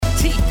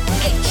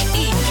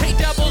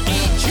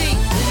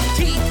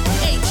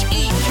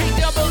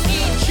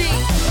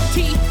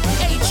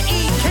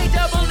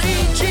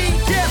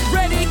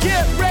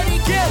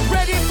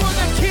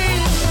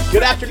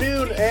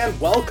afternoon and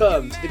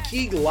welcome to the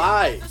KEEG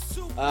Live,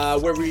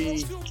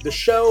 the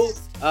show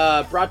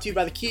brought to you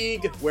by the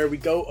KEEG, where we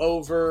go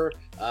over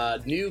a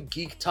new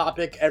geek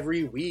topic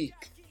every week.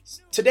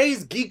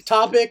 Today's geek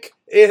topic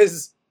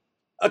is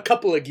a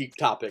couple of geek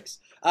topics,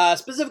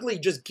 specifically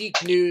just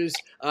geek news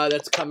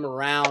that's come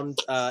around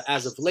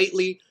as of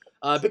lately.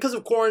 Because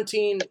of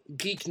quarantine,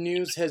 geek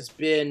news has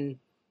been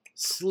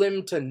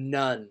slim to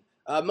none,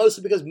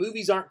 mostly because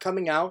movies aren't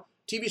coming out,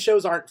 TV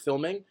shows aren't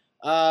filming.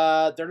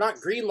 They're not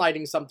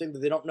greenlighting something that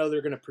they don't know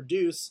they're going to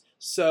produce,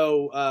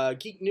 so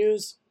geek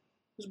news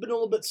has been a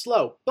little bit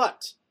slow.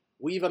 But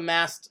we've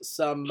amassed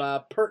some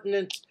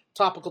pertinent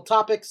topical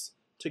topics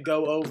to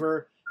go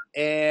over,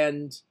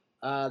 and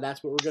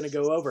that's what we're going to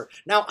go over.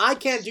 Now, I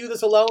can't do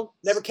this alone.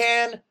 Never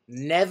can,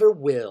 never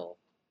will.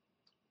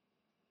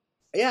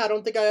 Yeah, I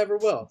don't think I ever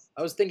will.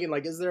 I was thinking,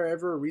 is there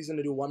ever a reason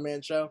to do a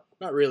one-man show?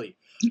 Not really.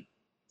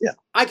 Yeah.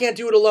 I can't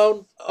do it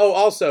alone. Oh,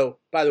 also,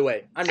 by the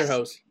way, I'm your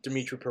host,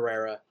 Dimitri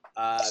Pereira.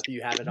 If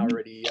you haven't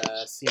already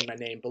seen my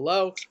name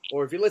below,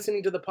 or if you're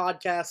listening to the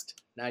podcast,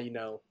 now you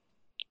know.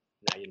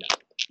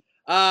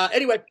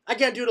 Anyway, I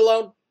can't do it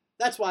alone.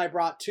 That's why I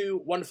brought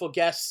two wonderful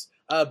guests,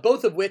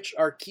 both of which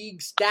are KEEG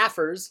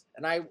staffers,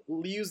 and I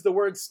use the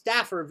word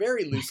staffer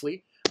very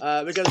loosely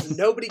because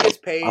nobody gets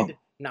paid,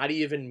 not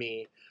even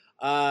me.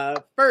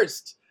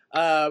 First,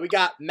 we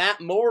got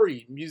Matt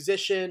Morey,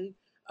 musician,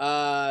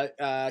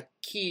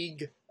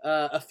 KEEG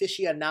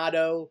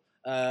aficionado,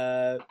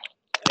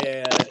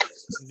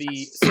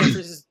 the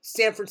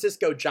San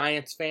Francisco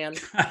Giants fan.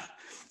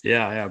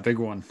 Yeah, big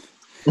one.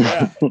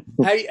 Yeah.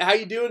 How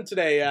you doing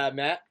today,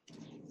 Matt?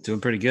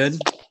 Doing pretty good.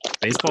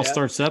 Baseball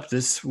starts up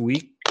this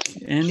week.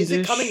 Is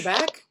it coming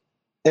back?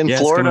 In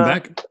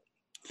Florida?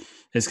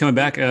 It's coming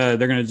back. They're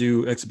going to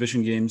do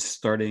exhibition games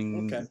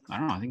starting, I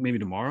don't know, I think maybe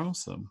tomorrow.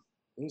 So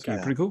it's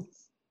pretty cool.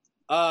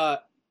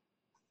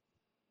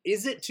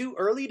 Is it too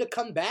early to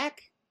come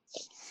back?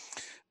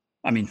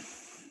 I mean,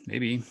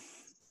 maybe.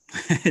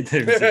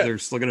 they're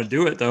still going to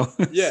do it, though.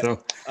 Yeah.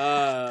 So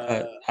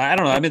I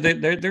don't know. I mean,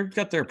 they've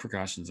got their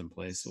precautions in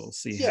place. We'll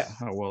see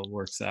how well it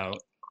works out.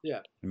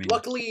 Yeah. I mean,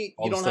 luckily,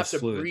 you don't have to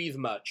breathe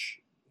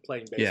much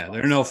playing baseball. Yeah,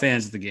 there are no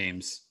fans of the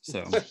games.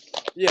 So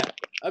yeah.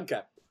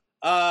 Okay.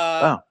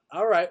 All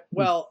right.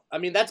 Well, I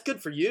mean, that's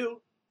good for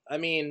you. I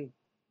mean,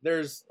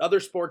 there's other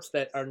sports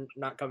that are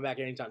not coming back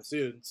anytime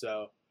soon.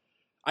 So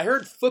I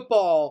heard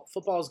football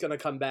is going to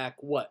come back.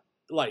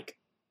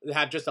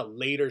 Have just a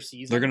later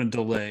season. They're going to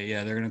delay.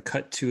 Yeah, they're going to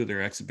cut two of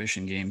their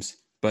exhibition games.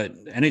 But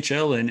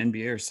NHL and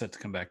NBA are set to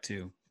come back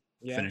too.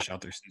 Yeah. Finish out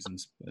their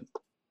seasons. But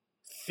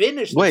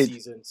finish the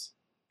seasons.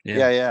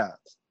 Yeah. Yeah,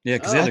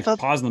 because they had to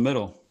pause in the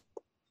middle.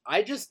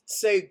 I just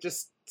say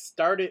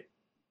start it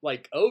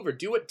over.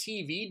 Do what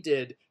TV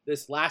did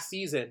this last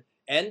season.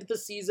 End the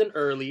season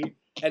early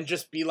and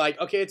just be like,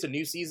 okay, it's a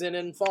new season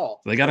in fall.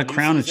 They got to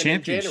crown a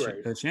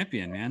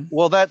champion, man.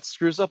 Well, that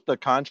screws up the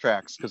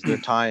contracts because their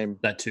time.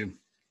 That too.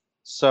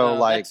 So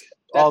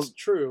that's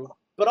true,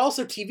 but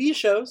also TV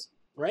shows,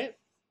 right?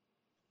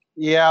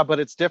 Yeah, but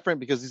it's different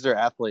because these are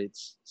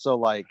athletes.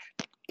 So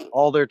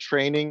all their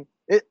training.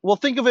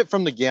 Think of it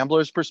from the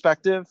gambler's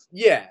perspective.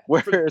 Yeah,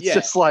 where it's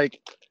just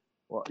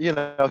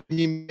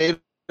he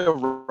made a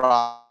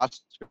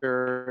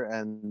roster,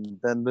 and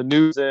then the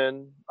news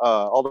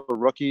all the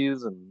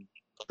rookies and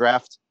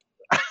draft.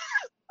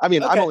 I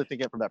mean, I'm only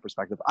thinking from that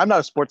perspective. I'm not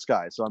a sports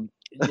guy, so I'm.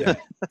 Yeah,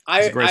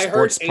 it's a great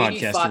sports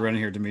podcast to run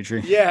here, Dimitri.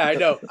 Yeah, I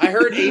know. I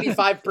heard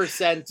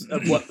 85%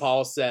 of what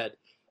Paul said,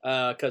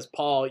 because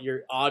Paul,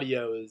 your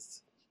audio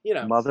is,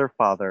 mother,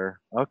 father.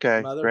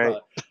 Okay, great.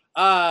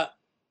 Father.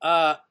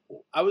 I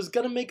was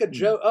gonna make a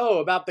joke.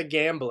 About the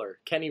gambler,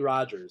 Kenny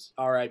Rogers,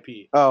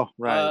 R.I.P. Oh,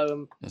 right.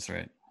 That's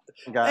right.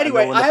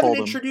 Anyway, I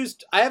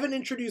haven't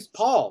introduced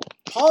Paul.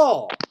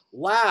 Paul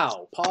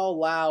Lau,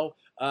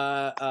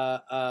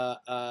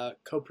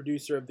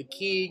 co-producer of the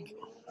KEEG,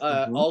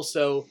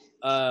 also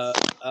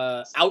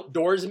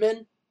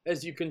outdoorsman,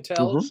 as you can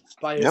tell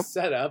by his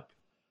setup.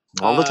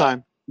 All the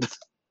time.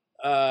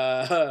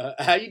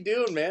 How you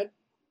doing, man?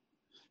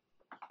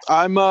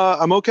 I'm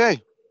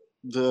okay.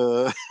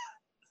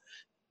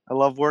 I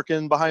love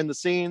working behind the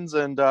scenes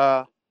and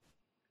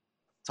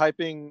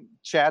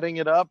chatting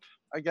it up,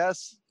 I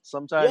guess.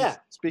 Sometimes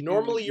speaking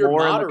normally you're more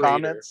moderator. In the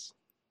comments.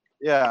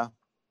 Yeah.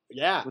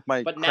 With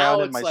my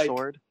crown and my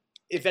sword.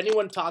 If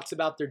anyone talks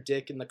about their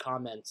dick in the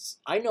comments,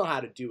 I know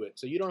how to do it,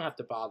 so you don't have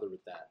to bother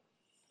with that.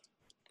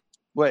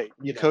 Wait,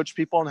 you coach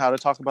people on how to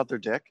talk about their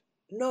dick?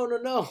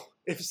 No.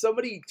 If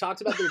somebody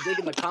talks about their dick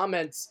in the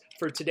comments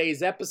for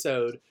today's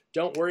episode,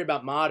 don't worry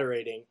about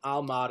moderating.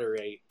 I'll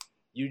moderate.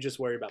 You just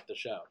worry about the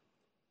show.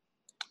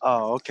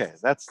 Oh, okay.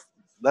 That's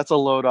a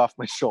load off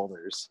my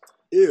shoulders.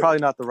 Ew. Probably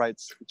not the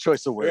right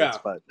choice of words,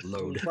 but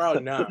load.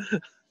 Probably not.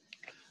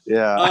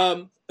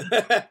 Yeah.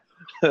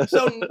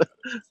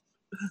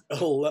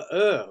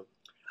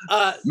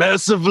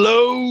 Massive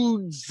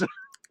loads.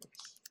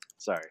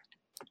 Sorry.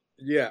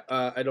 Yeah,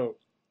 I don't.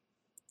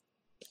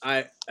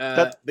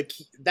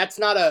 That's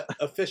not a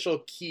official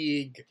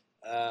KEEG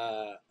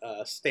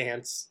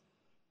stance.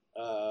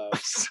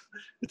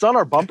 It's on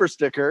our bumper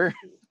sticker.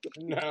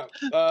 No.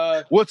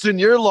 What's in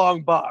your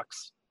long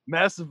box?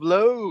 Massive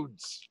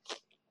loads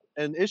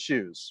and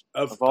issues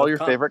of all your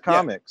favorite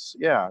comics.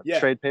 Yeah,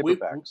 trade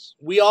paperbacks.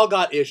 We all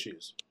got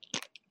issues.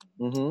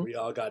 Mm-hmm. We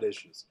all got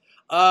issues.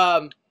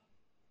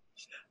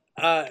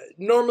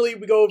 Normally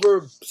we go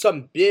over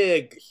some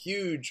big,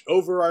 huge,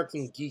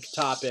 overarching geek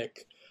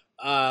topic.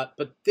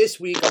 But this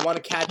week I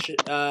want to catch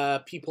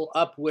people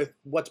up with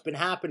what's been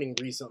happening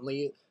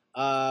recently.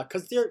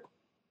 Because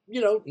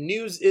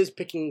news is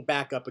picking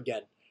back up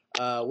again,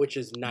 which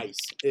is nice.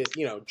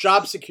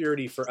 Job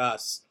security for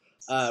us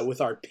with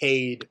our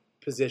paid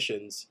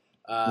positions.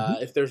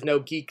 If there's no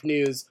geek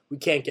news, we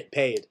can't get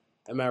paid.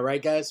 Am I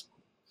right, guys?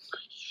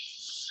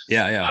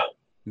 Yeah,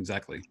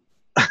 exactly.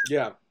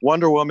 Yeah.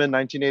 Wonder Woman,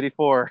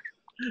 1984.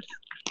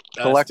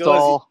 Collect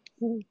all.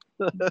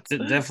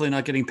 Definitely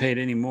not getting paid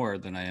any more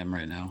than I am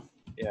right now.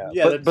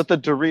 Yeah, but the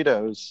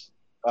Doritos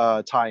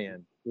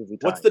tie-in.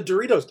 What's the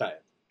Doritos tie-in?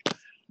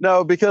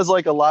 No, because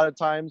like a lot of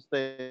times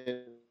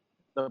the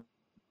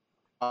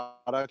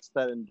products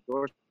that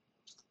endorse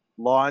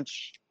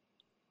launch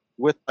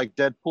with like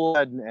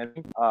Deadpool and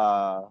ending.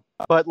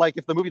 But like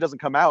if the movie doesn't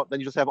come out, then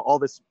you just have all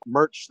this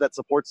merch that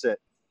supports it.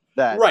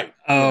 Right.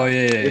 Oh,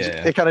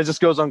 It kind of just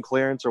goes on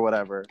clearance or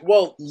whatever.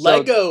 Well,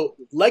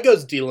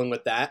 Lego's dealing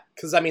with that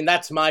because I mean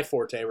that's my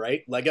forte,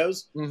 right?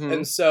 Legos,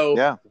 and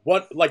so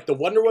like the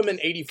Wonder Woman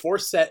 84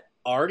 set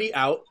already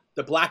out,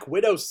 the Black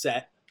Widow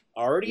set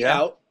already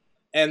out,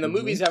 and the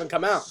movies haven't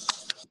come out.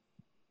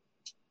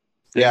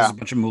 There's a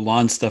bunch of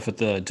Mulan stuff at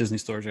the Disney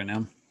stores right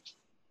now.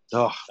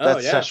 Oh, that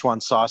Szechuan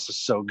sauce is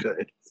so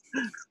good.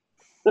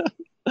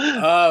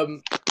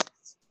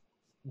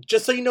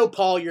 Just so you know,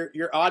 Paul,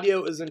 your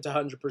audio isn't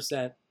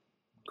 100%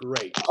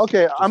 great.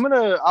 Okay,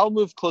 I'll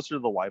move closer to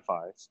the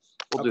Wi-Fi.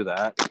 We'll do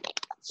that.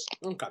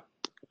 Okay.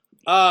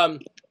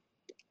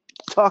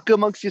 Talk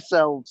amongst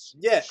yourselves.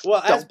 Yeah,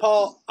 well, as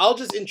Paul, I'll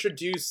just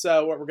introduce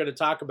what we're going to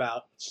talk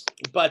about.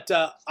 But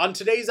on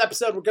today's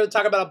episode, we're going to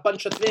talk about a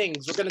bunch of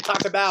things. We're going to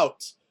talk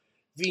about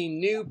the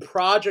new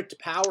Project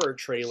Power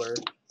trailer.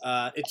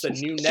 It's a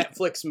new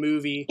Netflix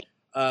movie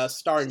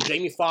starring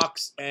Jamie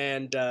Foxx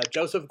and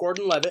Joseph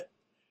Gordon-Levitt.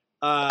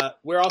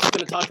 We're also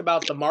going to talk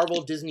about the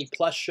Marvel Disney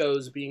Plus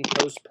shows being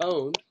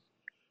postponed.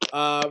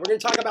 We're going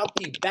to talk about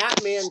the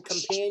Batman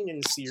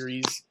companion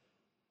series.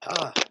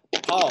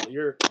 Paul,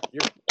 you're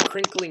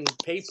crinkling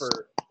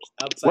paper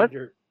outside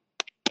your...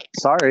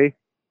 Sorry.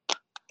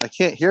 I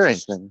can't hear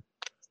anything.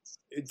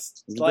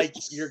 It's like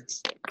you're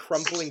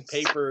crumpling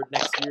paper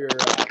next to your...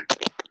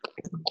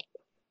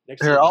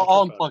 Here,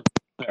 I'll unplug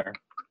there.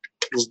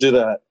 Let's do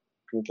that.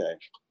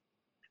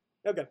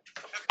 Okay.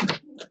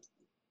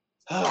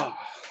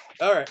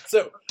 All right,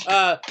 so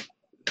we're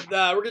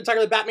going to talk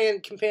about the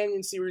Batman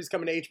companion series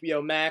coming to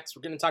HBO Max.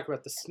 We're going to talk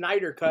about the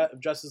Snyder Cut of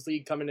Justice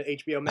League coming to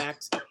HBO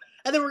Max.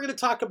 And then we're going to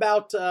talk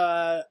about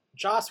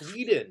Joss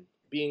Whedon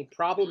being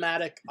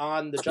problematic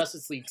on the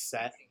Justice League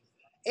set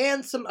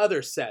and some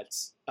other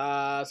sets.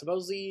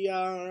 Supposedly,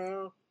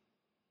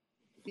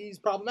 he's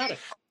problematic.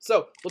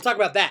 So we'll talk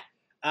about that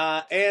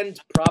and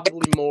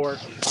probably more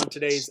on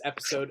today's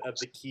episode of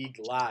the KEEG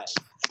Live.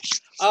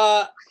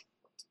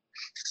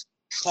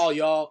 Paul,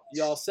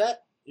 y'all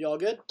set? Y'all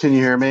good? Can you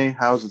hear me?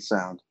 How does it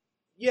sound?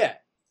 Yeah.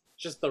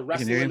 Just the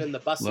wrestling and the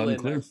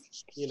bustling.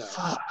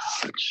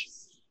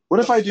 What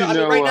if I do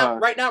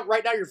right now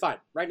you're fine.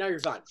 Right now you're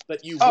fine.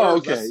 But you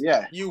were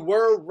you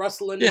were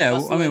rustling. Yeah,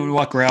 and I mean we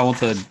walk around with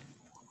the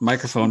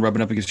microphone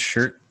rubbing up against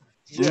your shirt.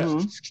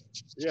 Yeah.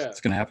 Yeah. It's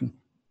gonna happen.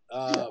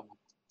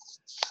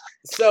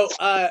 So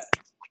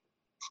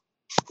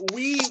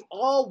we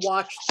all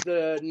watched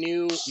the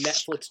new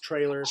Netflix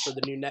trailer for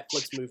the new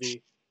Netflix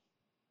movie.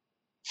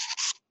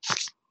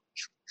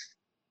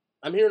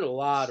 I'm hearing a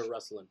lot of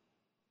rustling.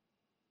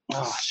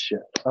 Oh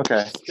shit.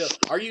 Okay.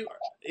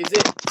 Is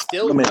it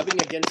still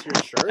rubbing against your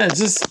shirt? Yeah,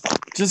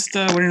 just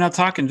when you're not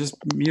talking, just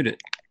mute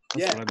it.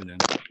 That's what I've been doing.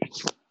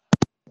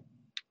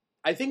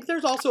 I think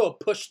there's also a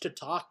push to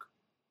talk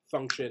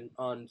function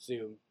on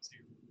Zoom,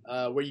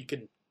 where you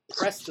can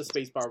press the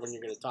space bar when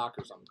you're going to talk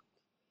or something.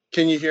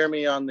 Can you hear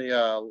me on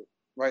the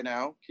right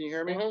now? Can you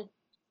hear me?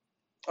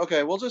 Mm-hmm.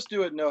 Okay, we'll just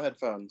do it no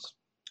headphones.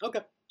 Okay.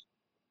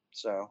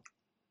 So.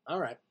 All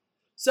right.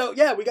 So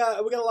yeah, we got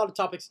a lot of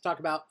topics to talk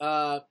about.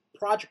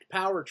 Project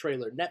Power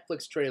trailer,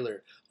 Netflix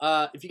trailer.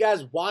 If you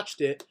guys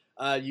watched it,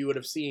 you would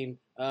have seen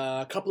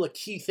a couple of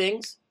key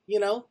things.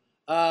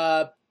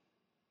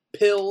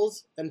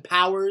 Pills and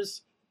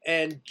powers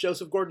and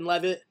Joseph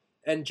Gordon-Levitt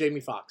and Jamie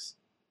Foxx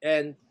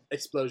and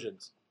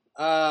explosions.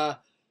 I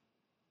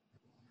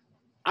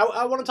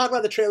want to talk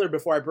about the trailer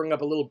before I bring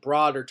up a little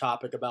broader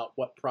topic about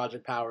what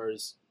Project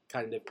Powers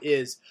kind of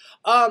is.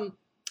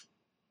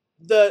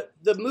 The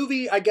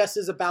movie, I guess,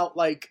 is about,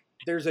 like,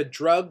 there's a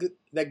drug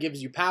that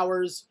gives you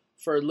powers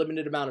for a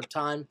limited amount of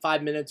time,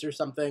 5 minutes or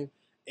something,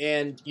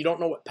 and you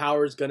don't know what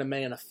power is going to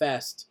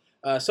manifest.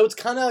 So it's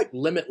kind of like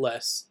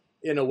limitless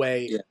in a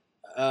way,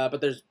 but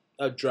there's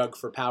a drug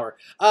for power.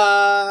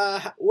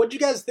 What did you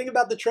guys think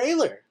about the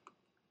trailer?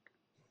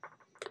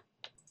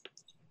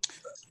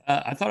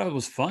 I thought it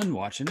was fun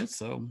watching it,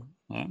 so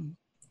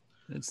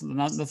it's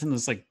not nothing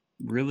that's like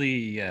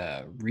really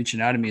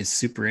reaching out at me is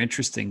super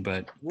interesting,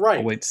 but I'll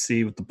Right. wait to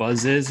see what the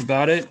buzz is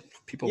about it.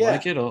 If people Yeah.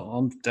 like it,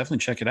 I'll definitely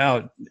check it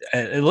out.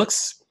 It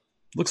looks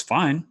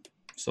fine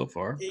so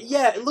far.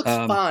 Yeah, it looks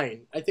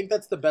fine. I think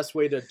that's the best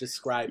way to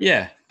describe it.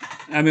 Yeah,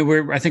 I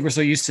mean, I think we're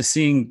so used to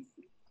seeing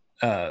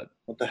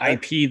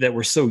IP that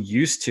we're so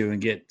used to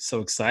and get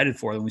so excited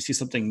for. When we see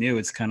something new,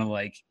 it's kind of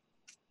like,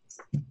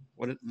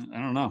 I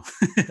don't know.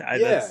 That's,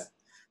 at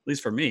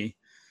least for me.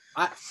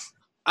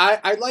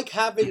 I like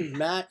having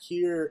Matt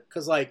here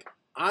because like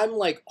I'm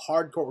like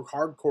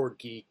hardcore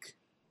geek,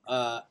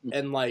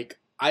 and like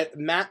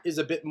Matt is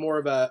a bit more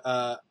of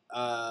a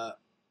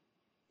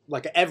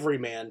like an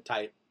everyman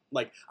type.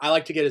 Like I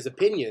like to get his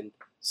opinion.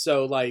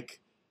 So like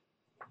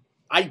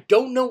I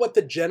don't know what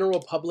the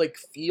general public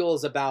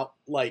feels about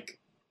like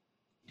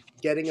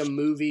getting a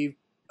movie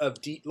of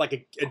like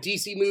a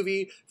DC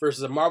movie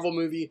versus a Marvel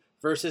movie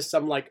versus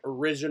some like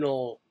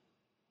original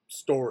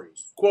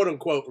stories, quote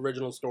unquote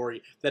original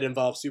story that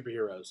involves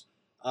superheroes.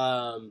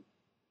 I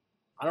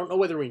don't know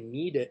whether we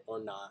need it or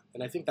not,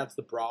 and I think that's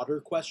the broader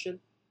question.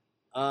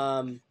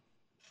 Yeah,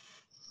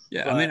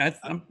 I mean,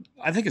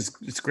 I think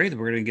it's great that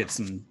we're going to get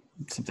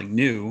something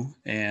new,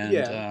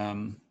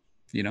 and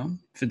you know,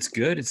 if it's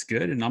good, it's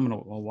good, and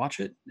I'll watch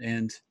it,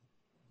 and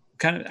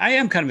I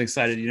am kind of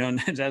excited, you know.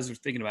 And as we're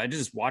thinking about it, I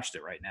just watched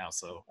it right now,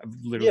 so I've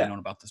literally known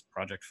about this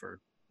project for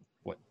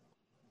what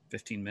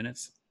 15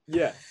 minutes.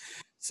 Yeah.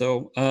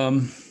 So,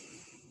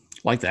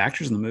 like the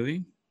actors in the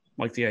movie,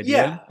 like the idea.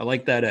 Yeah. I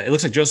like that. It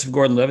looks like Joseph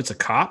Gordon-Levitt's a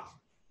cop.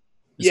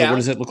 So what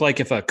does it look like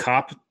if a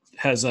cop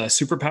has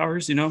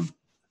superpowers? You know,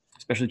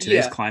 especially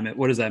today's climate.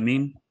 What does that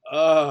mean?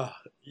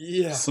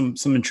 Yeah. Some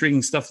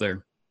intriguing stuff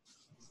there.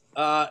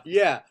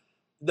 Yeah.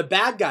 The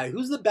bad guy.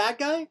 Who's the bad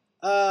guy?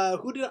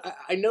 Who did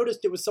I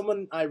noticed? It was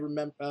someone I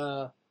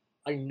remember.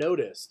 I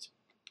noticed.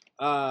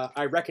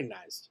 I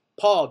recognized.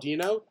 Paul, do you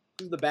know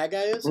who the bad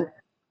guy is?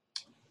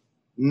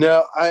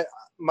 No,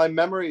 my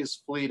memory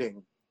is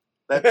fleeting.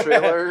 That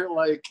trailer,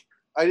 like,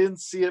 I didn't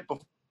see it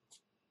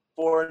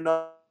before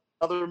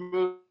another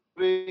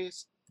movie,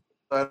 so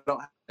I don't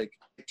have to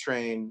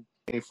train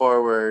any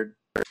forward.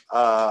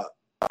 I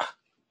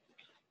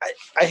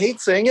hate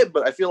saying it,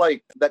 but I feel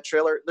like that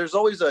trailer, there's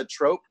always a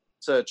trope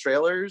to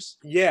trailers.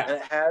 Yeah. And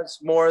it has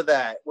more of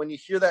that. When you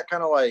hear that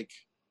kind of like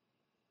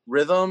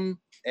rhythm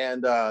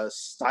and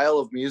style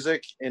of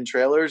music in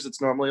trailers,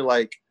 it's normally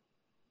like,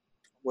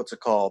 what's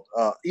it called?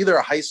 Either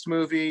a heist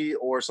movie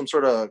or some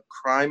sort of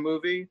crime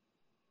movie.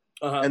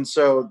 Uh-huh. And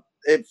so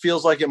it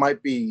feels like it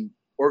might be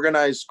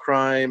organized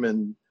crime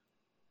and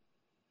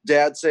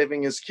dad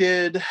saving his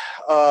kid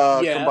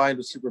combined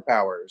with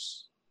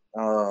superpowers.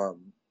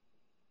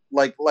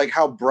 Like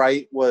how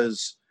Bright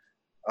was,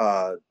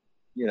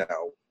 you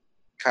know,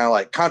 kind of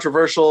like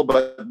controversial,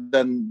 but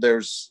then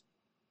there's,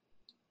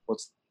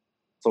 what's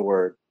the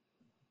word?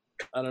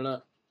 I don't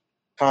know.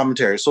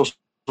 Commentary, social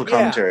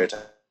commentary.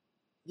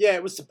 Yeah,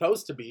 it was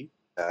supposed to be.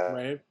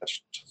 Right.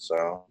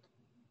 So,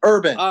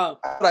 urban. But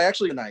I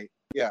actually tonight.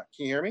 Yeah,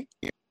 can you hear me?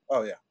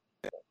 Oh yeah.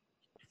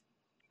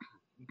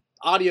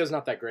 Audio's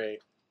not that great.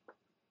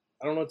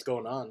 I don't know what's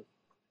going on.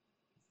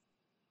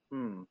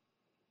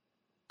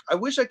 I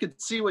wish I could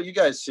see what you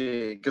guys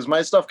see because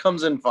my stuff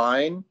comes in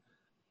fine.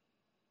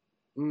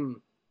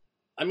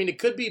 I mean, it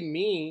could be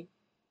me.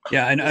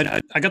 Yeah, and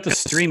I got the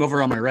stream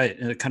over on my right,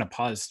 and it kind of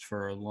paused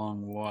for a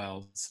long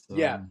while. So.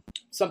 Yeah,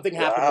 something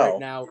happened right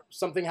now.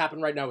 Something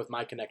happened right now with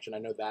my connection. I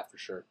know that for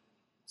sure.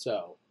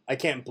 So I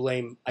can't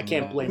blame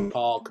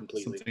Paul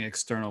completely. Something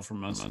external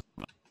from us.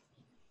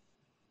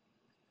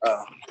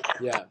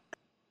 Yeah,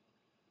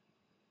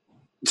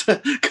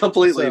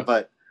 completely. So,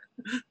 but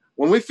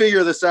when we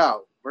figure this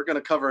out, we're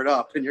gonna cover it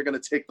up, and you're gonna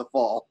take the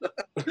fall.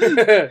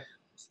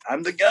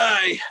 I'm the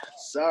guy.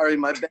 Sorry,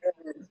 my bad.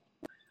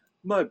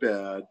 My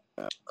bad.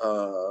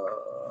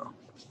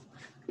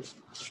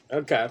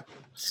 Okay,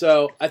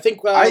 so I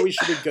think we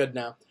should be good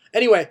now.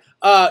 Anyway,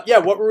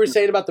 what were we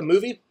saying about the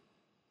movie?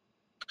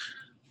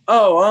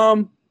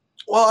 Well,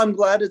 I'm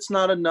glad it's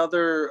not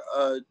another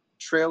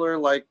trailer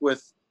like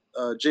with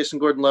Jason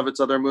Gordon-Levitt's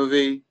other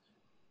movie.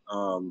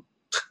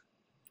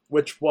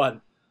 Which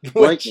one?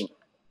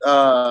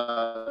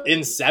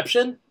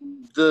 Inception?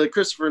 The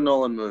Christopher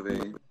Nolan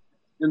movie.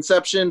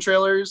 Inception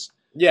trailers.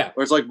 Yeah.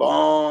 Where it's like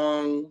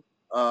bong.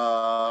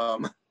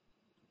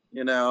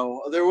 You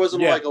know, there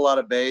wasn't like a lot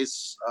of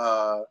bass.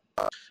 But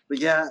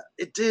yeah,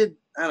 it did.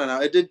 I don't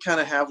know. It did kind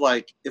of have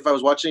like, if I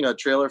was watching a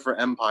trailer for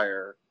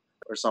Empire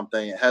or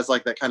something, it has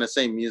like that kind of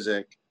same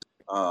music.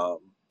 But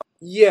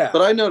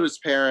I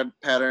noticed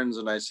patterns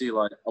and I see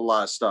like a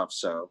lot of stuff.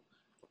 So,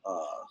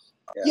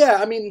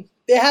 I mean,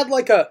 they had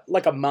like a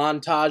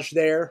montage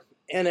there,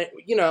 and it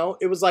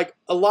was like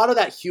a lot of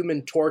that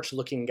Human Torch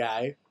looking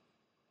guy,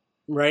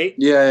 right?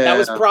 Yeah. That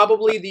was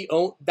probably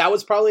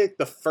like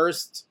the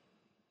first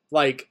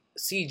like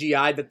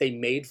CGI that they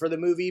made for the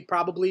movie,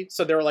 probably.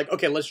 So they were like,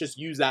 okay, let's just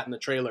use that in the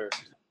trailer.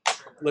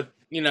 Look,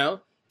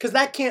 because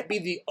that can't be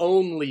the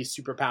only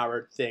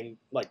superpowered thing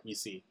like we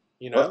see,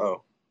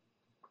 Uh-oh.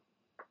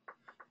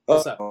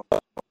 What's up?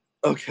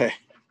 Okay.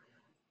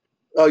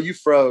 Oh, you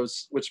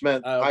froze, which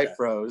meant Okay. I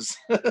froze.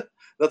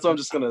 That's what I'm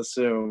just gonna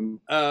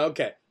assume.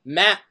 Okay.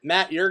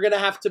 Matt, you're gonna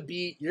have to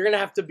be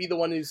the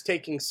one who's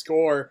taking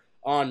score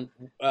on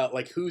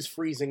like who's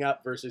freezing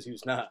up versus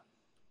who's not.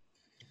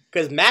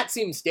 Because Matt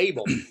seems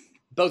stable,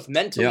 both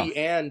mentally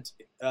and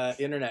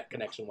internet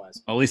connection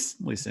wise. At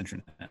least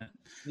internet.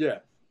 Yeah.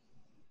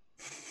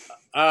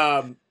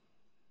 But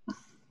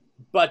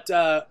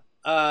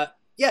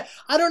yeah,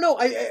 I don't know.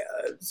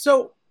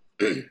 So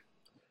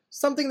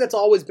something that's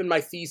always been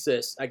my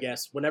thesis, I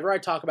guess, whenever I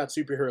talk about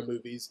superhero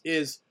movies,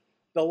 is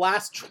the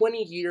last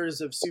 20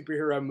 years of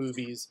superhero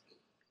movies,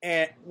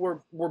 and we're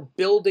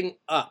building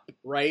up,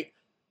 right?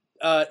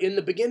 In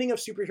the beginning of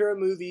superhero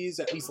movies,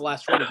 at least the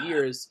last 20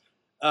 years,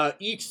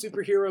 each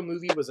superhero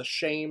movie was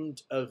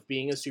ashamed of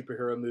being a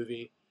superhero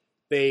movie.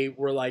 They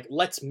were like,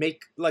 let's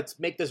make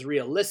this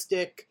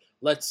realistic.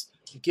 Let's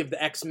give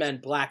the X-Men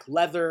black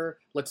leather.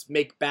 Let's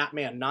make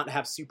Batman not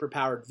have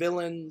superpowered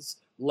villains.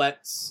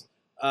 Let's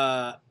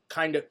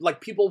kind of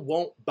like, people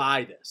won't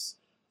buy this.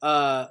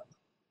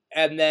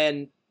 And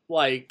then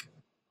like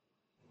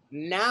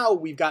now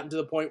we've gotten to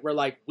the point where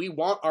like we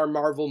want our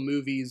Marvel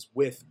movies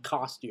with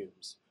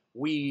costumes.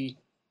 We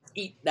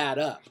eat that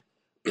up.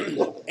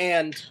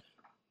 And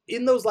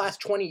in those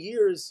last 20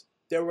 years,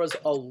 there was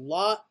a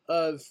lot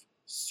of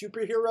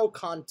superhero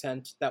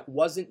content that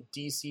wasn't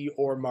DC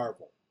or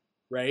Marvel,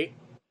 right?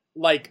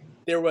 Like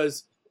there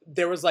was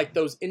like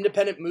those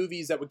independent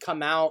movies that would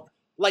come out,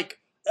 like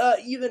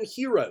even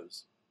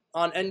Heroes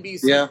on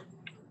NBC. Yeah.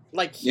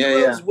 Like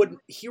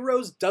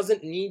Heroes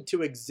doesn't need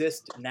to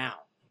exist now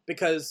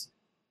because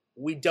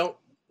we don't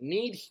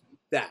need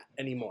that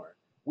anymore.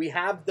 We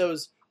have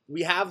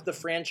the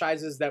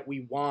franchises that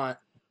we want.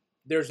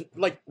 There's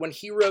like when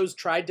Heroes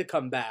tried to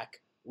come back,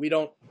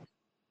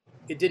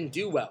 it didn't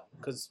do well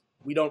because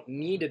we don't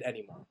need it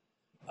anymore.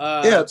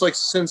 Yeah, it's like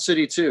Sin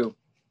City 2.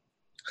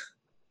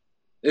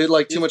 It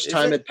like too much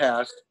time had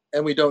passed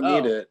and we don't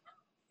need it.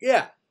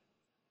 Yeah.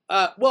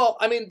 Well,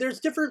 I mean, there's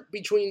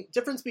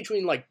difference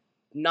between like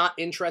not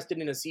interested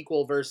in a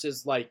sequel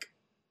versus like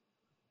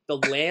the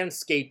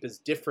landscape is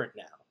different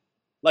now.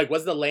 Like,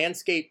 was the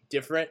landscape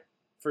different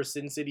for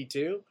Sin City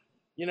 2?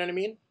 You know what I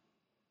mean?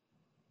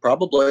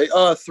 Probably.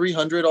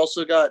 300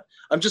 also got.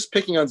 I'm just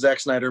picking on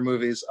Zack Snyder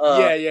movies.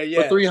 Yeah.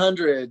 But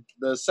 300,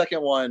 the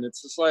second one,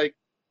 it's just like,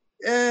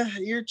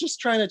 you're just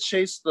trying to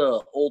chase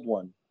the old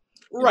one,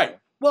 right? Know?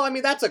 Well, I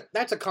mean, that's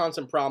a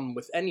constant problem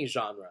with any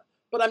genre.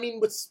 But I mean,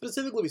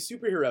 specifically with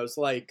superheroes,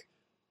 like,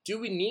 do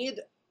we need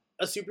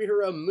a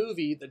superhero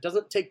movie that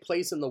doesn't take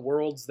place in the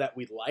worlds that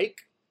we like?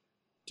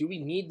 Do we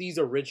need these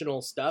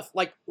original stuff?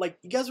 Like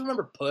you guys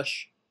remember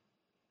Push,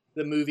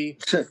 the movie?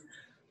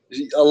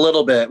 A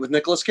little bit with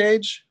Nicolas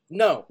Cage.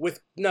 No, with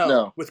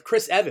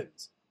Chris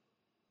Evans.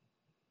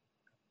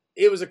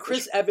 It was a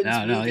Chris Evans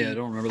movie. No, yeah, I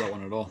don't remember that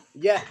one at all.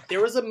 Yeah,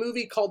 there was a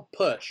movie called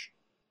Push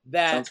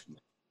that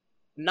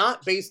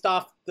not based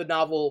off the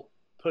novel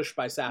Push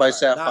by Sapphire. By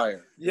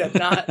Sapphire.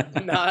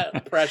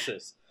 Not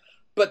Precious.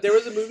 But there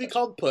was a movie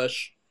called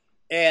Push,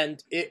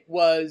 and it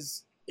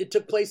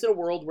took place in a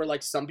world where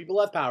like some people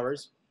have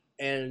powers,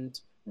 and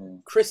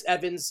Chris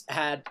Evans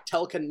had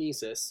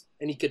telekinesis,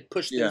 and he could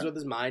push things with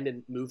his mind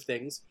and move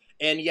things,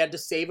 and he had to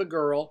save a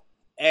girl,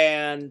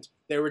 and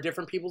there were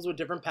different peoples with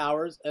different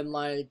powers, and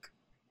like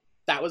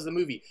that was the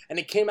movie, and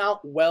it came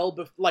out well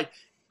before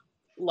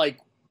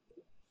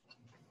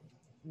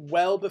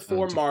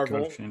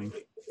Marvel.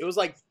 It was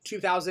like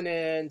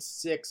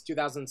 2006,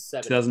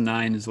 2007.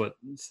 2009 is what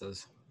it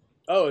says.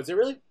 Oh, is it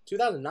really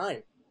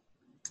 2009?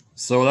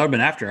 So that would have been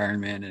after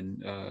Iron Man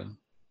and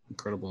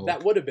Incredible Hulk.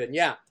 That would have been,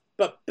 yeah.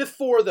 But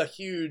before the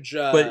huge...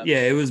 but yeah,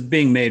 it was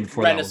being made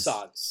before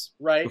Renaissance,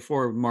 right?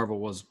 Before Marvel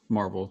was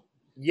Marvel.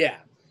 Yeah.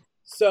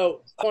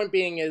 So, point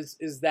being is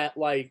that,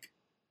 like,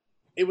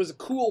 it was a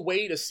cool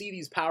way to see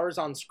these powers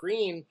on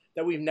screen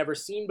that we've never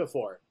seen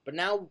before. But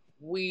now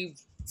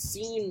we've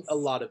seen a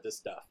lot of this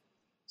stuff.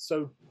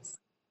 So,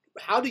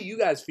 how do you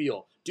guys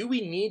feel? Do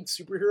we need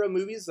superhero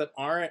movies that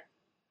aren't...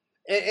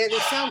 And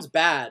it sounds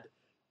bad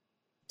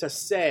to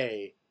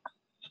say,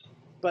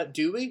 but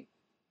do we?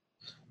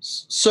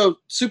 So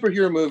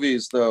superhero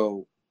movies,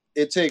 though,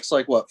 it takes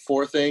like what,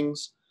 4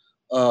 things?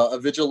 A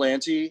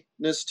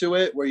vigilante-ness to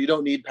it, where you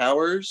don't need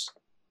powers,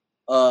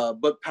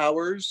 but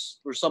powers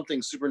or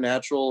something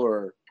supernatural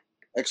or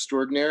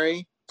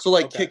extraordinary. So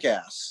like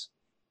Kick-Ass,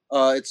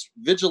 it's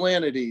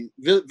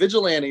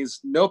vigilantes,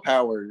 no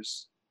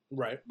powers,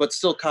 right? But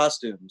still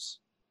costumes,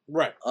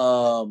 right?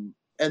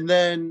 And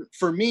then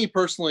for me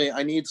personally,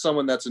 I need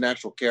someone that's an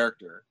actual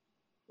character,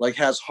 like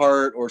has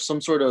heart or some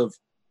sort of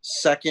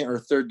second or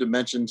third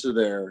dimension to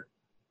their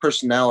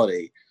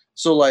personality.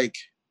 So like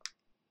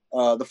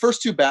the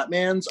first 2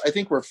 Batmans, I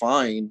think were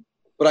fine,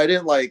 but I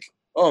didn't like,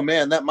 oh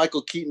man, that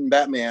Michael Keaton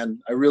Batman,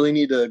 I really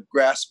need to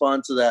grasp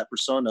onto that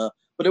persona.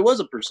 But it was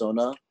a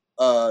persona.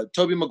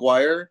 Tobey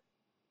Maguire,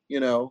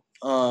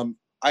 I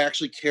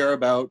actually care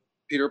about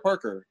Peter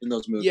Parker in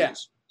those movies. Yeah.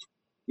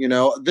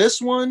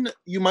 This one,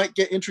 you might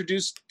get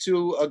introduced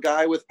to a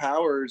guy with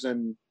powers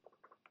and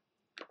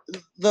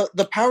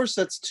the power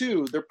sets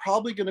too, they're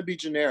probably going to be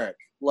generic,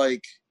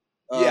 like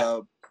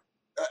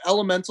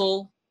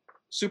elemental,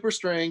 super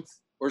strength,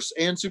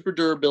 and super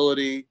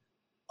durability.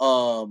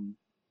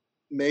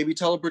 Maybe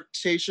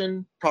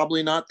teleportation,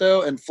 probably not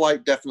though, and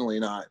flight definitely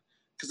not,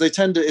 because they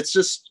tend to. It's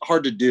just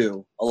hard to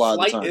do a lot of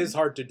the time. Flight is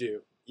hard to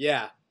do.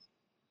 Yeah.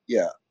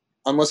 Yeah,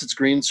 unless it's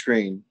green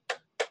screen.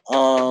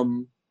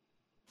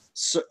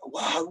 So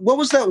what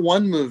was that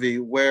one movie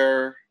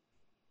where?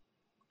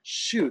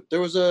 Shoot,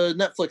 there was a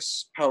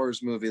Netflix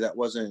Powers movie that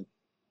wasn't.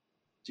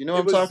 Do you know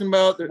what I'm talking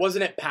about?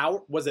 Wasn't it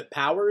Was it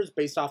Powers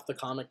based off the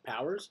comic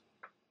Powers?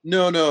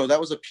 No, that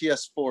was a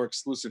PS4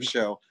 exclusive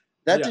show.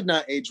 That did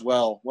not age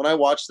well. When I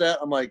watched that,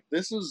 I'm like,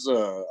 this is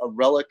a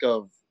relic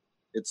of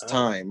its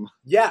time.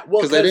 Yeah,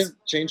 well, because they didn't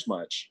change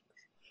much.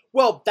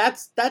 Well,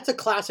 that's a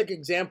classic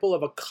example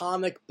of a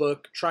comic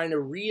book trying to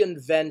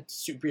reinvent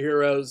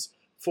superheroes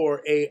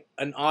for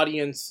an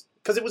audience.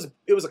 Because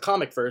it was a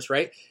comic first,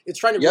 right? It's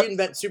trying to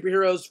reinvent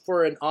superheroes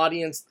for an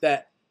audience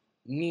that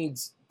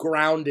needs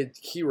grounded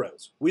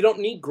heroes. We don't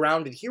need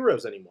grounded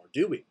heroes anymore,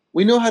 do we?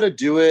 We know how to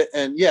do it,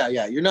 and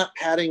you're not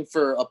padding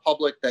for a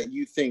public that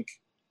you think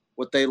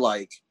what they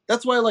like.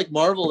 That's why I like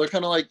Marvel. They're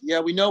kind of like,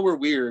 we know we're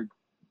weird.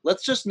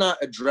 Let's just not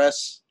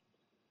address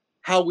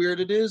how weird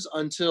it is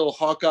until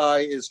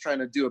Hawkeye is trying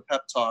to do a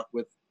pep talk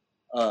with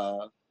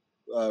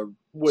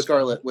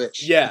Scarlet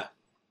Witch. Yeah.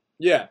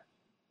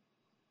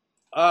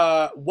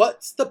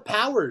 What's the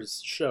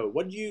Powers show?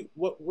 What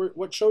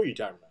show are you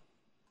talking about?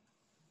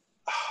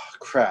 Oh,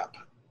 crap.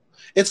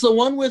 It's the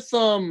one with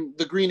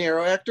the Green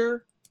Arrow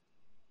actor.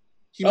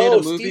 He made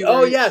a movie.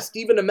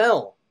 Stephen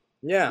Amell.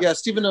 Yeah,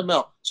 Stephen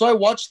Amell. So I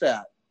watched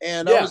that,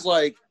 and I was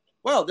like,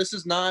 wow, this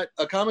is not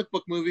a comic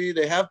book movie.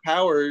 They have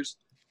powers,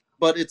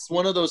 but it's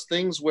one of those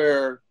things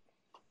where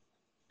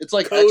it's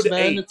like Code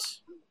X-Men. 8.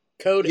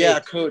 Code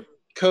 8.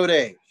 Code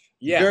 8.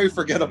 Yeah. Very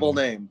forgettable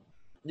name.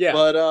 Yeah.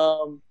 But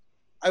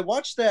I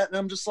watched that, and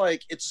I'm just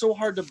like, it's so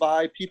hard to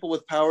buy people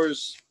with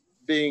powers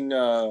being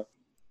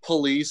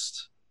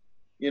policed,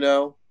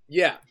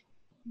 Yeah.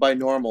 by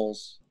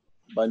normals,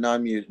 by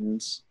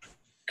non-mutants.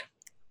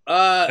 We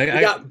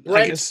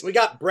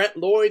got Brent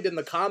Lloyd in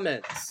the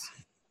comments.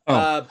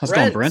 How's it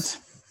going, Brent?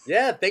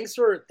 Yeah, thanks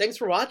for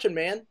watching,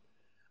 man.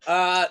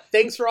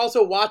 Thanks for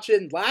also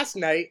watching last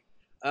night.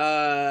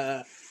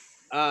 That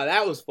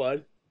was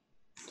fun.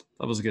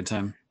 That was a good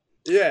time.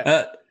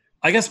 Yeah.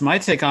 I guess my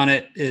take on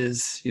it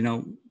is,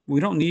 we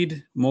don't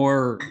need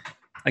more,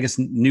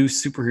 new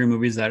superhero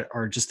movies that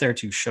are just there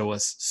to show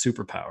us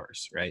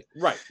superpowers, right?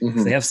 Right. Mm-hmm.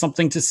 If they have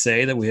something to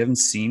say that we haven't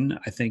seen,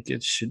 I think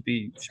it should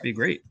be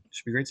great. It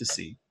should be great to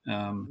see.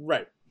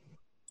 Right.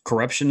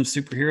 Corruption of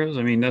superheroes.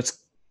 I mean,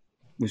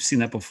 we've seen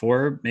that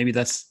before. Maybe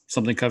that's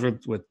something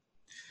covered with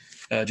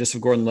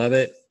Joseph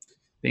Gordon-Levitt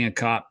being a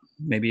cop,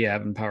 maybe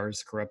having powers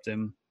to corrupt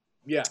him.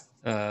 Yeah.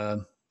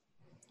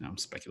 I'm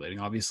speculating,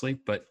 obviously,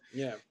 but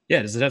yeah.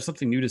 Does it have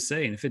something new to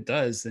say? And if it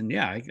does, then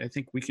I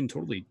think we can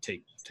totally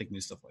take new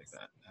stuff like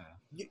that.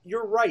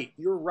 You're right.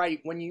 You're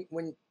right. When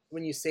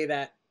you say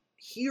that,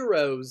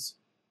 heroes,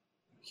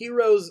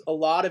 a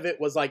lot of it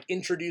was like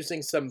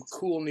introducing some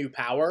cool new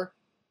power,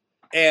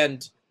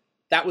 and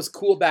that was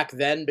cool back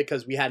then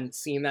because we hadn't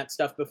seen that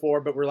stuff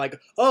before. But we're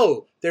like,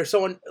 oh, there's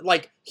someone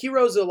like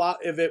heroes. A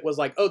lot of it was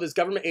like, oh, this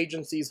government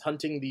agency's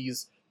hunting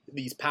these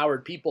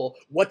powered people.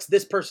 What's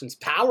this person's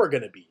power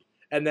gonna be?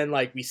 And then,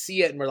 like, we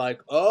see it and we're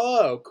like,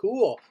 oh,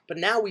 cool. But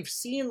now we've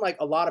seen, like,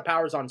 a lot of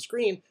powers on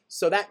screen,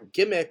 so that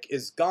gimmick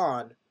is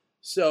gone.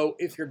 So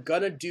if you're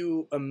going to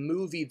do a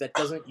movie that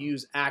doesn't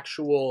use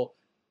actual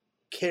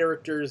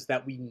characters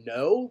that we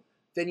know,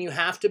 then you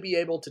have to be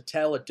able to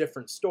tell a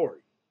different story.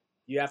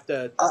 You have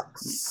to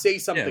say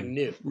something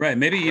new. Right.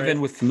 Maybe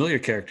even with familiar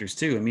characters,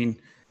 too. I mean...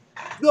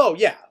 Oh,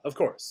 yeah, of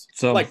course.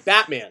 So, like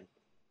Batman.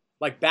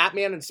 Like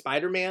Batman and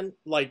Spider-Man,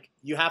 like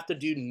you have to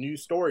do new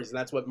stories, and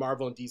that's what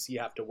Marvel and DC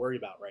have to worry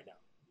about right now.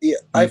 Yeah,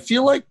 I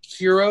feel like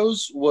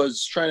Heroes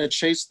was trying to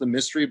chase the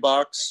mystery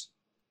box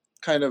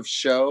kind of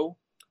show,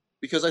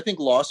 because I think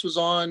Lost was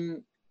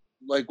on,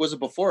 like, was it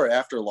before or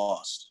after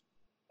Lost?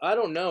 I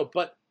don't know,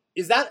 but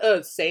is that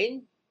a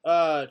saying?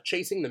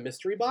 Chasing the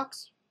mystery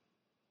box?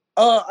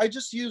 I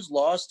just use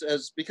Lost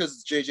because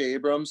it's J.J.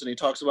 Abrams and he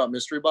talks about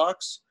mystery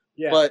box.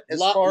 Yeah, but as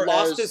far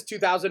Lost is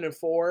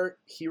 2004.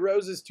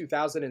 Heroes is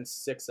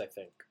 2006, I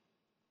think.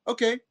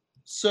 Okay,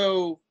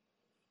 so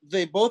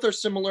they both are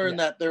similar in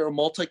that they're a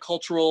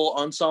multicultural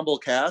ensemble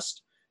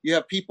cast. You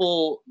have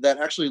people that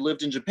actually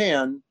lived in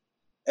Japan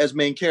as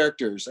main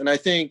characters, and I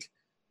think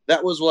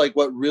that was like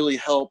what really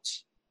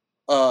helped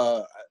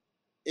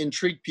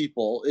intrigue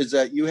people, is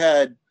that you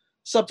had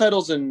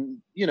subtitles and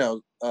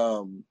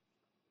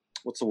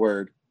what's the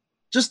word?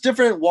 Just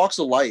different walks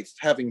of life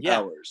having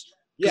powers.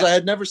 Because I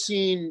had never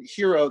seen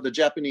Hero, the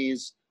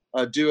Japanese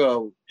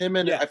duo. Him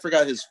and I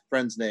forgot his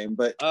friend's name,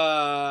 but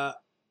Ando?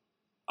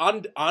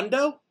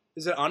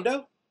 Is it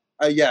Ando?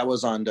 Yeah, it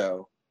was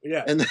Ando.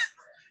 Yeah, and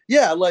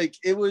like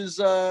it was.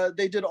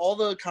 They did all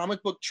the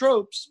comic book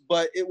tropes,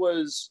 but it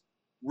was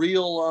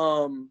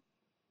real,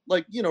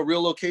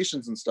 real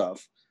locations and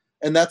stuff.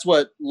 And that's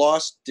what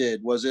Lost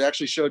did, was it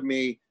actually showed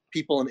me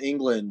people in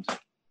England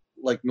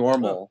like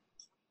normal,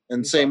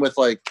 and same with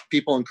like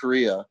people in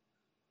Korea.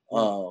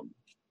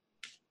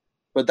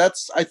 But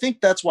I think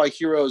that's why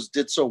Heroes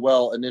did so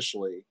well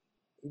initially.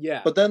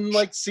 Yeah. But then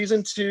like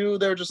season 2,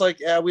 they were just like,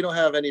 yeah, we don't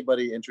have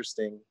anybody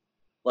interesting,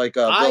 like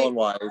villain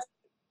wise.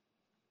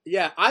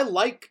 Yeah, I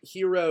like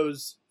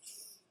Heroes.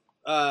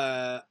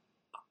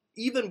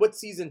 Even with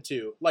season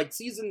 2, like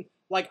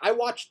I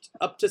watched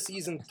up to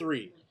season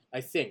 3. I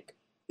think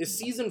is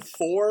season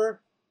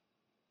 4.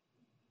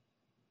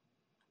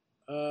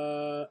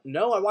 No,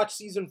 I watched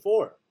season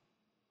 4.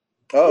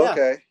 Oh, yeah.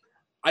 Okay.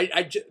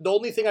 The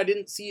only thing I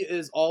didn't see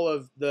is all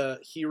of the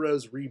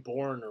Heroes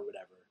Reborn or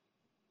whatever.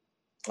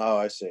 Oh,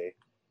 I see.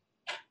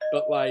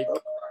 But like,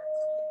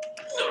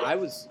 I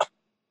was.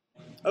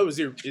 Oh, is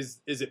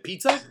it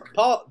pizza?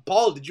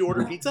 Paul, did you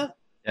order pizza?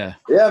 Yeah.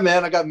 Yeah,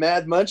 man, I got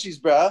mad munchies,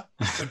 bro.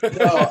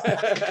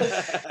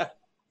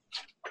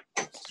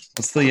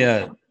 What's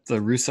the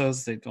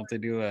Russos? Don't they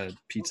do a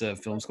pizza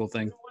film school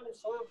thing?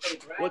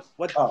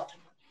 What? Oh,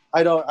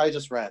 I don't. I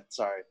just rent.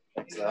 Sorry.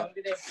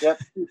 Yep.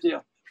 Yeah.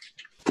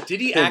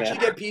 Did he actually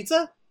get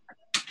pizza?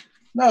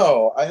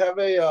 No, I have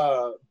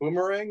a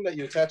boomerang that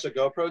you attach a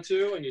GoPro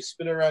to, and you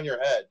spin it around your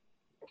head.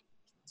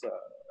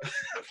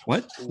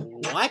 What?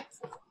 What?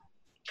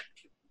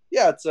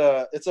 Yeah,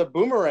 it's a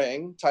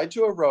boomerang tied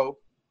to a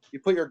rope. You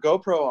put your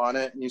GoPro on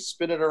it, and you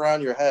spin it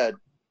around your head.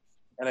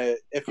 And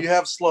if you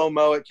have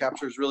slow-mo, it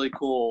captures really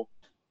cool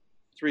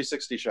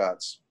 360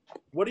 shots.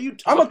 What are you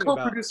talking about? I'm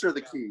a co-producer of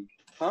the KEEG.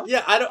 Huh?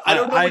 Yeah, I don't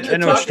know what you're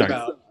talking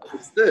about.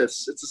 It's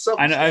this. It's a self.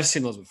 I've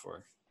seen those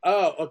before.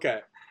 Oh,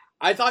 okay.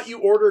 I thought you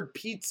ordered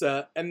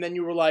pizza, and then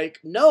you were like,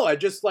 "No, I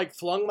just like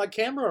flung my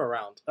camera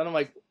around," and I'm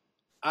like,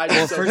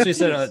 Well, first you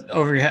said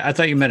over your head. I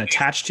thought you meant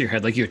attached to your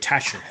head, like you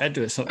attach your head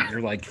to it. So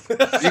you're like, you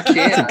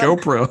can't. It's a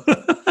GoPro.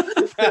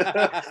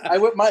 I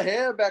whip my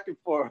hair back and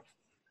forth.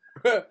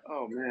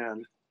 Oh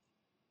man,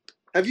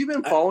 have you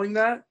been following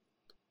that?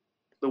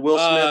 The Will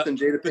Smith and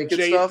Jada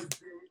Pinkett stuff.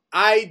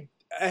 I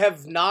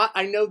have not.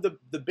 I know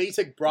the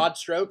basic broad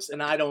strokes,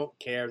 and I don't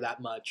care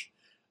that much.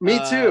 Me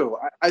too.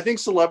 I think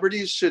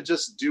celebrities should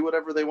just do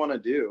whatever they want to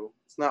do.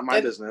 It's not my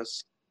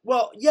business.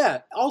 Well,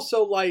 yeah.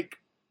 Also, like,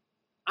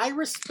 I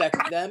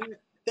respect them.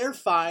 They're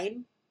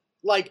fine.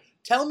 Like,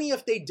 tell me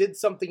if they did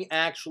something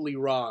actually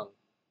wrong.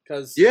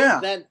 Because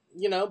then,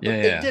 but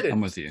they didn't. I'm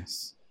with you.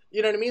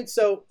 You know what I mean?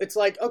 So it's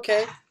like,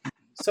 okay.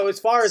 So as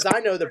far as I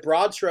know, the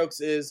broad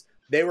strokes is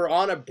they were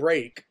on a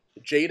break.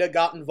 Jada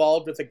got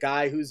involved with a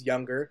guy who's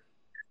younger.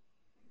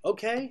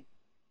 Okay.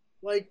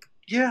 Like,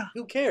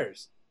 who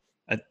cares?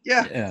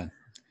 Yeah.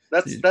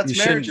 That's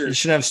marriage. You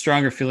should have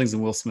stronger feelings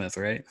than Will Smith,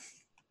 right?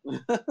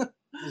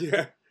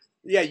 Yeah.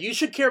 Yeah, you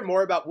should care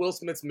more about Will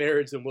Smith's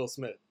marriage than Will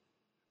Smith.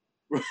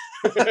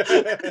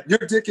 Your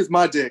dick is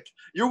my dick.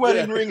 Your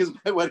wedding ring is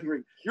my wedding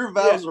ring. Your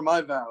vows are my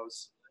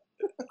vows.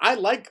 I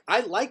like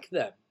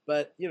them,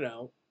 but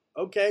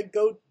okay,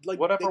 go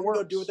whatever works.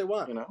 Go do what they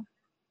want.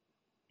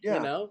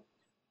 Yeah.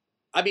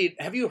 I mean,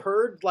 have you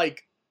heard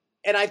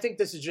and I think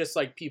this is just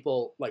like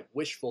people like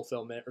wish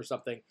fulfillment or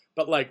something,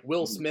 but like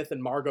Will Smith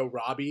and Margot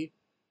Robbie.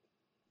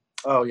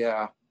 Oh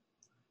yeah.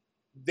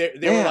 They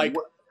were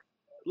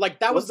like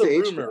that was the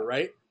rumor,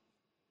 right?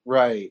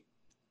 Right.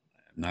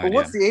 No but idea.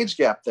 What's the age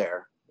gap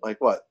there? Like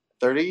what?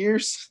 30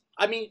 years?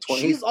 I mean,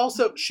 20?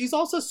 she's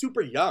also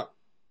super young.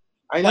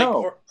 I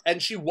know.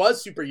 And she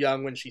was super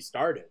young when she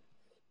started.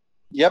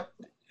 Yep.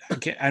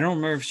 Okay, I don't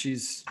remember if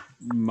she's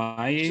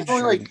my age. She's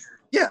only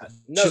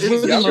No,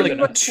 she's younger like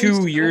than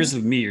 2 years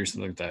of me or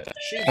something like that.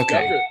 She's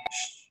okay. younger.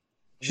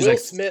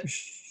 She's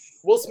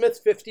Will Smith's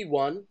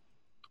 51.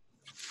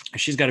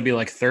 She's got to be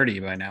like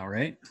 30 by now,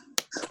 right?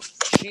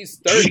 She's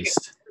 30.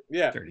 Jeez.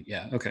 Yeah. 30.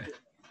 Yeah. Okay.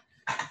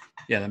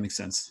 Yeah, that makes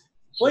sense.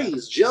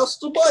 Please,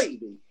 just a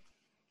baby.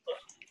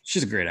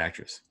 She's a great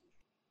actress.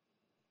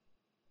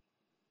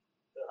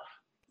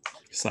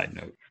 Side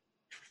note.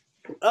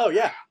 Oh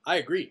yeah, I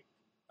agree.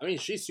 I mean,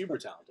 she's super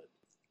talented.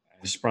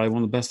 She's probably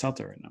one of the best out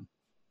there right now.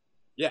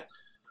 Yeah.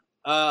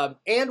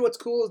 And what's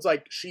cool is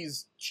like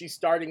she's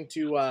starting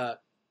to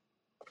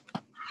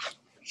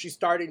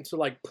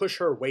like push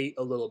her weight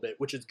a little bit,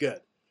 which is good.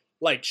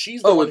 Like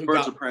she's the one who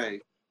Birds of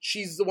Prey.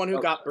 She's the one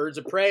who got Birds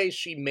of Prey.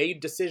 She made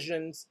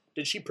decisions.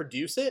 Did she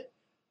produce it?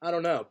 I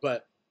don't know,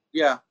 but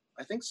yeah,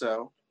 I think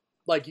so.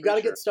 Like you got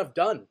to get stuff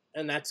done,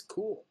 and that's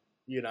cool,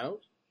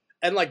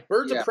 And like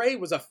Birds of Prey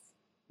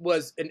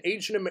was an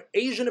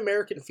Asian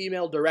American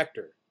female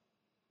director,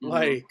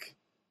 like.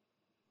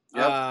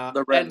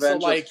 The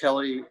Revenge of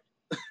Kelly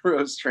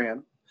Rose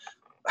Tran.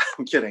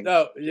 I'm kidding.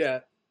 Oh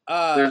yeah.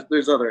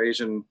 There's other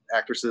Asian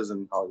actresses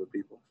and Hollywood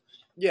people.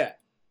 Yeah,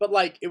 but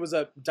like it was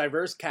a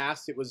diverse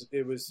cast. It was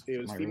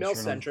female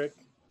centric,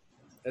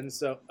 and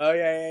so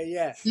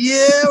yeah.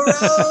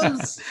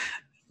 Rose.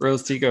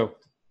 Rose Tico.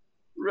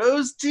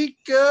 Rose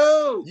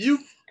Tico.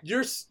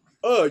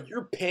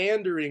 You're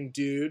pandering,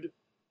 dude.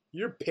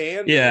 You're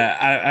pandering.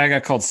 Yeah, I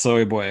got called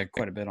soy boy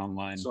quite a bit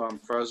online. So I'm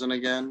frozen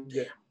again.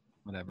 Yeah.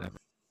 Whatever.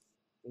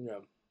 Yeah.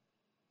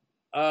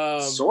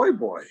 Soy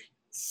boy.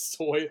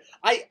 Soy.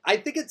 I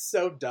think it's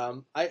so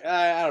dumb.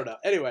 I don't know.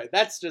 Anyway,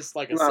 that's just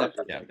like a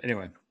separate. Yeah.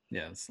 Anyway,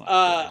 yeah. It's not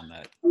on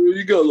that.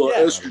 You got a lot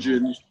of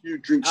estrogen. You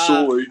drink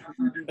soy.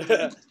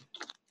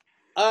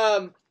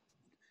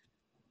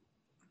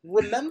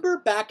 Remember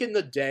back in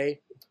the day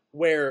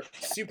where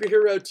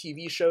superhero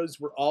TV shows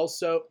were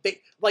also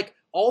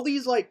all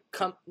these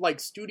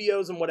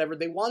studios and whatever,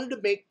 they wanted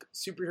to make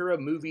superhero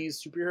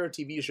movies, superhero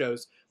TV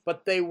shows,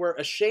 but they were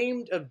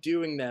ashamed of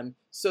doing them.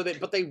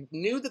 But they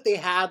knew that they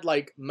had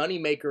like money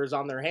makers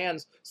on their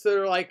hands, so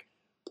they're like,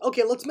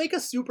 okay, let's make a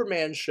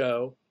Superman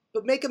show,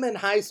 but make him in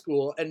high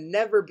school and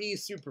never be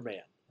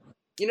Superman.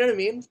 You know what I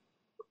mean?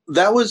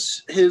 That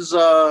was his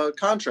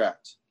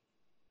contract.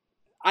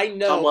 I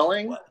know. Tom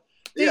Welling.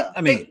 Yeah,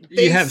 I mean,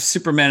 you have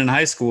Superman in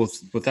high school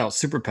without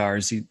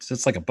superpowers.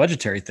 It's like a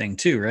budgetary thing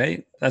too,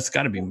 right? That's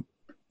got to be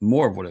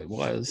more of what it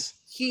was.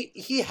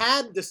 He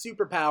had the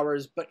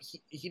superpowers, but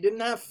he didn't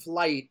have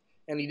flight,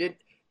 and he didn't.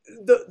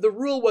 The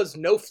rule was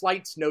no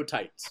flights, no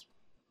tights.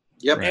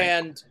 Yep. Right.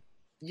 And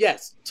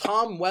yes,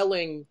 Tom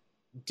Welling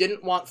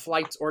didn't want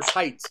flights or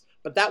tights,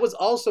 but that was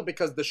also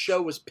because the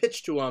show was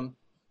pitched to him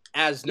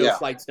as no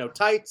flights, no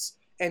tights,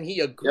 and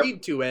he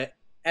agreed to it,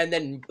 and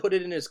then put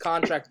it in his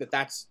contract that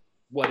that's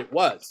what it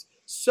was.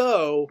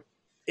 So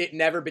it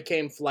never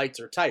became flights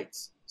or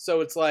tights.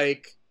 So it's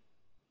like,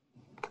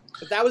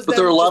 but that was them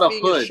there are a lot of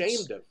being hoods.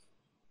 ashamed of.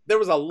 There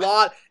was a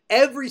lot.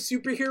 Every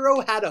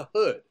superhero had a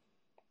hood.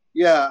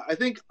 Yeah, I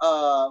think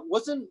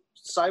wasn't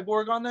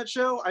Cyborg on that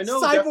show? I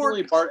know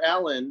definitely Bart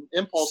Allen,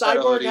 Impulse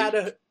Cyborg had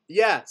a hood.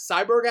 Yeah,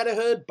 Cyborg had a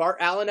hood. Bart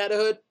Allen had a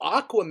hood.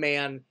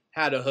 Aquaman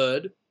had a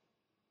hood,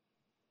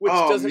 which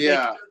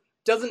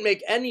doesn't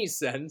make any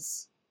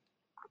sense.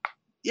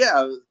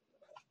 Yeah,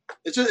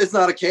 it's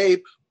not a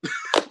cape,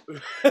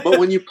 but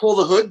when you pull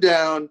the hood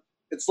down,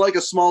 it's like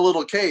a small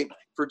little cape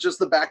for just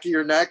the back of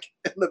your neck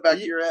and the back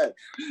of your head.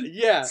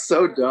 Yeah, it's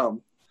so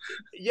dumb.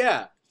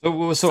 Yeah.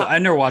 So I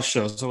never watched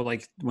shows. So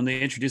like when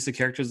they introduce the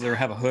characters, they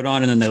have a hood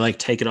on and then they like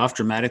take it off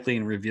dramatically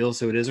and reveal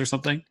who it is or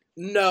something.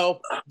 No,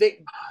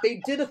 they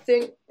did a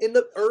thing in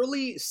the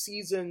early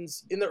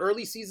seasons. In the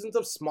early seasons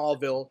of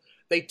Smallville,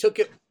 they took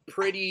it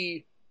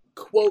pretty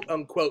quote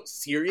unquote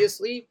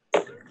seriously.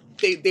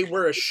 They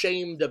were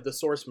ashamed of the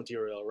source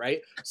material,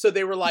 right? So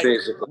they were like,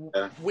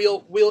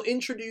 we'll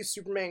introduce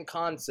Superman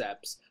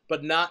concepts,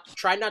 but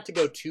try not to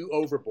go too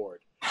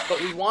overboard.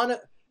 But we want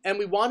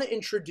to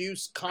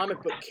introduce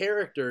comic book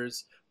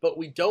characters, but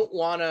we don't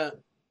want to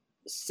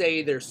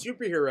say they're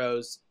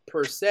superheroes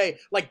per se.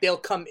 Like they'll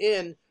come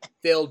in,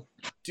 they'll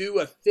do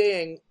a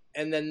thing,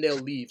 and then they'll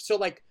leave. So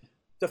like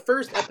the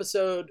first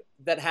episode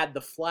that had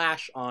the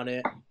Flash on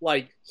it,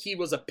 like he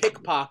was a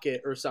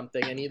pickpocket or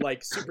something, and he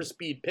like super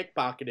speed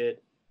pickpocketed,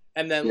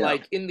 and then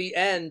like in the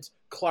end,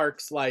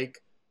 Clark's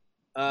like,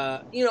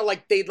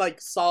 like they'd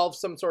like solve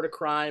some sort of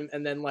crime,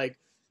 and then like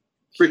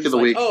Freak of the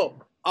Week. Oh,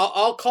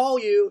 I'll call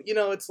you.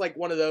 It's like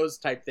one of those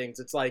type things.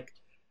 It's like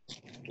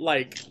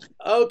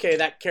okay,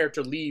 that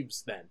character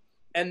leaves then,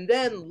 and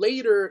then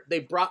later they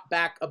brought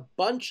back a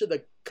bunch of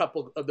the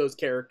couple of those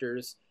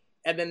characters.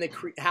 And then they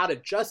had a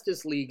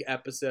Justice League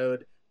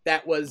episode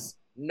that was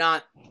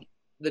not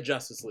the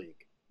Justice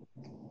League.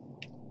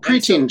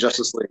 Preteen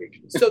Justice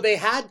League. So they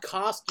had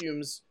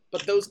costumes,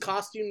 but those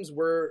costumes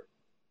were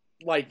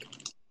like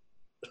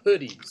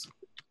hoodies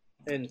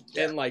and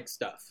like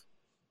stuff.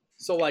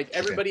 So like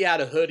everybody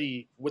had a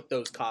hoodie with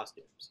those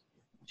costumes.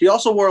 He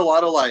also wore a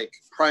lot of like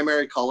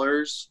primary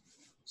colors.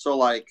 So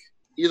like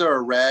either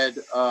a red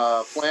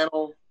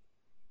flannel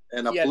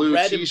and a blue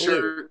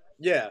t-shirt.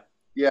 Yeah.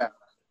 Yeah.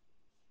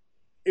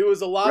 It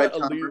was a lot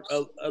of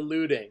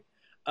alluding.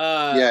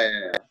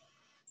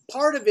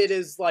 Part of it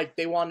is like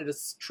they wanted to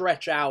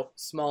stretch out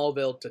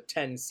Smallville to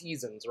 10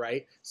 seasons,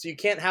 right? So you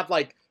can't have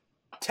like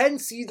 10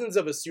 seasons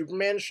of a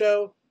Superman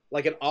show,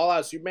 like an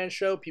all-out Superman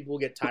show, people will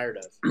get tired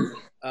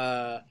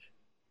of.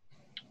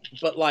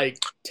 But like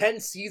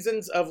 10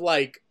 seasons of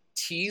like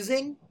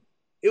teasing,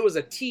 it was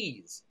a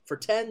tease for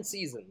 10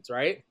 seasons,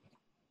 right?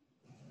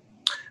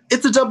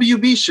 It's a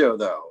WB show,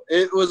 though.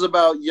 It was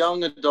about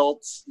young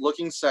adults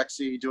looking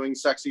sexy, doing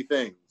sexy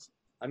things.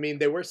 I mean,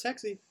 they were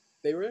sexy.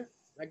 They were.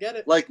 I get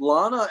it. Like,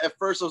 Lana, at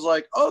first, I was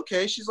like,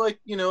 okay, she's like,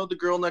 the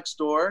girl next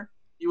door.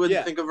 You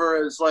wouldn't think of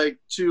her as, like,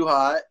 too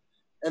hot.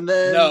 And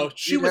then... No,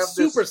 she was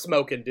super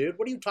smoking, dude.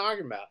 What are you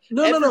talking about?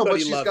 No, but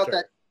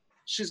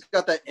she's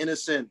got that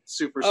innocent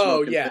super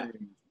smoking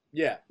thing.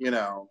 Yeah.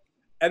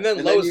 And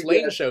then Lois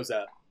Lane shows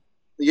up.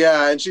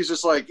 Yeah, and she's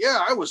just like,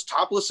 I was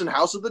topless in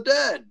House of the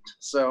Dead.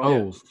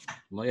 So,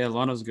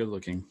 Lana's good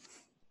looking.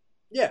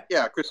 Yeah.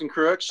 Yeah, Kristen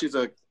Crook, she's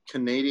a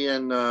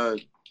Canadian,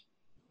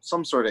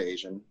 some sort of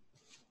Asian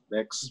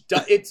mix.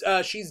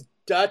 She's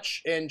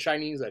Dutch and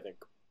Chinese, I think.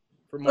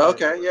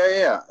 Okay,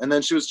 yeah. And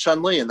then she was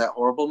Chun-Li in that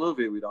horrible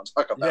movie we don't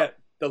talk about. Yeah,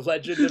 The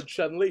Legend of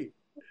Chun-Li.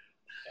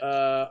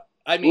 I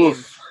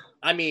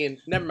mean,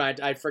 never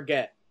mind. I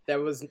forget. That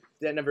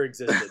never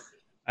existed.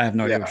 I have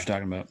no idea what you're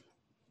talking about.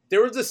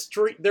 There was a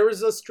Street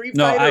Fighter.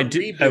 No, I do.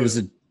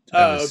 Reboot.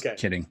 I was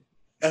kidding.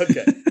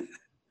 Okay.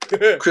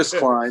 Chris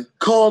Klein.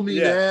 Call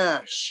me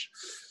Nash.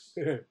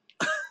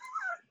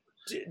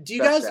 Do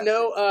you guys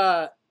know?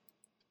 I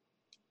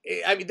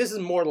mean, this is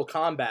Mortal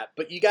Kombat,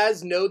 but you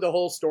guys know the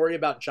whole story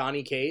about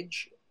Johnny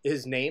Cage?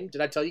 His name?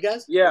 Did I tell you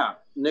guys? Yeah,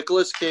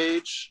 Nicolas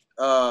Cage.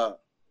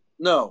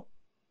 No,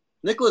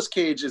 Nicolas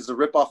Cage is the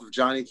ripoff of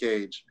Johnny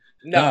Cage.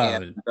 No,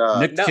 and,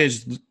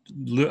 Cage,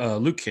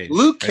 Luke Cage.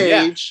 Luke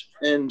Cage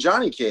and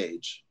Johnny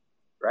Cage,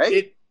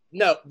 right?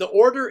 The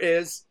order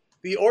is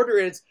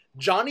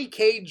Johnny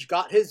Cage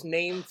got his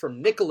name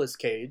from Nicolas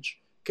Cage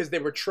because they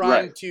were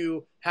trying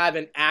to have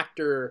an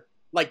actor,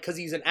 like, because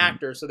he's an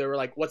actor, so they were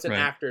like, what's an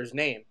actor's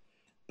name?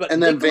 But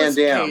and then Van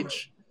Damme.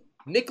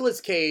 Nicolas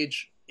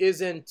Cage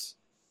isn't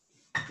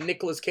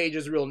Nicolas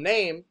Cage's real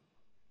name.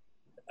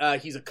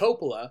 He's a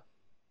Coppola.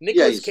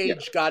 Nicolas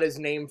Cage got his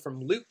name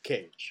from Luke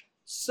Cage.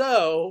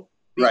 So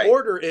the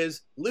order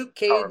is Luke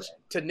Cage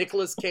to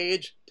Nicolas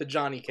Cage to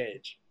Johnny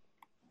Cage.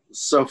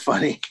 So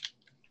funny.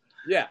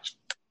 Yeah.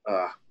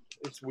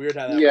 It's weird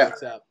how that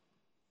works out.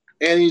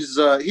 And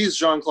he's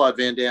Jean-Claude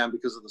Van Damme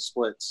because of the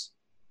splits,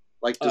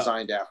 like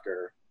designed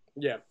after.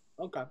 Yeah.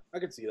 Okay, I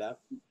can see that.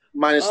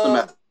 Minus the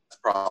meth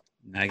problem.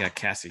 I got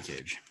Cassie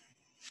Cage.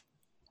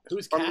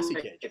 Who's Cassie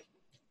Cage?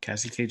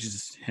 Cassie Cage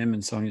is him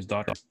and Sonya's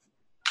daughter.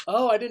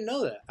 Oh, I didn't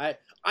know that.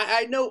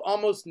 I know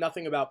almost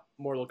nothing about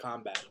Mortal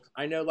Kombat.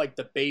 I know like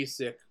the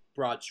basic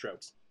broad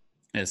strokes.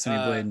 Yeah,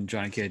 Sonya Blade and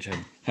Johnny Cage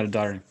had a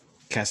daughter,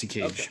 Cassie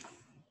Cage. Okay.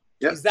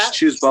 Yep,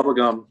 she was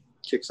bubblegum,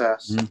 kicks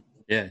ass. Mm-hmm.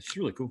 Yeah, she's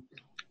really cool.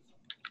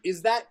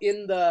 Is that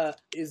in the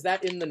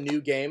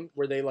new game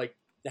where they like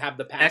have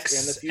the past X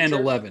and the future? And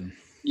 11?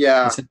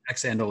 Yeah, it's in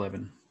X and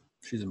 11.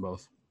 She's in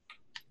both.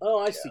 Oh,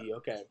 I see.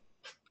 Okay.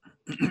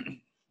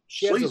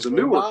 She's a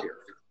newer here.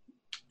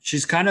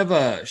 She's kind of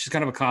a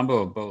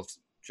combo of both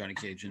Johnny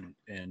Cage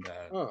and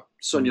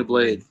Sonya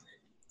Blade.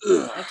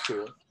 That's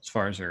cool. As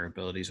far as her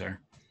abilities are.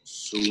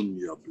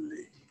 Sonya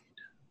Blade.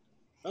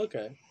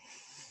 Okay.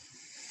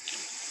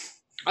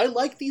 I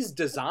like these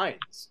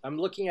designs. I'm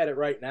looking at it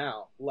right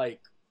now. Like,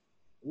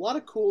 a lot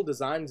of cool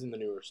designs in the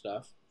newer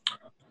stuff.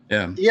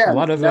 Yeah. A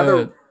lot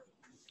of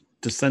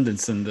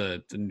descendants in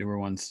the newer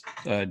ones.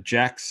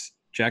 Jax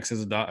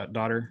has a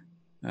daughter.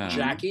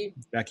 Jackie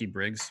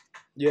Briggs.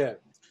 Yeah.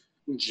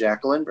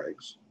 Jacqueline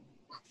Briggs.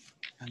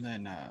 And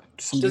then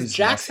does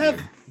Jax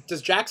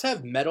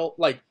have metal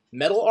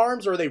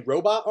arms, or are they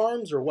robot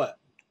arms, or what?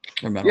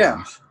 They're metal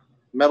arms.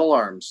 Metal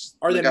arms.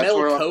 Are they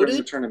metal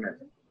coated?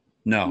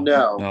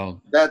 No.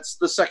 That's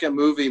the second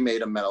movie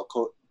made a metal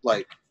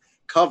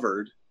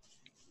covered,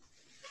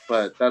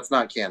 but that's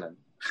not canon.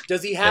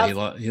 Does he have?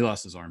 Yeah, he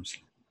lost his arms.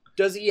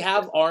 Does he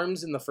have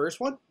arms in the first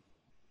one?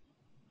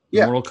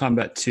 Yeah. Mortal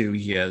Kombat 2,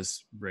 he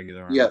has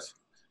regular arms. Yes.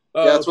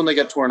 That's when they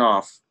get torn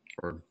off.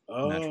 Or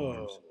natural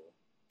arms.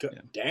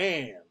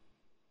 Damn.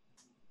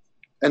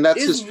 And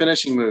that's his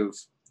finishing move.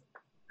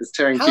 Is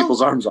tearing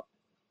people's arms off.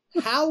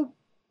 How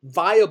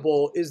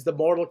viable is the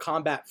Mortal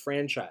Kombat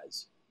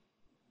franchise?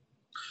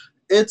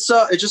 It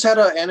just had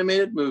an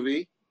animated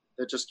movie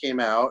that just came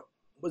out.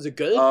 Was it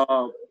good?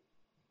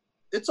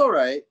 It's all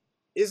right.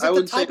 Is it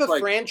the type of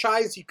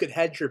franchise you could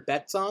hedge your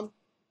bets on,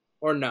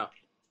 or no?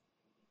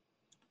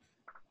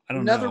 I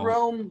don't know.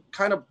 NetherRealm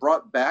kind of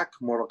brought back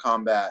Mortal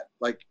Kombat.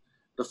 Like,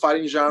 the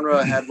fighting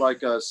genre had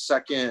like a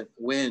second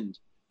wind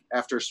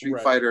after Street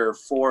Fighter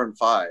 4 and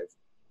 5.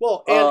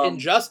 Well, and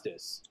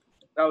Injustice.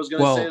 I was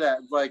going to say that.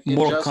 Like,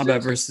 Mortal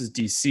Kombat versus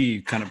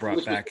DC kind of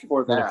brought back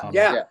Mortal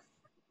Kombat.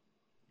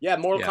 Yeah,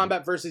 Mortal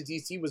Kombat versus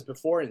DC was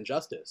before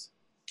Injustice.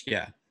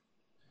 Yeah.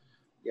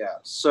 Yeah,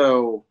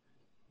 so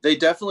they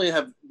definitely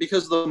have,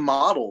 because the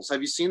models,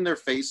 have you seen their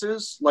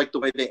faces? Like the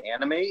way they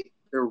animate?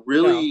 They're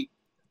really...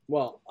 No.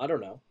 Well, I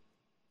don't know.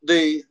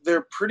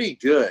 They're pretty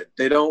good.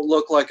 They don't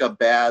look like a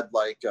bad,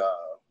 like,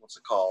 what's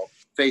it called?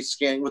 Face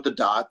scanning with the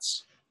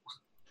dots.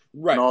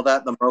 Right. And all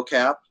that, the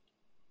mocap.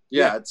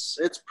 Yeah, it's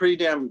pretty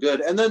damn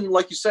good. And then,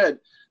 like you said,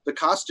 the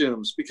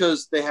costumes,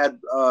 because they had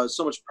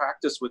so much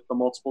practice with the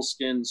multiple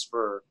skins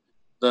for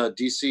the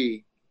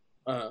DC,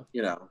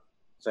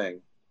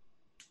 thing.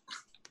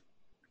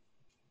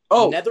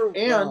 Oh,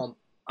 NetherRealm.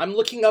 I'm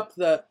looking up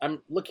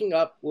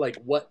like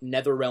what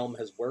NetherRealm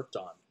has worked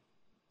on.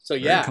 So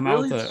yeah, come out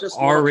with an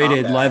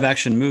R-rated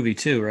live-action movie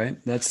too,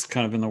 right? That's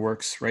kind of in the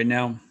works right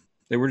now.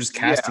 They were just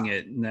casting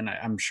it, and then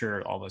I'm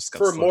sure all this got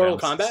for Mortal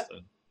Kombat.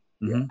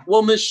 Mm-hmm.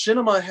 Well, Miss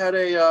Shinema had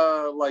a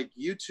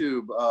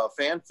YouTube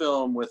fan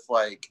film with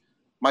like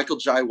Michael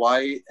Jai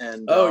White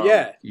and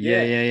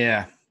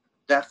yeah.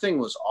 That thing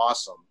was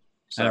awesome.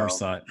 So, I never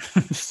saw it.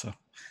 So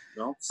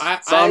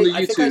it's on the YouTube.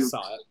 I think I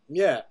saw it.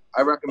 Yeah,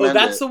 I recommend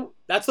it.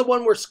 That's the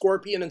one where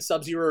Scorpion and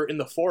Sub-Zero are in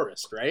the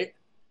forest, right?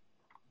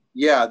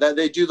 Yeah, that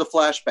they do the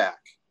flashback.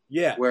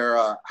 Yeah, where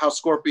how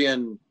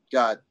Scorpion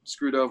got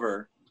screwed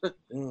over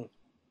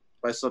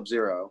by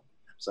Sub-Zero.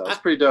 So it's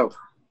pretty dope.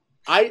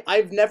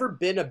 I've never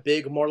been a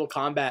big Mortal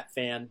Kombat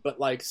fan, but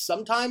like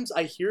sometimes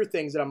I hear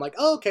things and I'm like,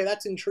 oh, okay,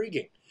 that's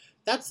intriguing.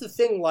 That's the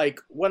thing. Like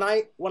when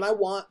I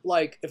want,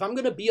 like, if I'm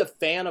gonna be a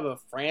fan of a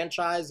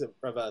franchise of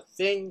a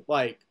thing,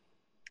 like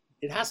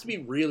it has to be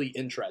really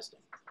interesting,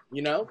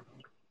 you know?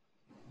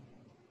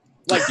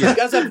 Like, do you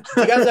guys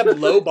have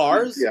low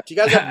bars? Yeah. Do you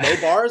guys have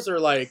low bars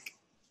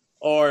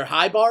or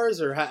high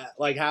bars or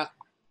like?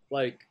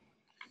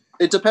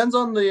 It depends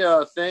on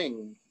the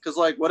thing. Because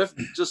like, what if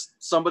just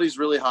somebody's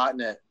really hot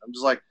in it? I'm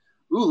just like,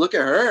 ooh, look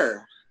at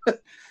her.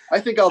 I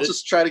think I'll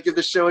just try to give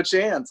the show a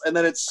chance, and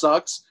then it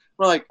sucks.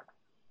 We're like,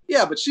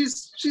 yeah, but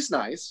she's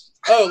nice.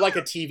 Oh, like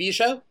a TV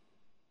show?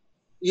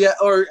 Yeah,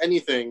 or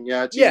anything.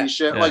 Yeah, TV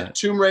show. Yeah. Like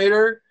Tomb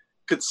Raider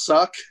could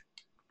suck,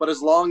 but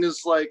as long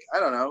as like I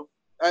don't know,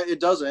 it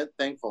doesn't.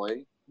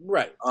 Thankfully,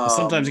 Right.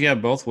 Sometimes you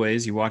have both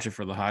ways. You watch it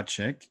for the hot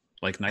chick,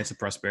 like Knights of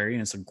Prosperity,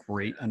 and it's a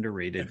great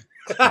underrated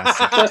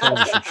classic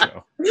television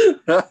show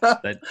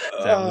that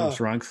was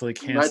wrongfully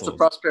canceled. Knights of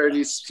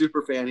Prosperity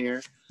super fan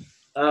here.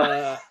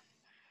 Yeah,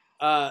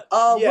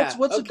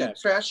 What's a good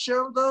trash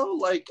show though?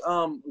 Like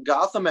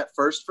Gotham at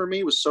first for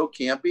me was so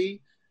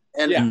campy,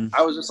 and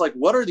I was just like,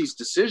 what are these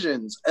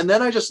decisions? And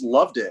then I just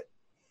loved it.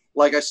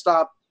 Like I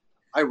stopped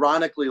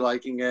ironically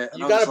liking it.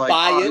 You got to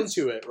buy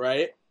into it,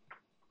 right?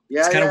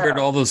 Yeah, it's kind of weird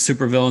all those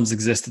supervillains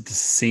exist at the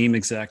same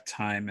exact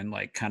time and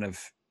like kind of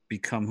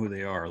become who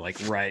they are, like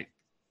right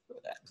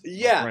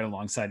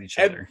alongside each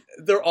other.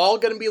 They're all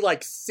going to be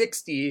like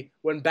 60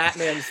 when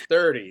Batman's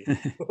 30.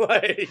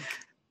 Like,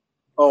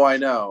 oh, I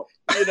know.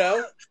 You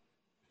know?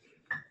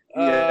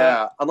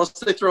 Yeah, unless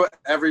they throw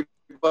everybody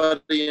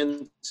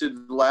into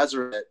the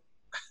Lazarus,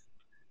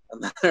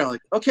 and then they're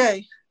like,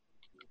 okay.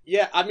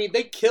 Yeah, I mean,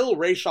 they kill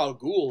Ra's al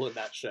Ghul in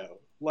that show.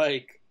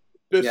 Like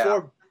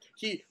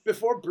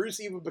before Bruce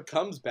even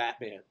becomes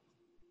Batman.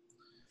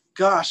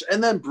 Gosh,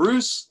 and then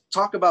Bruce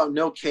talk about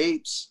no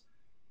capes.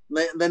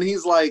 Then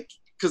he's like,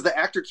 because the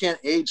actor can't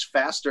age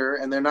faster,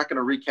 and they're not going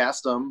to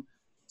recast him,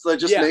 so they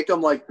just make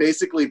him like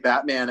basically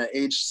Batman at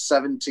age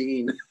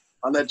 17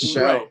 on that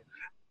show. Right.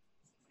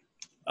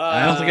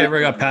 I don't think I ever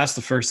got past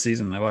the first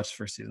season. I watched the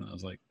first season. I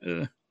was like,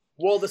 ugh.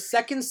 Well, the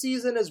second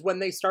season is when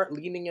they start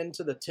leaning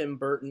into the Tim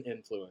Burton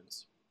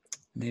influence.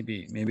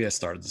 Maybe I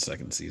started the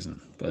second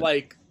season, but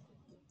like,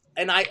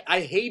 and I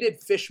hated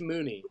Fish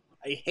Mooney.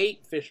 I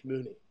hate Fish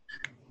Mooney.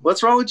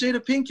 What's wrong with Jada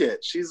Pinkett?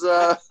 She's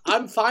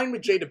I'm fine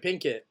with Jada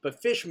Pinkett,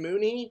 but Fish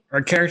Mooney,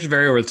 her character's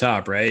very over the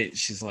top, right?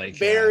 She's like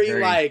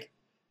very like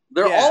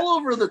they're all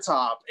over the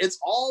top. It's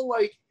all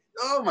like,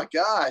 oh my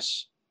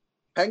gosh,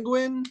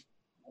 Penguin.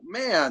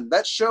 Man,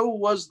 that show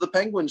was the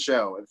Penguin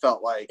show. It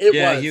felt like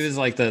he was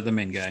like the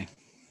main guy.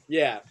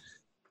 Yeah.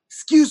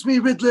 Excuse me,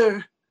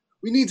 Riddler.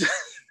 We need to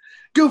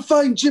go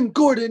find Jim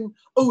Gordon.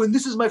 Oh, and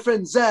this is my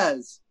friend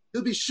Zaz.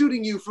 He'll be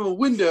shooting you from a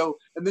window,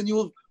 and then you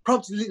will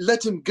promptly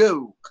let him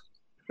go.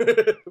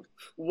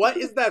 What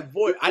is that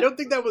voice? I don't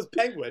think that was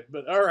Penguin,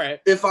 but all right.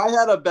 If I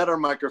had a better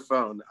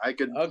microphone, I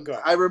could. Okay.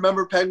 I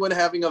remember Penguin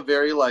having a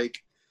very like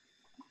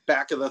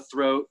back of the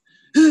throat.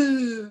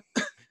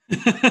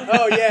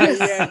 Oh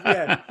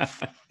yeah.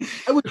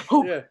 I would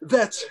hope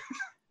that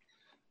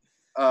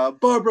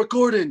Barbara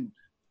Gordon,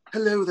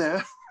 hello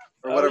there,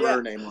 or whatever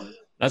her name was.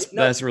 That's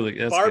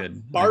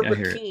good.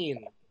 Barbara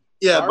Keene.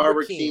 Yeah,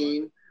 Barbara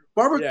Keene.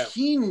 Barbara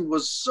Keene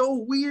was so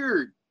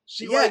weird.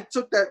 She like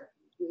took that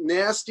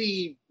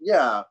nasty,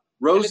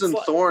 Rose and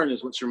Thorn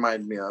is what she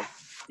reminded me of.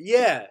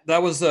 Yeah,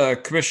 that was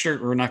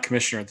commissioner or not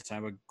commissioner at the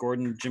time, but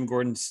Jim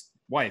Gordon's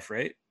wife,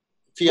 right?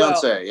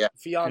 Fiance,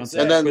 fiance,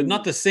 and then but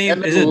not the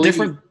same. Is it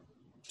different?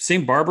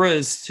 Same Barbara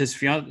as his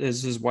fiance,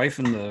 as his wife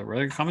in the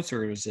regular comics,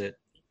 or is it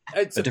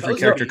a different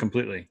character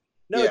completely?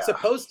 No, it's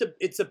supposed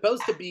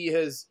to be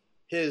his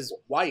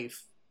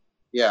wife.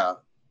 Yeah,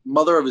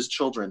 mother of his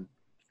children.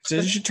 So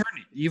did she turn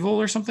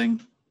evil or something?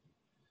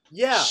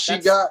 Yeah, she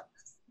got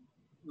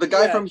the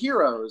guy from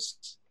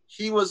Heroes.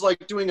 He was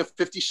like doing a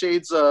 50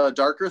 Shades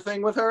Darker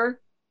thing with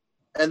her,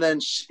 and then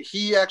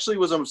he actually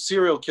was a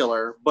serial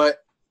killer. But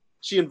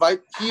he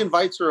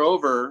invites her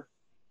over,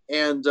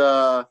 and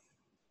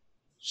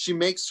she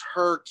makes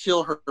her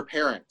kill her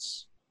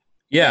parents.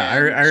 Yeah,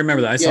 I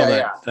remember that. I saw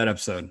that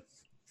episode.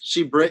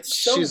 She's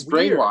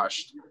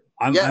brainwashed.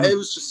 It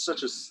was just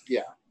such a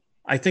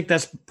I think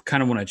that's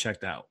kind of when I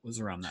checked out. Was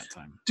around that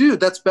time. Dude,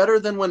 that's better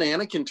than when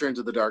Anakin turned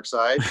to the dark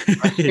side.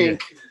 I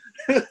think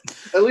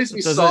at least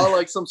we saw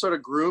like some sort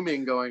of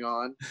grooming going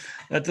on.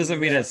 That doesn't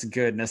mean it's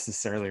good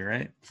necessarily,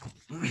 right?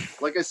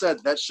 Like I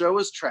said, that show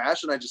was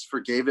trash, and I just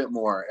forgave it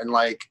more. And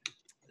like,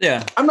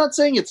 I'm not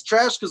saying it's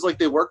trash because like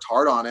they worked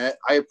hard on it.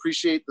 I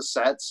appreciate the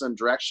sets and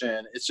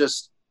direction. It's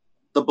just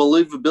the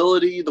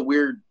believability, the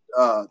weird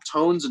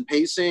tones and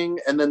pacing,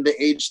 and then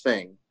the age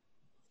thing.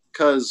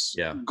 Because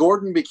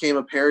Gordon became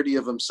a parody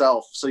of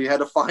himself, so you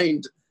had to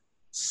find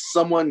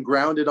someone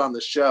grounded on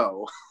the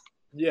show.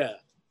 Yeah.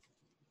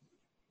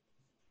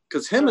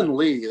 Because him and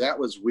Lee, that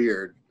was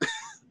weird.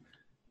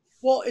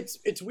 Well,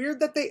 it's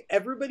weird that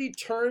everybody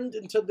turned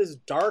into this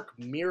dark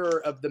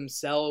mirror of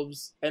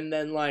themselves, and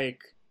then like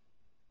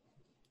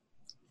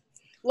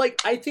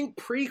I think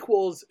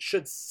prequels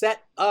should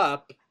set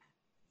up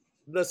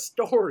the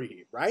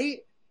story, right?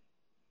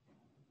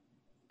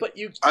 But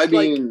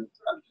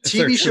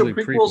TV show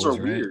prequels are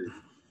weird.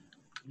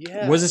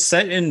 Yeah. Was it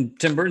set in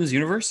Tim Burton's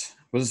universe?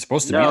 Was it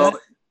supposed to be that?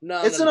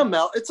 No,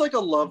 it's like a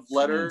love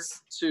letter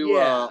to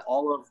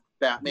all of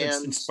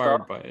Batman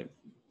inspired stuff. by it.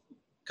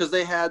 Because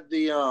they had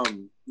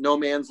the No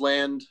Man's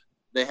Land.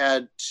 They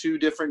had 2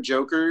 different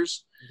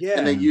Jokers. Yeah.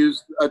 And they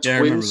used a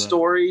twin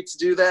story to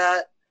do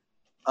that.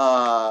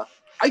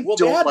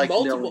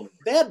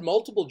 They had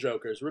multiple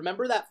Jokers.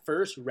 Remember that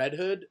first Red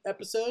Hood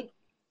episode?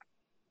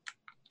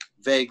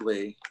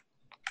 Vaguely.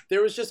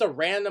 There was just a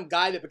random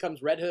guy that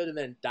becomes Red Hood and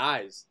then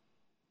dies.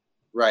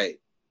 Right.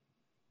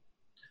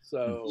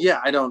 So yeah,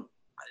 I don't.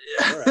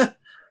 Right.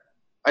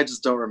 I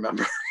just don't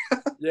remember.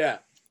 Yeah.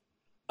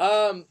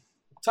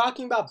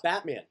 Talking about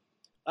Batman,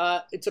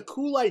 it's a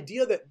cool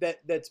idea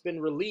that's been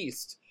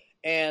released,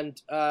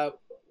 and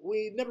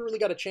we never really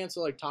got a chance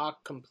to like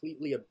talk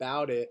completely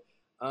about it.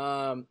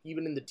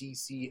 Even in the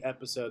DC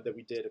episode that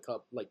we did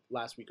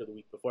last week or the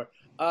week before.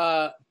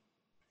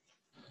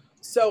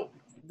 So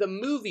the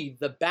movie,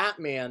 The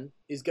Batman,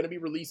 is going to be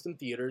released in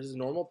theaters as a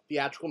normal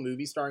theatrical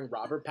movie starring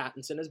Robert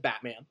Pattinson as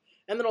Batman,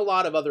 and then a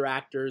lot of other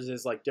actors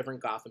as like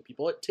different Gotham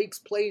people. It takes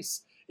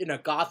place in a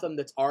Gotham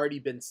that's already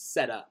been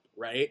set up,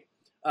 right?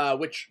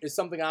 Which is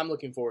something I'm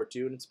looking forward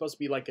to, and it's supposed to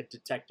be like a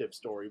detective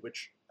story,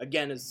 which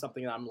again is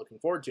something that I'm looking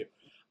forward to.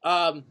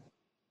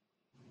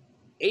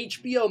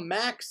 HBO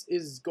Max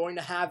is going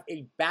to have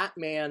a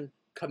Batman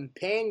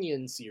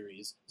companion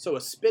series, so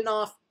a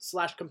spin-off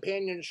 /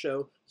 companion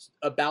show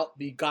about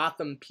the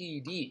Gotham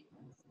PD.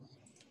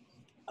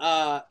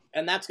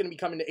 And that's going to be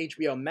coming to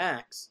HBO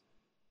Max,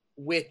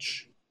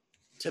 which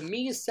to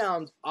me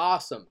sounds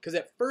awesome, because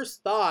at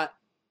first thought,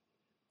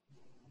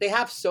 they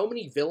have so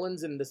many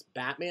villains in this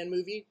Batman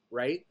movie,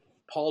 right?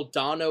 Paul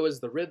Dano as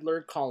the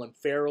Riddler, Colin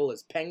Farrell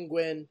as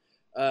Penguin,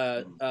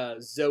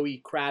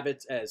 Zoe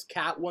Kravitz as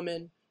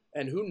Catwoman,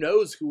 and who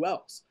knows who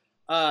else.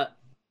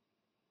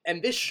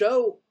 And this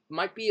show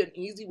might be an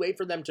easy way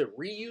for them to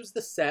reuse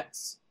the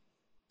sets,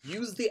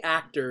 use the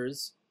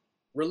actors,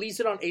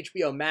 release it on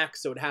HBO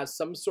Max so it has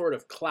some sort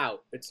of clout.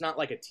 It's not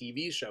like a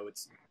TV show.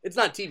 It's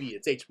not TV,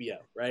 it's HBO,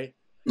 right?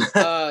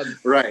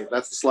 Right,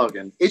 that's the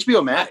slogan.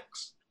 HBO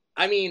Max.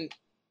 I mean,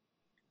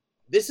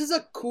 this is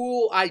a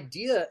cool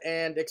idea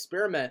and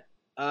experiment.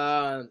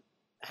 How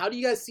do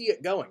you guys see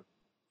it going?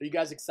 Are you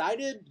guys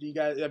excited?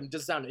 Does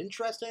it sound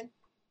interesting?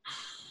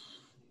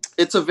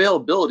 It's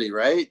availability,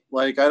 right?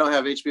 Like, I don't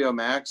have HBO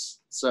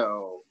Max,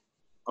 so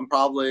I'm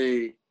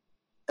probably...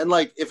 And,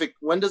 like,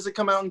 when does it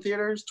come out in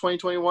theaters?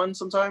 2021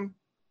 sometime?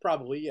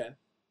 Probably, yeah.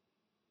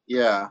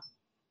 Yeah.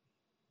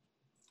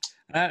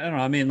 I don't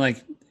know. I mean,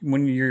 like,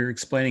 when you're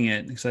explaining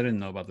it, because I didn't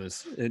know about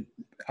this,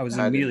 I was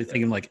immediately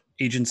thinking, like,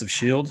 Agents of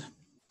S.H.I.E.L.D.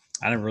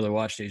 I never really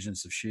watched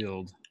Agents of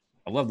S.H.I.E.L.D.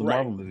 I love the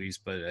Marvel movies,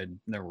 but I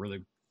never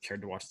really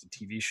cared to watch the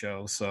TV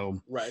show,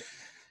 so... Right.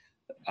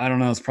 I don't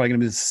know. It's probably going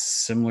to be a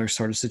similar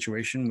sort of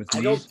situation with me.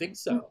 I don't think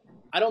so.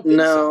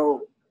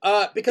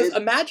 Because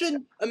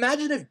imagine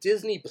if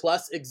Disney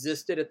Plus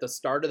existed at the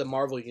start of the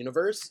Marvel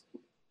Universe.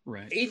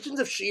 Right. Agents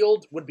of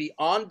S.H.I.E.L.D. would be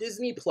on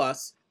Disney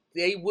Plus.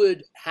 They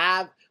would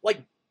have,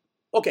 like,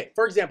 okay,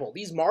 for example,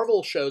 these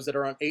Marvel shows that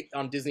are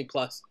on Disney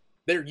Plus,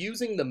 they're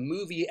using the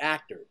movie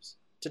actors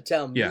to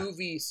tell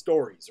movie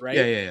stories, right?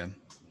 Yeah.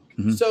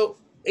 Mm-hmm. So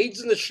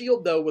Agents of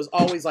S.H.I.E.L.D., though, was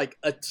always like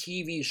a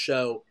TV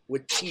show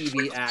with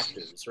TV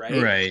actors,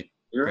 right?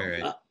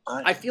 Right.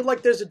 I feel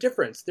like there's a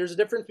difference. There's a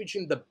difference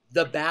between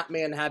the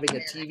Batman having a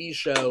TV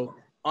show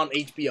on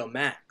HBO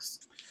Max.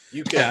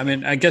 Yeah, I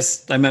mean, I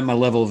guess I meant my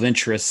level of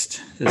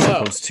interest as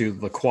opposed to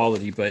the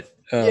quality, but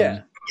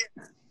I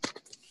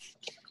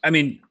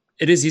mean,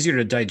 it is easier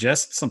to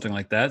digest something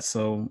like that.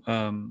 So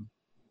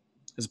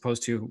as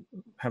opposed to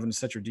having to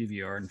set your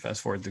DVR and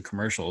fast forward the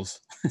commercials.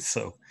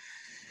 So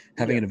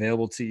having it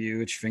available to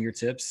you at your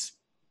fingertips.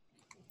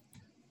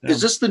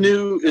 Is this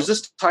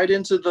tied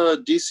into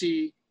the DC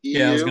EU?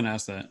 Yeah, I was going to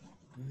ask that.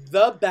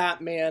 The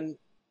Batman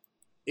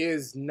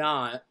is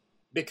not,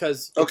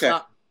 because it's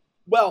not,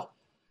 well,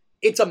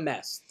 it's a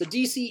mess. The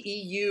DC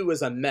EU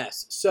is a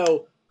mess.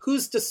 So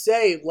who's to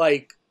say,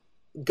 like,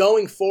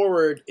 going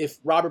forward, if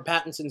Robert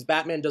Pattinson's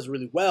Batman does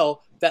really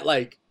well, that,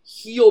 like,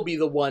 he'll be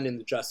the one in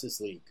the Justice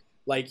League.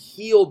 Like,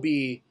 he'll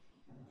be,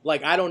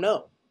 like, I don't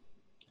know.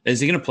 Is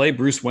he going to play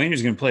Bruce Wayne, or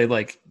is he going to play,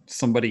 like,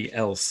 somebody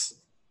else?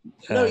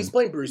 No, he's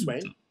playing Bruce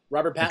Wayne.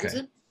 Robert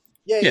Pattinson?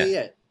 Okay.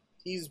 Yeah.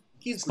 He's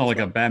it's not like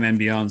a Batman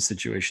Beyond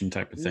situation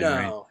type of thing,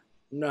 right?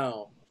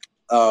 No.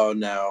 Oh,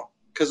 no.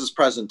 Because it's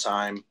present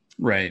time.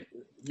 Right.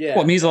 Yeah. Well,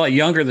 I mean, he's a lot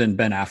younger than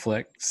Ben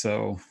Affleck,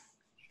 so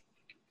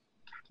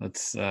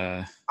let's...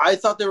 I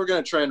thought they were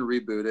going to try and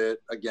reboot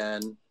it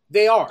again.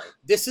 They are.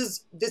 This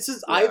is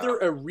either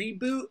a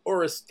reboot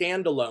or a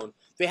standalone.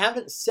 They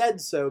haven't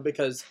said so,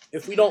 because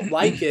if we don't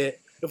like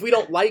it,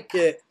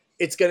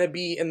 it's going to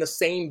be in the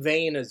same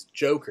vein as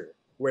Joker,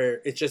 where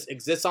it just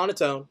exists on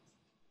its own,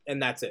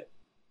 and that's it.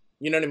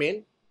 You know what I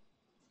mean?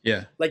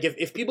 Yeah. Like,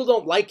 if people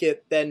don't like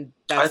it, then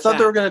that's I thought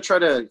they were going to try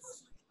to...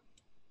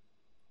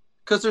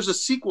 Because there's a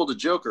sequel to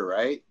Joker,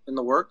 right? In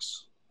the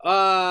works?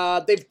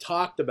 They've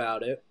talked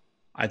about it.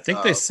 I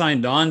think they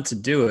signed on to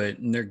do it,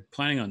 and they're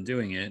planning on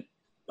doing it.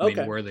 I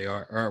mean, where they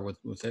are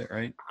with it,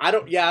 right? I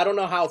don't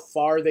know how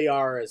far they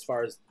are as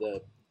far as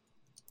the,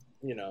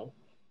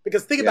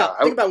 Because think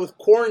about with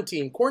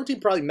quarantine. Quarantine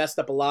probably messed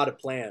up a lot of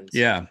plans.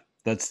 Yeah,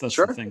 that's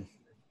Sure. the thing.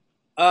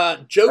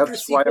 Joker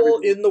sequel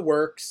in the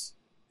works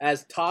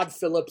as Todd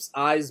Phillips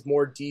eyes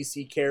more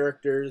DC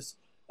characters.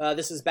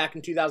 This is back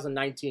in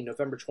 2019,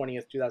 November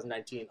 20th,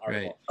 2019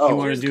 article. Right. He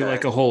wanted to do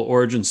like a whole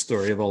origin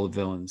story of all the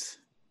villains.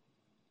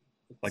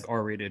 Like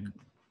R-rated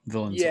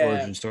villains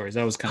origin stories.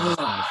 That was kind of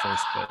fun at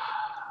first, but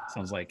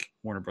sounds like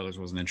Warner Brothers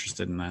wasn't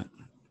interested in that.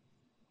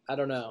 I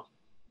don't know.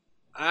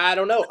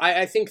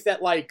 I think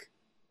that like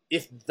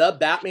if the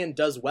Batman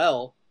does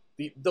well,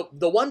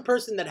 the one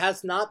person that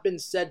has not been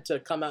said to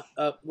come out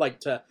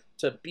to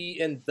be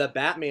in the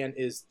Batman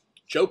is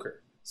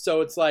Joker.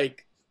 So it's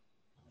like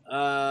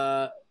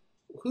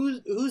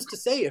who's to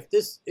say if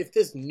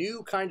this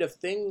new kind of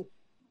thing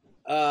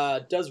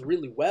does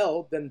really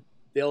well, then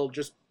they'll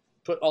just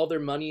put all their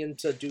money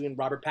into doing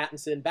Robert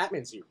Pattinson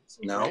Batman series.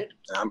 No, right?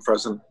 I'm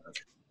frozen. Okay.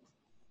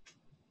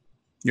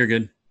 You're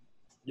good.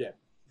 Yeah.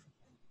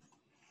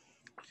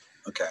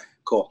 Okay,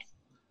 cool.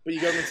 But you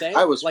get what I'm saying?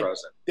 I was like,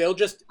 frozen. They'll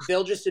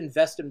just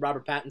invest in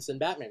Robert Pattinson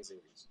Batman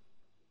series.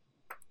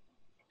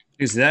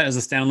 Is that as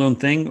a standalone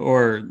thing,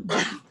 or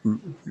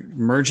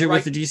merge it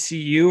with the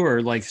DCU,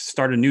 or like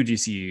start a new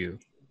DCU?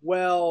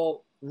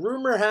 Well,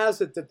 rumor has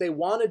it that they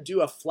want to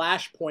do a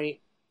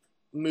Flashpoint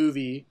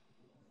movie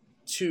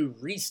to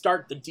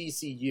restart the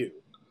DCU.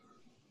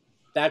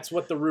 That's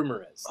what the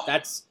rumor is.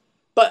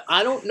 But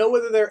I don't know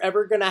whether they're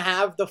ever going to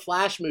have the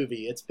Flash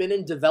movie. It's been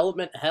in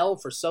development hell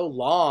for so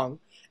long,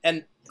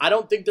 and I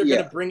don't think they're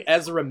going to bring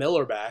Ezra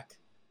Miller back.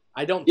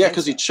 I don't. Yeah,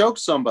 because he choked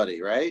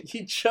somebody, right?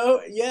 He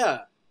choked.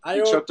 Yeah,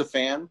 he choked a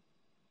fan.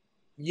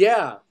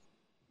 Yeah,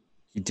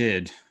 he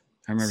did.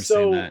 I remember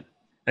saying that.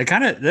 It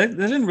kind of that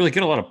didn't really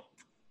get a lot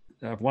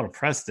of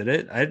press, did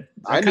it? I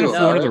kind of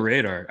flew under the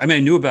radar. I mean, I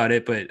knew about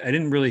it, but I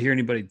didn't really hear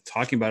anybody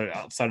talking about it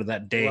outside of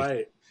that day.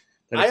 Right.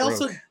 I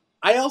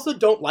also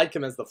don't like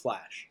him as the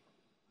Flash.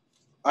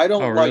 I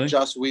don't like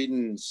Joss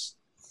Whedon's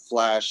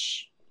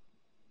Flash.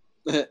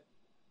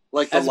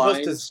 Like the as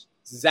lines. Opposed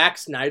to Zack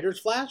Snyder's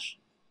Flash?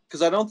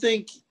 Because I don't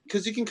think...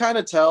 Because you can kind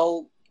of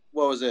tell...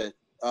 What was it?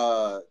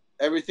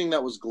 Everything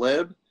that was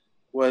glib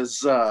was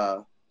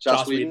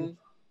Joss Whedon.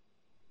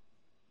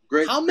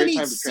 How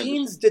many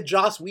scenes did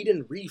Joss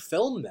Whedon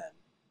refilm then?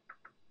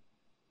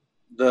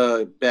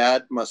 The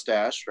bad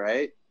mustache,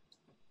 right?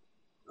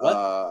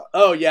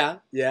 What? Yeah.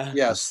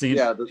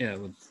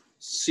 The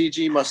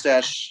CG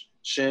mustache,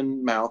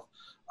 chin, mouth.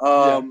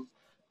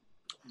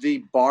 The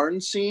barn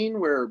scene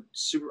where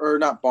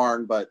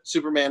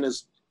Superman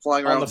is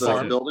flying around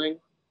the building.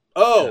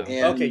 Oh,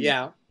 okay,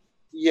 yeah.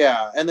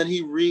 Yeah, and then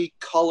he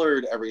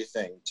recolored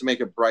everything to make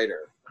it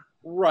brighter.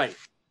 Right.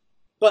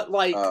 But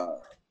like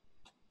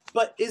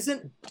but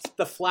isn't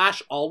the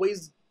Flash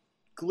always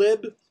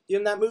glib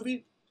in that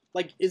movie?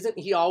 Like, isn't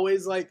he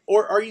always like,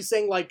 or are you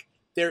saying like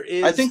there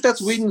is? I think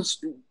that's Whedon's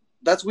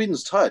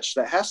touch.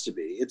 That has to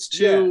be. It's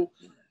too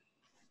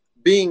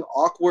being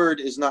awkward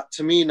is not,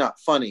 to me, not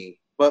funny.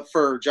 But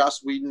for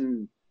Joss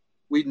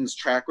Whedon's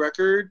track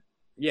record,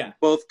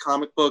 both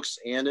comic books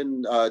and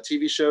in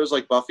TV shows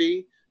like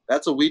Buffy,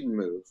 that's a Whedon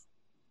move.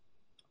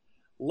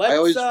 I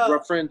always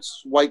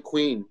reference White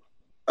Queen.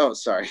 Oh,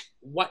 sorry.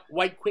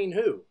 White Queen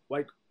who?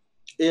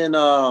 In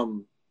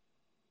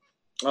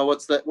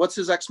what's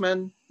his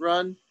X-Men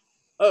run?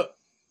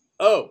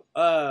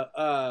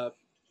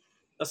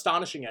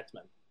 Astonishing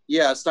X-Men.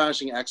 Yeah,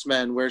 Astonishing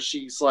X-Men, where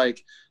she's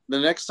like, the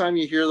next time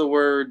you hear the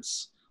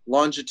words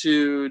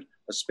longitude,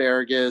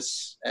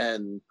 asparagus,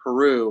 and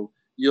Peru,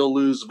 you'll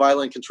lose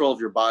violent control of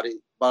your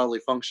bodily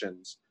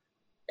functions.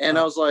 And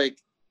I was like,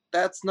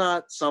 that's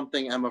not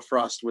something Emma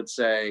Frost would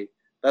say.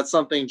 That's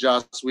something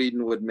Joss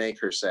Whedon would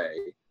make her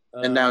say.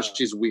 And now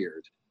she's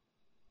weird.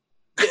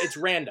 It's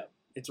random.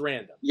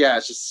 Yeah,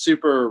 it's just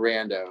super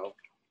rando.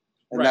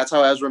 And that's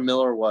how Ezra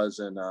Miller was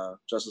in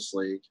Justice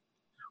League,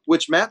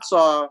 which Matt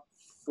saw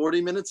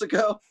 40 minutes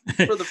ago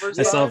for the first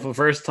time. I saw it for the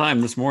first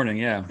time this morning,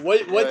 yeah.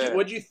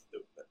 What'd you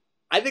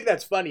I think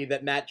that's funny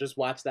that Matt just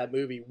watched that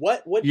movie.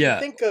 What'd you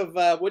think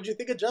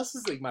of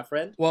Justice League, my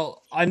friend?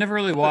 Well, I never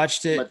really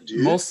watched it,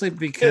 mostly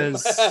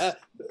because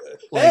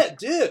hey,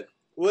 dude,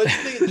 what'd you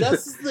think of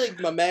Justice League,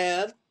 my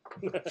man?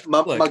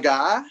 my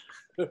guy?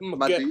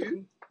 My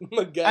dude?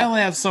 I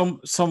only have so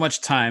much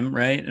time,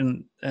 right?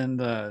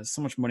 And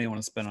so much money I want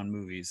to spend on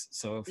movies.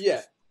 So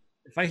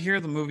if I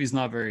hear the movie's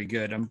not very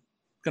good, I'm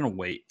gonna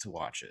wait to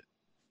watch it.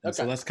 And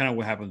so that's kind of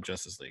what happened with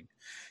Justice League.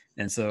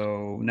 And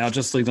so now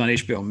Justice League's on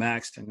HBO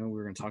Max. I know we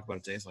were gonna talk about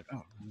it today. It's like, oh,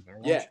 I better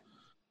watch it.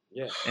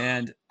 Yeah.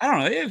 And I don't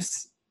know. It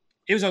was.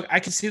 I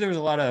could see there was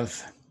a lot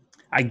of.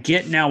 I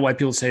get now why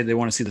people say they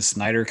want to see the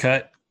Snyder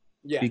cut.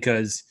 Yeah.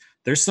 Because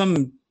there's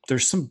some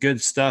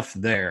good stuff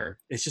there.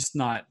 It's just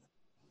not.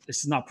 This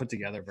is not put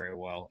together very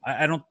well.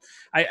 I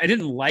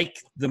didn't like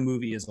the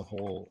movie as a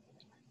whole,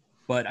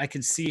 but I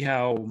could see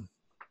how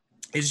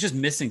it's just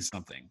missing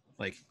something.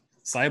 Like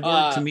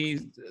Cyborg to me,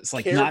 it's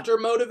like character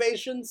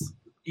motivations.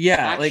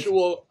 Yeah,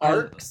 actual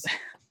arcs.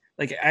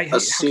 Like how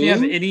can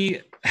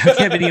you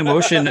have any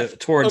emotion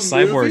towards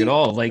Cyborg at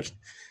all? Like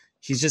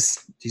he's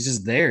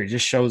just there. He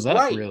just shows up,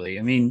 Right. really.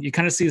 I mean, you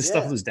kind of see the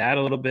stuff with his dad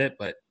a little bit,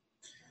 but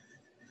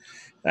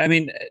I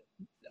mean,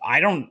 I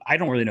don't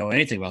really know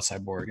anything about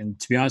Cyborg, and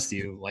to be honest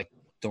with you, like,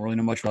 don't really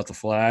know much about the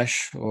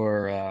Flash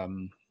or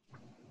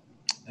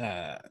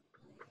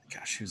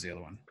gosh, who's the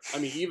other one? I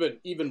mean,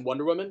 even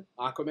Wonder Woman,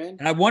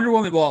 Aquaman. Wonder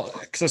Woman. Well,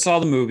 because I saw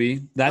the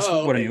movie. That's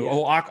what I knew. Yeah.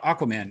 Oh,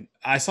 Aquaman.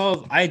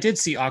 I did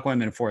see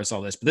Aquaman before I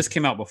saw this, but this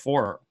came out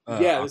before.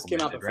 This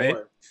came out before. Right?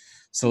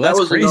 So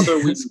that's crazy.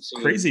 That's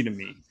crazy to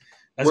me.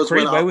 That's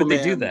crazy. Why would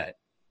they do that?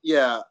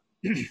 Yeah.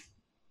 The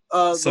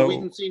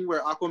Whedon scene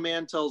where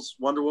Aquaman tells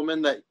Wonder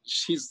Woman that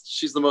she's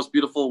the most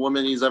beautiful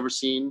woman he's ever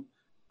seen,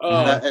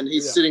 and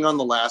he's sitting on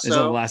the lasso. Is it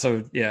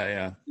lasso?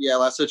 Yeah. Yeah,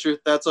 lasso truth.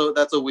 That's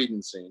a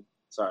Whedon scene.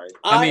 Sorry.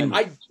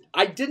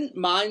 I didn't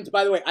mind.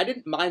 By the way, I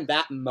didn't mind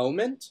that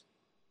moment.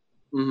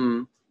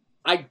 Mm-hmm.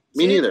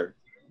 Me neither.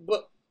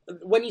 But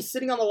when he's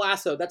sitting on the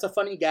lasso, that's a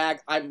funny gag.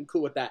 I'm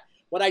cool with that.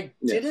 What I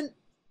didn't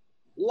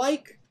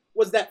like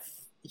was that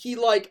he,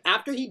 like,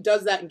 after he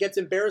does that and gets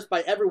embarrassed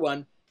by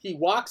everyone, he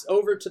walks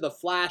over to the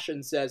Flash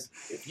and says,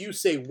 "If you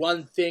say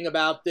one thing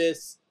about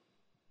this,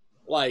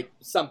 like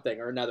something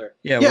or another."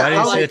 Yeah. Why did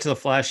he say it to the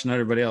Flash and not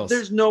everybody else?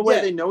 There's no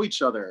way they know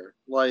each other,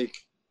 like,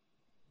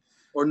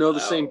 or know the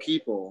same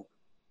people.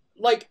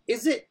 Like,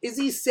 is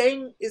he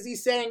saying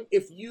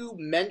if you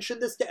mention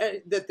this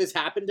that this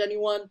happened to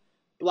anyone,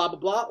 blah blah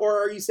blah, or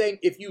are you saying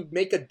if you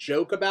make a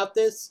joke about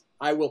this,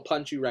 I will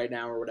punch you right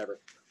now or whatever?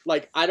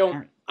 Like, I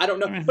don't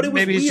know. But it was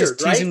maybe weird, he's just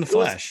teasing right? the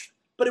Flash.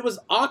 But it was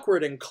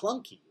awkward and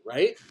clunky,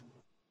 right?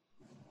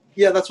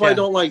 Yeah, that's why I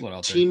don't like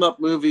team up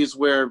movies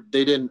where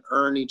they didn't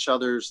earn each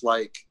other's,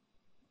 like,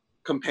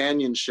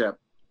 companionship.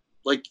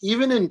 Like,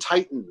 even in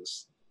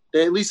Titans,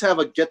 they at least have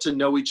a get to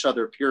know each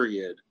other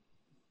period.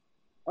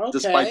 Okay.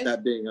 Despite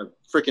that being a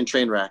freaking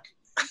train wreck.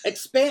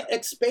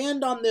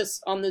 Expand on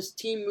this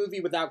team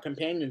movie without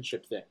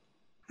companionship thing,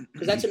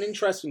 because that's an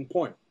interesting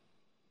point.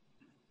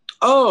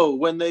 Oh,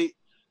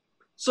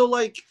 so,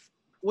 like,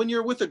 when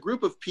you're with a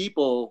group of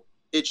people,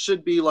 it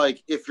should be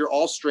like, if you're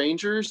all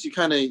strangers, you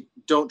kind of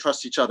don't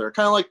trust each other.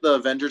 Kind of like the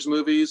Avengers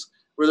movies,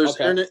 where there's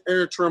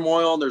inner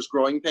turmoil and there's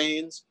growing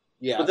pains.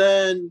 Yeah. But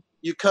then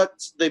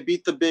they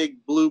beat the big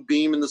blue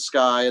beam in the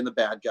sky and the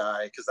bad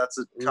guy, because that's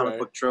a comic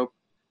book trope.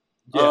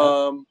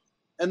 Yeah.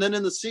 And then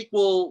in the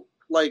sequel,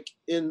 like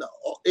in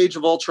Age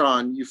of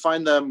Ultron, you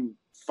find them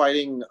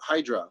fighting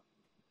Hydra,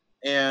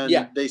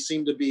 and they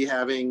seem to be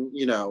having,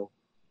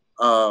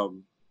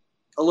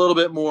 a little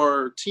bit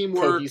more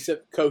teamwork,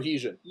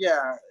 cohesion.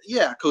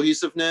 Yeah,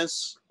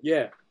 cohesiveness.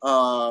 Yeah.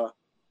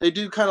 They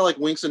do kind of like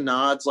winks and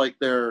nods, like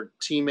they're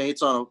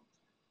teammates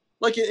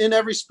like in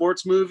every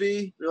sports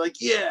movie. They're like,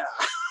 yeah,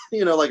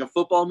 like a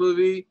football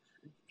movie.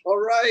 All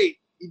right,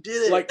 you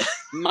did it. Like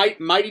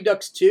Mighty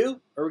Ducks 2?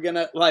 Are we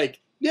gonna like?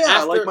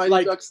 Yeah, like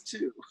Mighty Ducks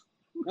 2.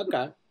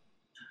 Okay.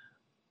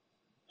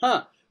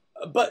 Huh.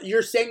 But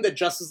you're saying that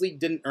Justice League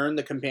didn't earn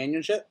the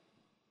companionship?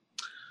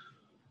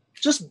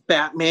 Just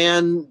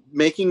Batman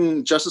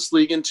making Justice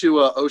League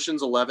into a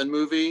Ocean's 11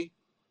 movie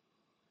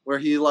where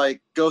he,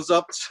 like, goes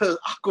up to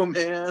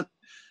Aquaman.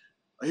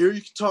 I hear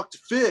you can talk to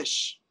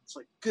fish. It's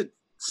like, good.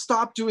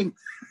 Stop doing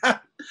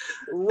that.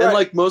 Right. And,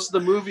 like, most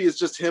of the movie is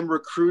just him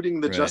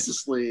recruiting the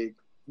Justice League.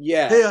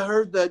 Yeah. Hey, I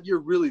heard that you're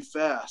really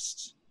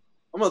fast.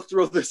 I'm going to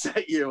throw this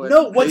at you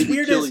and what's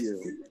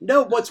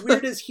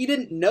weird is he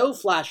didn't know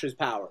Flash's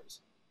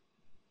powers.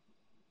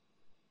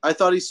 I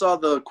thought he saw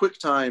the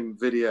QuickTime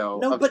video.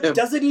 No, but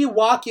doesn't he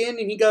walk in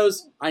and he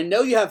goes, "I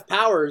know you have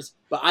powers,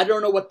 but I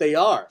don't know what they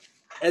are,"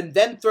 and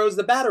then throws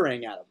the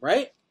batarang at him,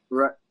 right?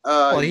 Right.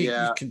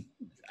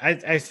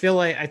 I feel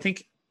like, I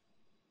think,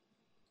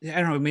 I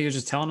don't know, maybe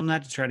just telling him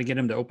that to try to get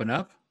him to open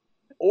up.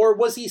 Or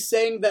was he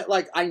saying that,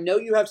 like, I know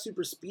you have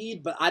super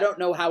speed, but I don't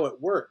know how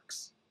it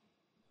works?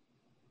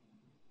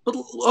 But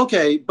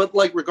okay, but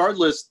like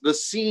regardless, the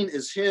scene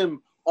is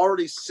him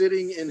already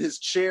sitting in his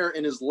chair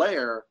in his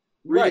lair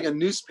reading a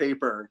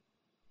newspaper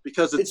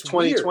because it's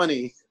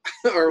 2020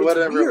 or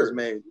whatever it was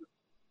made.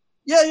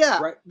 Yeah.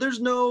 Right.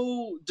 There's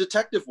no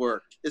detective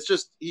work. It's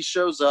just he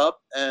shows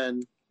up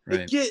and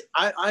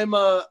I'm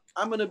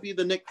gonna be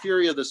the Nick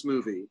Fury of this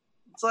movie.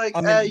 It's like,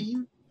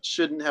 you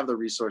shouldn't have the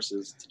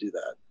resources to do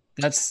that.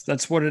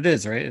 That's what it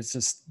is, right? It's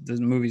just the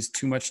movie's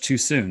too much too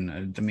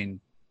soon. I mean,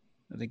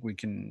 I think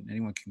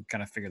anyone can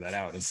kind of figure that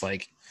out. It's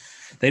like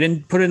they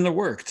didn't put in the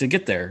work to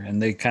get there,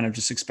 and they kind of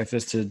just expect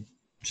us to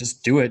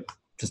just do it,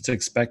 just to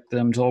expect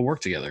them to all work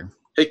together.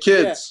 Hey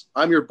kids,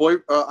 I'm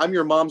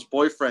your mom's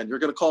boyfriend. You're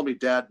gonna call me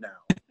dad now.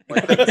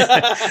 Like,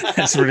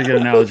 that's a pretty good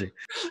analogy.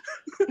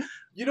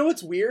 You know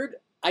what's weird?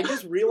 I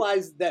just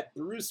realized that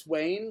Bruce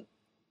Wayne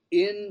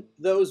in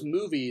those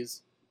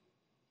movies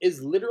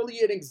is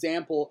literally an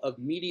example of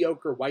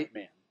mediocre white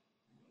man.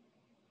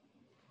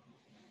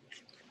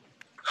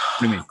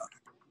 What do you mean?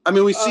 I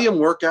mean, we see him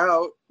work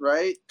out,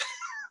 right?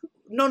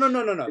 No.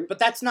 But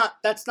that's not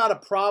a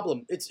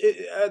problem.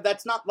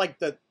 That's not like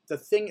the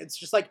thing. It's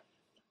just like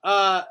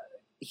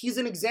he's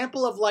an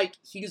example of, like,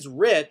 he's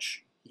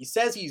rich. He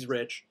says he's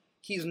rich.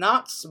 He's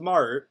not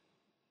smart.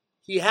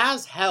 He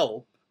has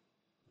help.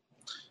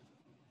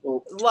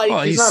 Well,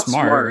 Like he's not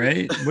smart, smart.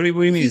 right? What do you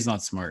mean he's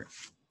not smart?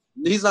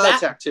 He's not a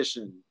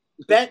tactician.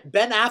 Ben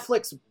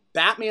Affleck's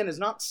Batman is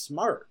not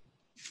smart.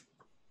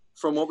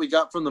 From what we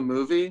got from the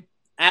movie,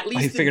 At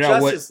least in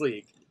Justice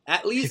League.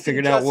 At least he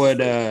figured out what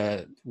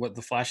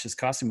the Flash's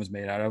costume was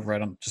made out of,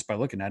 right? Just by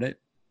looking at it.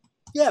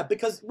 Yeah,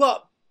 because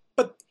but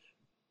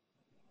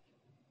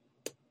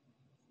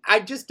I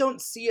just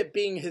don't see it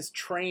being his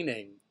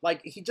training.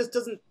 Like he just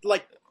doesn't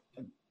like.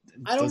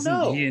 I don't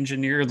know. He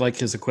engineered like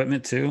his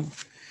equipment too.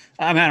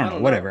 I mean, I don't know.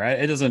 Whatever.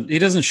 It doesn't. He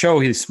doesn't show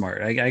he's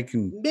smart. I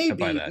can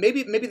buy that.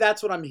 Maybe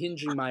that's what I'm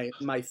hinging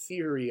my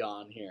theory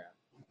on here.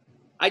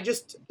 I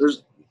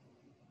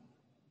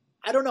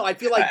don't know. I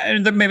feel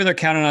like maybe they're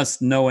counting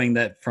us knowing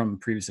that from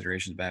previous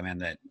iterations of Batman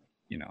that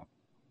him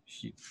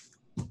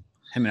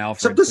and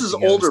Alfred. Except this is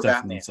older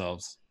Batman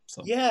themselves.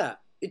 So. Yeah,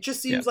 it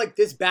just seems like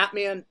this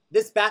Batman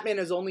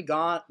has only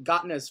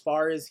gotten as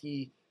far as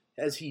he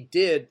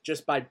did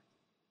just by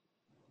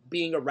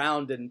being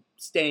around and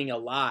staying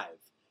alive,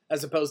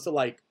 as opposed to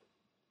like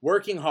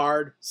working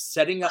hard,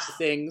 setting up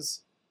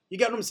things. You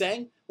get what I'm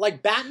saying?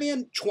 Like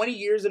Batman, 20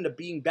 years into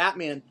being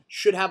Batman,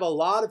 should have a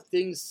lot of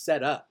things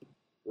set up,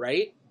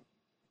 right?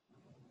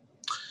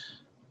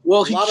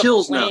 Well, he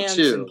kills now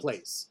too. In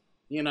place,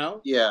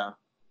 Yeah,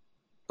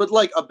 but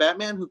like a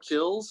Batman who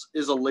kills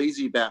is a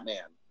lazy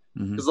Batman,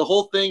 because the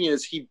whole thing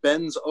is he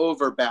bends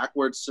over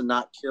backwards to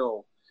not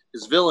kill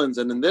his villains,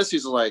 and in this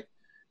he's like,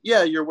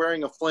 "Yeah, you're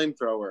wearing a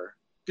flamethrower,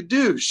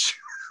 kadoosh!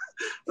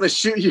 I'm gonna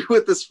shoot you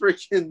with this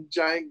freaking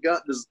giant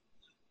gun."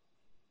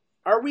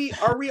 Are we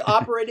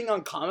operating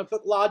on comic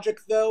book logic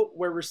though,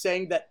 where we're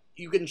saying that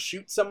you can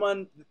shoot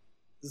someone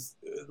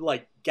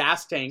like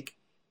gas tank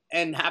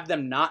and have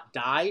them not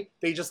die?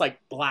 They just like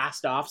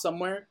blast off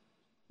somewhere.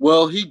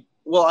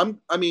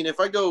 I mean, if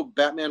I go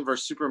Batman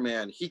versus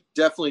Superman, he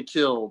definitely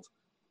killed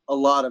a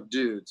lot of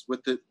dudes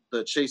with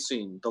the chase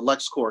scene, the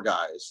LexCorp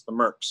guys, the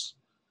mercs.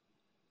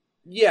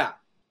 Yeah.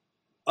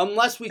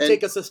 Unless we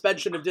take a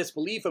suspension of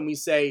disbelief and we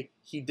say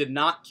he did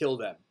not kill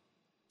them.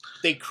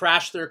 They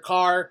crash their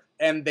car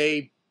and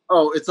they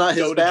it's not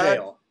his bad.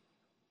 Jail.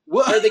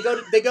 What? Or they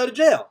go to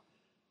jail.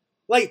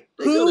 Like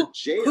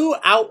who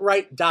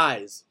outright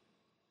dies?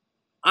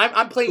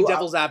 I'm playing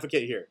devil's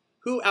advocate here.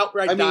 Who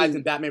outright dies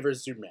in Batman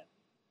vs Superman?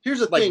 Here's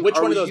the thing: which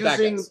one of those bad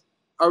guys?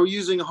 Are we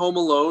using Home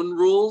Alone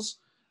rules,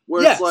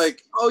 where it's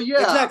like,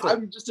 exactly.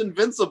 I'm just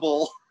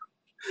invincible.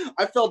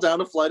 I fell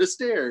down a flight of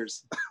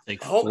stairs.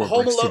 Like Home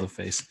Alone to the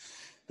face.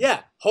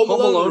 Yeah, Home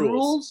Alone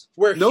rules.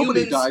 Where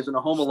nobody dies in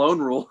a Home Alone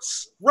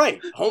rules. Right,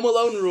 Home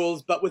Alone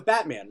rules, but with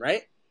Batman,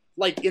 right?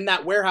 Like in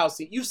that warehouse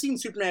scene. You've seen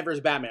Superman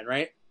vs Batman,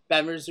 right?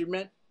 Batman vs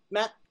Superman,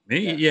 Matt.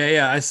 Me?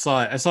 Yeah. I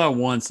saw it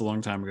once a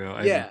long time ago.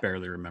 I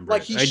barely remember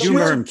it. I do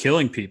remember him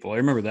killing people. I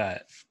remember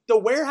that. The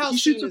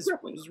warehouse scene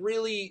is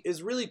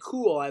really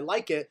cool. I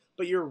like it,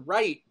 but you're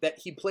right that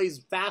he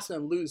plays fast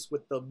and loose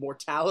with the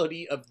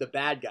mortality of the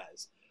bad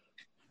guys.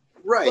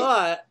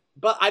 Right.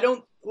 But I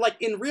don't like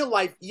in real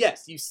life.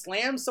 Yes, you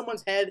slam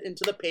someone's head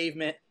into the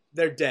pavement,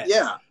 they're dead.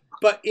 Yeah.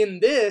 But in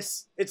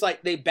this, it's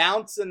like they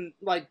bounce and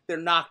like they're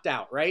knocked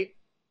out, right?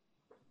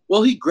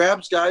 Well, he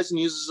grabs guys and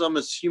uses them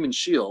as human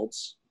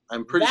shields.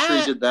 I'm pretty sure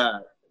he did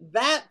that.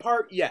 That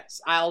part, yes.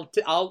 I'll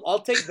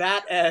take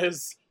that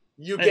as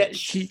you get.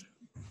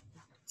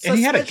 And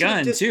he had a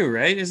gun too,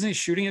 right? Isn't he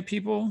shooting at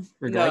people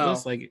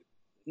regardless? No, like,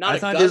 not I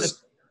thought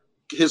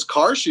his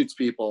car shoots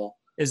people.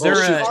 Is there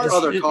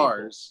other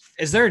cars?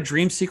 Is there a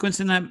dream sequence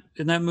in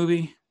that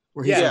movie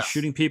where he's like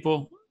shooting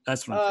people?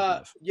 That's what I'm thinking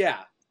of. Yeah,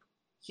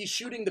 he's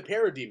shooting the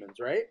parademons,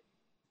 right?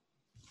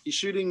 He's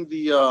shooting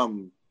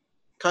the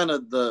kind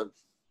of the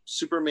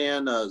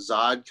Superman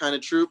Zod kind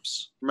of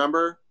troops.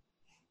 Remember?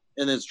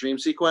 In his dream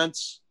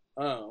sequence.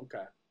 Oh,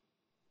 okay.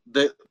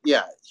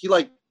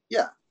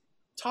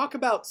 Talk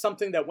about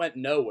something that went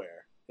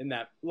nowhere in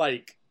that,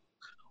 like.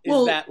 It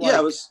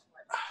was.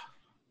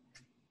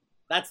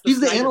 He's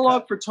the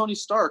analog for Tony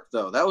Stark,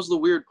 though. That was the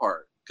weird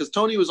part, because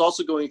Tony was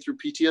also going through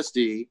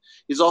PTSD.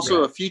 He's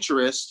also a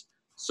futurist,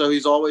 so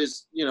he's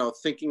always,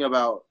 thinking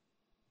about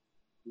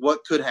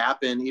what could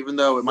happen, even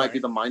though it might be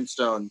the Mind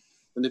Stone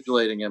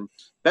manipulating him.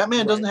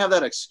 Batman doesn't have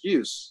that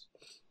excuse.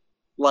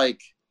 Like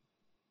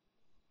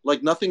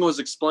nothing was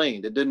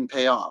explained. It didn't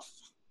pay off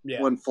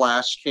when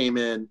Flash came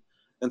in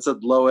and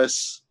said,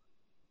 Lois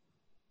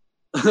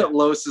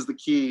is the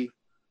key.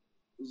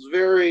 It was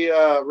very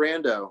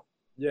rando.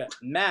 Yeah.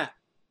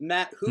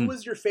 Matt, who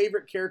was your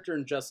favorite character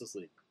in Justice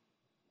League?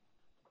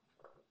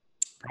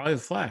 Probably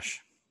the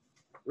Flash.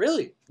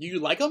 Really?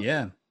 You like him?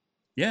 Yeah.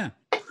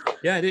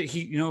 I did.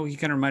 He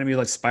kind of reminded me of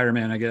like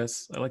Spider-Man, I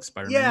guess. I like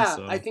Spider-Man. Yeah,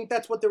 so. I think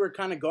that's what they were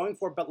kind of going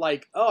for. But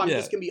like, I'm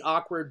just gonna be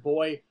awkward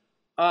boy.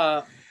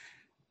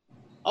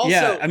 Also,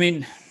 yeah, I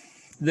mean,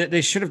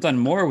 they should have done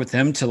more with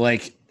him to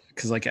like,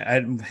 because like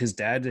his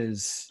dad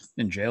is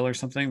in jail or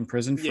something, in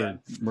prison for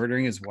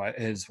murdering his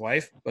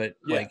wife. But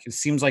like, it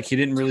seems like he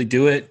didn't really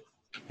do it.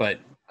 But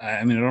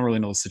I mean, I don't really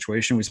know the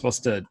situation. We're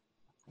supposed to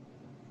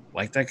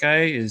like that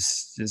guy?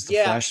 Is the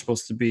Flash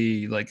supposed to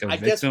be like a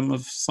victim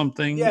of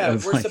something,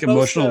 of like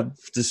emotional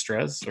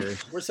distress? Or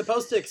we're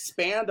supposed to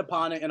expand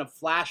upon it in a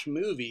Flash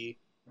movie,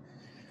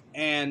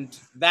 and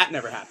that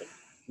never happened.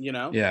 You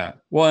know? Yeah.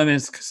 Well, I mean,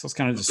 it's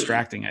kind of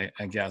distracting,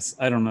 I guess.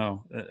 I don't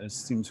know. It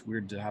seems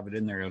weird to have it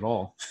in there at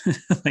all.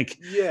 Like,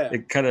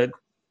 it kind of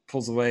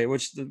pulls away,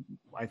 which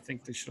I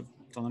think they should have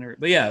done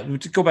it. But yeah,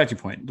 to go back to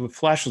your point, the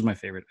Flash was my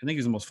favorite. I think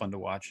he's the most fun to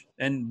watch,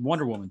 and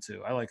Wonder Woman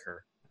too. I like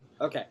her.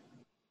 Okay.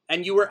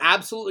 And you were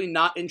absolutely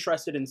not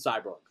interested in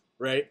Cyborg,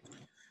 right?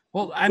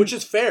 Well, which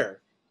is fair.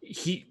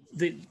 They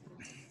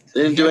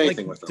didn't do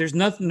anything with him. There's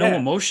no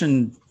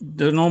emotion.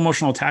 There's no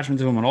emotional attachment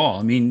to him at all.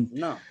 I mean,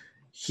 no.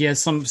 He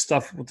has some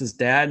stuff with his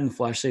dad, and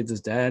Flash saved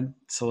his dad.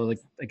 So, like,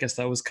 I guess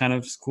that was kind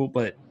of cool.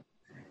 But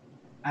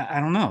I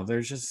don't know.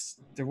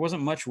 There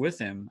wasn't much with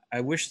him. I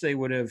wish they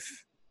would have.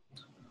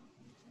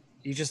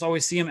 You just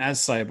always see him as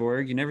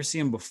Cyborg. You never see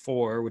him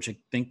before, which I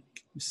think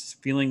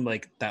feeling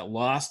like that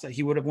loss that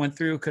he would have went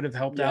through could have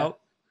helped out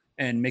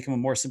and make him a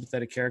more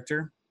sympathetic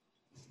character.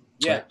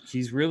 Yeah, but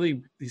he's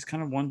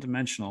kind of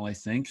one-dimensional, I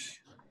think.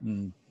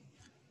 And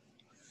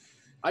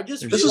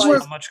this is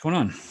not much going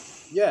on.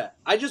 Yeah,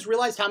 I just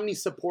realized how many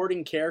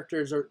supporting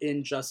characters are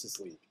in Justice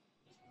League.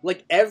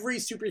 Like, every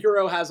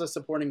superhero has a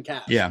supporting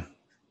cast. Yeah.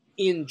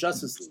 In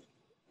Justice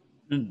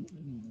League.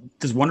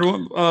 Does Wonder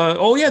Woman?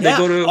 They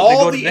go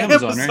to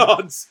Amazon,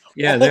 right?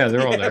 Yeah,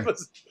 they're all there.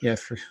 Yeah,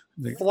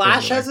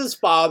 Flash has his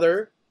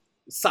father.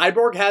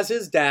 Cyborg has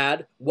his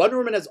dad. Wonder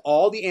Woman has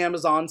all the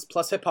Amazons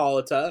plus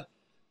Hippolyta.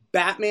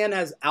 Batman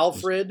has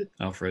Alfred.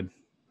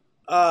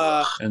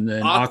 And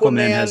then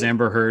Aquaman has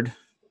Amber Heard.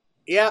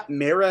 Yeah,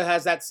 Mera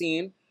has that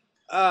scene.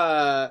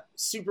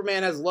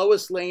 Superman has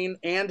Lois Lane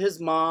and his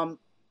mom.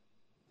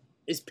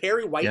 Is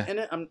Perry White in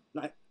it? I'm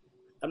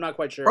not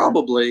quite sure.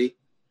 Probably,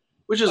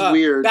 which is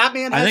weird.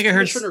 Batman has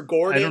Commissioner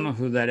Gordon. I don't know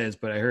who that is,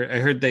 but I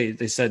heard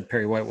they said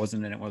Perry White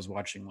wasn't in it. Was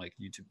watching like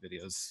YouTube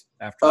videos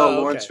after.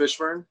 Lawrence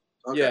Fishburne.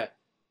 Okay.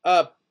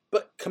 Yeah.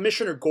 But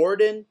Commissioner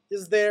Gordon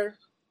is there.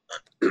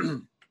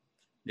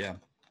 Yeah.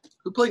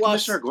 Who played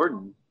Commissioner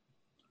Gordon?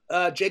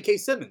 J.K.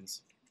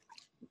 Simmons.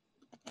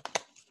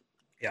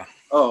 Yeah.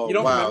 Oh, you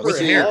don't wow.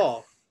 remember it at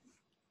all.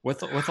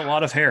 With a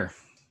lot of hair.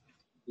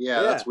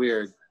 Yeah, that's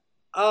weird.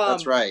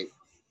 That's right.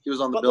 He was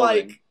on the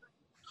building. Like,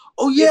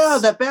 oh yeah,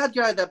 that bad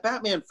guy that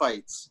Batman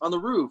fights on the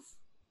roof.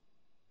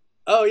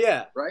 Oh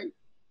yeah. Right?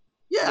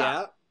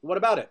 Yeah. What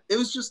about it? It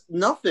was just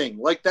nothing.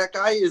 Like, that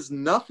guy is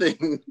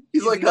nothing.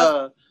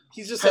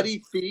 He's just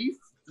petty thief.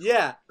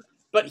 Yeah.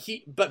 But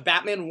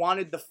Batman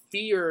wanted the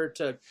fear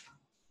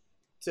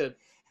to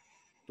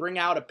bring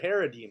out a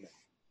parademon.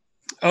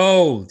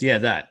 Oh, yeah,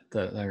 that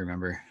I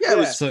remember. Yeah, it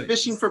was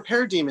fishing for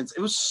parademons.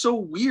 It was so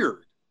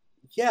weird.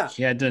 Yeah.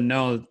 He had to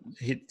know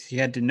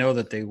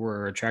that they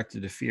were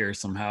attracted to fear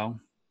somehow.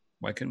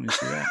 Why couldn't we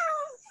see that?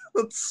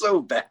 That's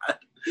so bad.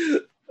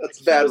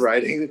 That's bad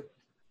writing.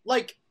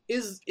 Like,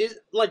 is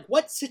like,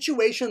 what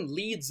situation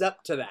leads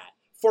up to that?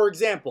 For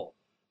example,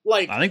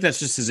 like, I think that's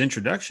just his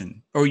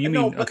introduction. Oh, you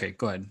mean okay,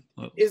 go ahead.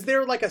 Is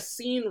there like a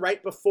scene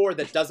right before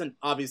that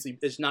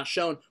is not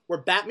shown,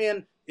 where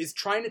Batman is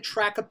trying to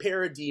track a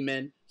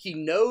parademon? He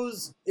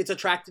knows it's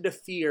attracted to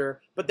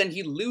fear, but then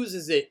he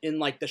loses it in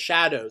like the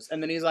shadows,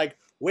 and then he's like,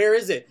 where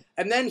is it?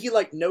 And then he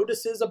like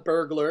notices a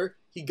burglar.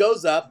 He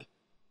goes up,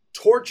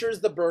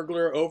 tortures the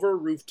burglar over a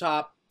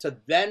rooftop to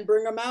then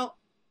bring him out.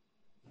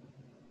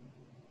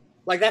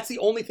 Like, that's the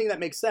only thing that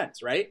makes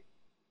sense, right?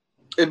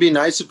 It'd be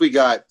nice if we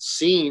got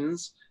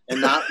scenes and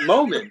not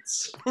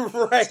moments.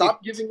 Right.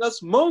 Stop giving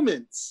us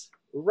moments.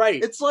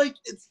 Right. It's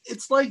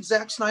like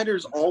Zack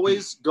Snyder's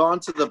always gone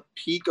to the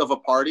peak of a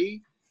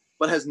party,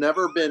 but has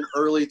never been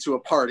early to a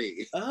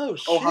party. Oh,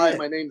 shit. Oh, hi,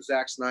 my name's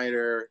Zack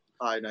Snyder.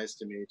 Hi, nice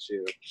to meet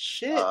you.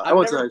 Shit, I've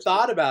never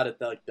thought about it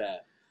like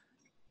that.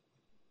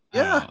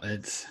 Yeah.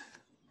 It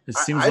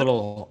seems a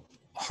little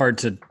hard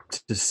to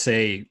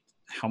say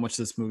how much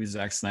this movie is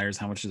Zack Snyder's,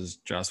 how much is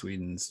Joss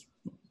Whedon's.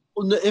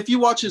 Well, if you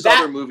watch his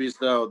other movies,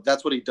 though,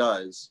 that's what he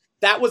does.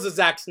 That was a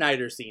Zack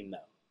Snyder scene, though.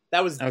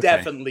 That was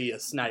definitely a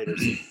Snyder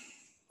scene.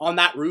 On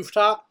that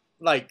rooftop,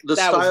 like, the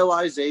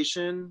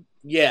stylization,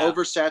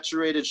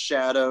 oversaturated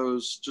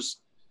shadows,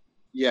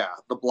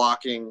 the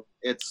blocking.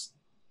 That's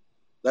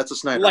a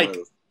Snyder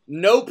move.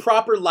 No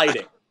proper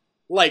lighting.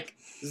 Like,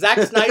 Zack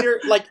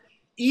Snyder, like,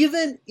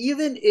 even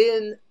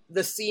in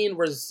the scene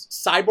where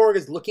Cyborg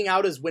is looking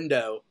out his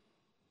window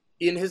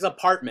in his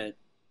apartment,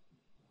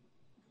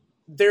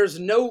 there's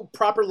no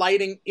proper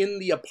lighting in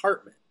the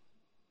apartment.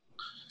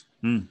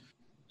 The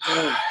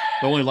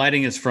only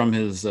lighting is from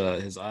his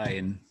eye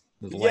and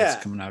the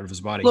lights coming out of his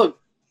body. Look,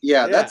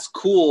 that's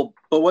cool,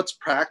 but what's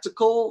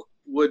practical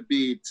would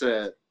be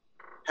to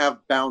have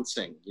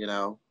bouncing, you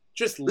know?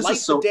 Just light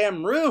the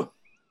damn room.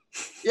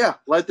 Yeah,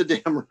 light the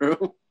damn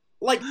room.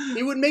 Like,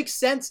 it would make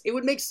sense. It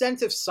would make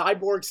sense if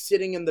Cyborg's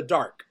sitting in the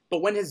dark.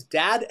 But when his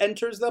dad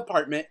enters the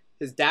apartment,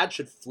 his dad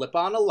should flip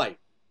on a light.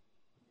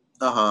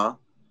 Uh-huh.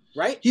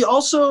 Right? He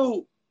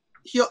also,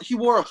 he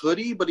wore a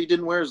hoodie, but he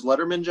didn't wear his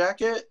Letterman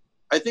jacket.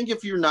 I think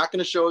if you're not going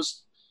to show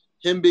us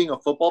him being a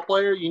football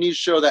player, you need to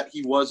show that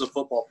he was a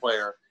football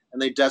player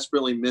and they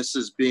desperately miss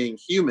his being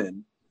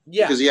human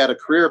because he had a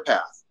career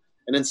path.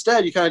 And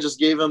instead, you kind of just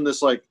gave him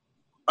this, like,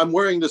 I'm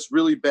wearing this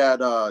really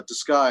bad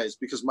disguise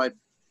because my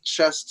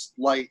chest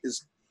light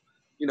is,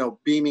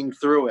 beaming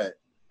through it.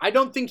 I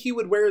don't think he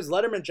would wear his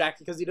Letterman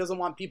jacket because he doesn't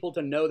want people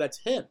to know that's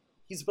him.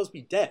 He's supposed to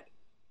be dead.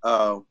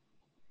 Oh,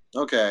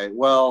 okay.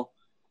 Well,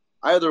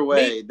 either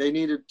way, they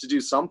needed to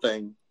do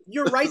something.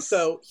 You're right,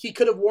 though. He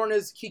could have worn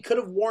his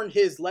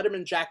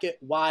Letterman jacket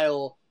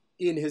while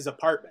in his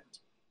apartment.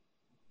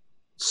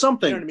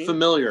 Something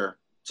familiar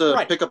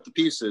to pick up the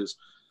pieces,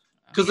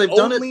 because they've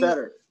done it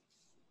better.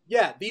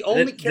 Yeah, the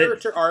only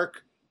character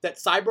arc that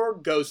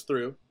Cyborg goes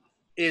through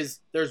is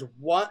there's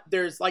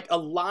like a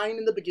line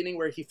in the beginning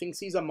where he thinks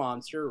he's a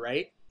monster,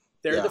 right?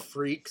 They're the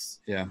freaks.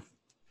 Yeah.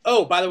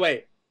 Oh, by the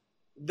way,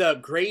 the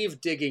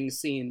grave digging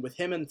scene with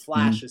him and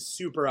Flash is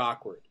super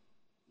awkward.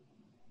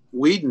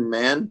 Whedon,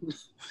 man.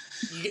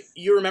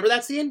 You remember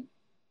that scene?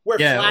 Where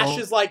Flash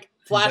is like,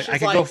 I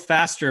can go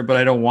faster, but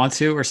I don't want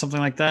to, or something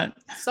like that.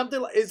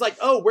 Something is like,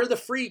 oh, we're the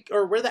freak,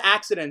 or we're the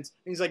accident.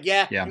 And he's like,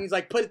 yeah. And he's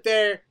like, put it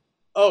there.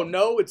 Oh,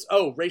 no, it's,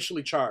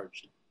 racially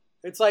charged.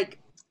 It's like,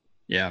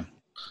 yeah.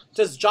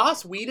 Does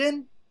Joss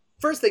Whedon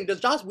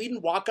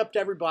walk up to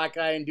every black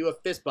guy and do a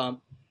fist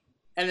bump?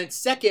 And then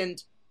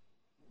second,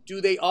 do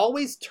they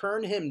always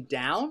turn him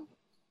down?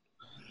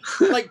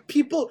 Like,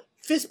 people,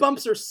 fist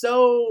bumps are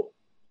so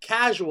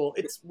casual.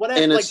 It's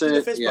whatever. Innocent,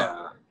 like, do the fist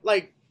bump.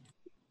 Like,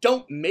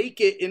 don't make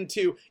it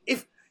into,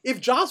 if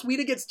Joss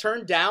Whedon gets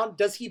turned down,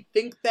 does he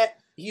think that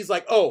he's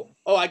like, oh,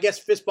 I guess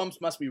fist bumps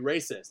must be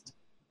racist?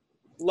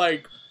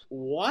 Like,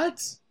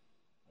 what?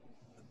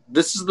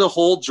 This is the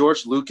whole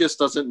George Lucas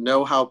doesn't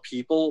know how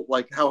people,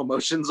 like, how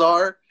emotions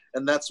are,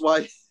 and that's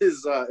why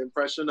his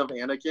impression of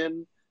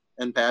Anakin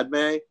and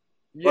Padme,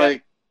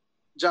 like,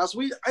 Joss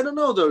Whedon, I don't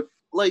know though,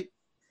 like.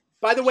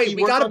 By the way,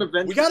 we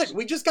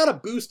just got a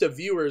boost of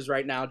viewers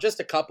right now, just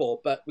a couple,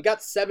 but we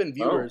got 7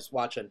 viewers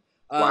watching.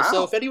 Wow.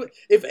 So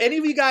if any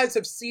of you guys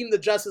have seen the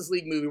Justice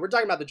League movie, we're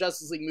talking about the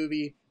Justice League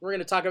movie. We're going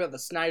to talk about the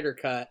Snyder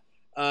Cut.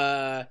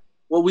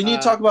 Well, we need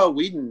to talk about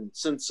Whedon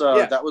since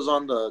that was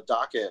on the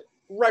docket.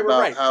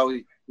 Right. How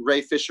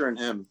Ray Fisher and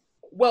him.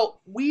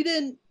 Well,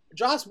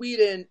 Joss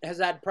Whedon has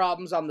had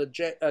problems on the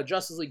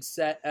Justice League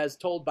set, as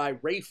told by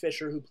Ray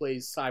Fisher, who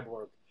plays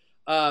Cyborg.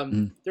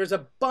 There's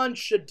a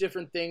bunch of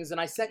different things, and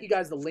I sent you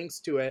guys the links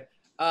to it.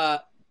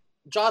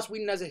 Joss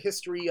Whedon has a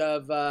history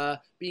of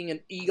being an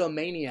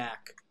egomaniac,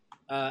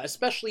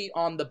 especially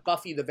on the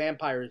Buffy the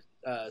Vampire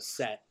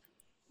set,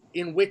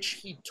 in which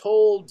he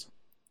told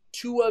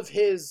 2 of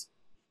his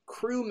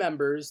crew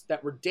members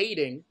that were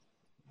dating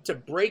to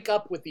break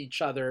up with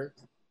each other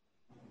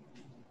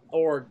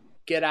or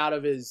get out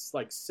of his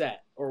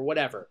set or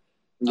whatever.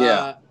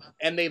 Yeah.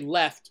 And they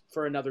left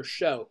for another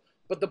show.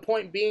 But the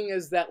point being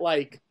is that,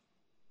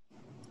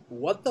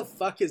 what the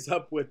fuck is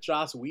up with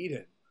Joss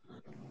Whedon?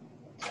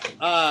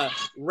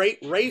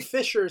 Ray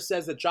Fisher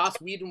says that Joss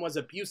Whedon was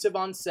abusive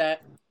on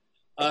set.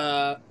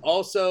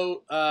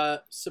 Also,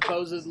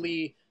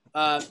 supposedly,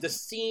 the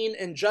scene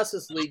in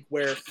Justice League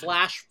where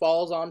Flash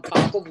falls on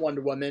top of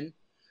Wonder Woman,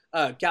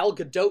 Gal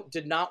Gadot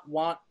did not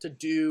want to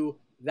do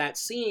that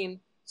scene,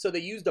 so they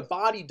used a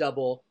body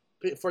double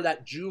for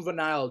that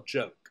juvenile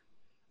joke.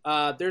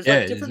 There's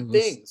different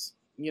things,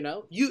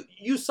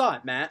 You saw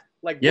it, Matt.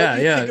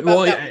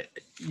 Well,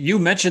 you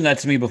mentioned that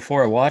to me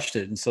before I watched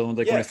it, and so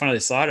when I finally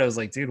saw it, I was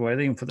like, dude, why did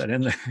they even put that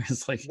in there?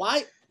 It's like,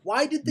 why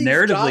did these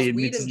narratively Joss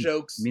Whedon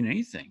jokes mean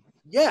anything?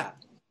 Yeah.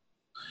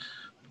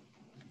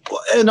 Well,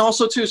 and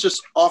also too, it's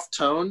just off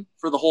tone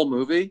for the whole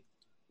movie.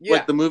 Yeah.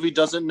 Like the movie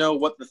doesn't know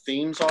what the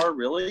themes are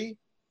really.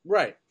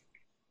 Right.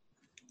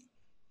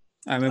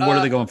 I mean, what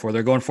are they going for?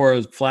 They're going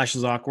for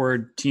Flash's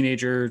awkward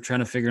teenager trying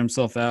to figure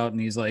himself out, and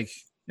he's like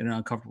in an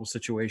uncomfortable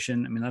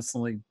situation. I mean, that's the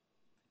only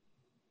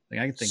thing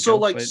I can think of.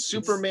 So,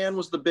 Superman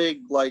was the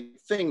big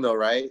thing, though,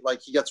 right?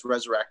 Like he gets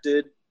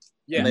resurrected,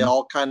 and they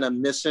all kind of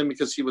miss him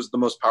because he was the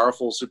most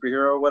powerful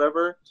superhero or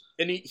whatever.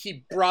 And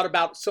he brought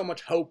about so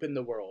much hope in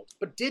the world.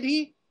 But did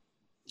he?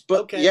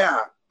 But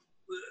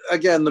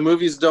again, the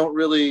movies don't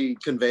really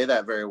convey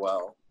that very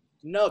well.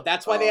 No,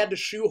 that's why they had to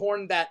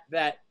shoehorn that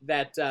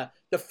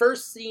the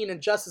first scene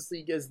in Justice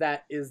League is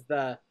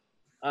the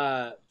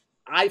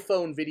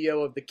iPhone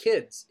video of the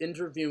kids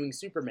interviewing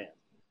Superman,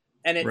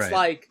 and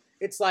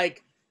it's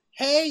like,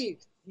 hey,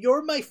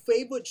 you're my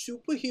favorite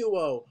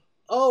superhero.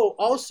 Oh,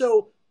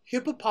 also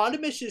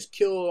hippopotamuses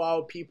kill a lot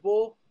of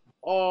people.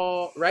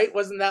 Oh, right?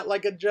 Wasn't that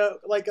like a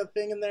joke, like a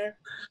thing in there?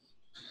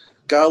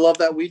 Gotta love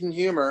that Whedon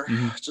humor.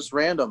 Just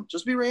random.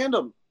 Just be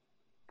random.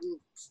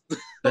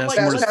 That's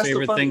his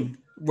favorite thing.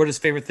 What his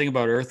favorite thing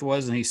about Earth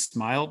was, and he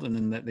smiled, and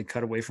then they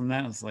cut away from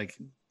that. It's like,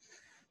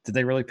 did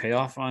they really pay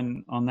off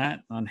on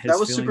that? On his that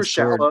was super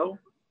shallow.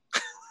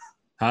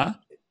 Huh?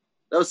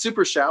 That was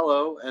super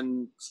shallow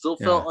and still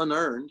felt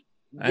unearned.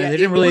 Yeah, they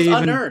didn't really even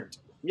unearned.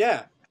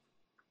 Yeah.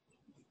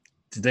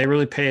 Did they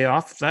really pay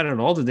off that at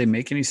all? Did they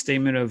make any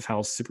statement of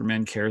how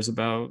Superman cares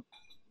about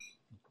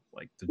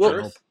the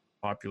general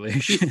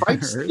population? He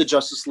fights the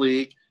Justice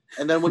League,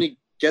 And then when he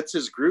gets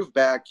his groove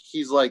back,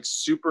 he's like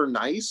super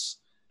nice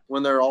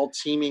when they're all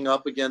teaming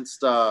up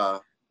against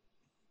Wolf.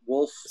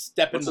 What's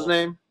his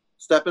name?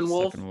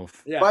 Steppenwolf.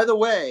 Steppenwolf. Yeah. By the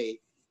way,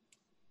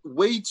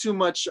 way too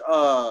much.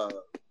 Oh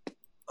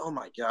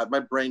my god, my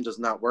brain does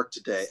not work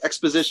today.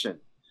 Exposition.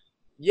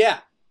 Yeah.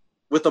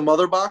 With the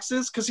mother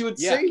boxes, because he would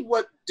say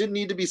what didn't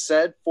need to be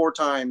said 4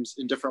 times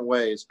in different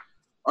ways.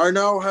 I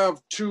now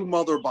have 2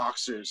 mother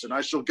boxes, and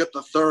I shall get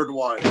the 3rd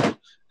one.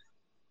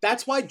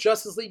 That's why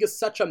Justice League is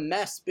such a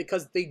mess,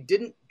 because they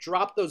didn't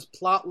drop those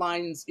plot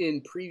lines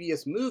in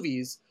previous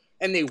movies,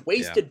 and they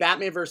wasted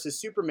Batman versus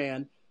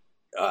Superman.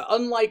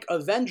 Unlike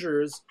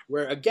Avengers,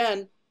 where,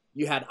 again,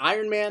 you had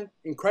Iron Man,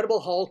 Incredible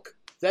Hulk,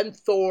 then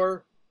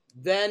Thor,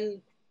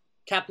 then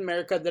Captain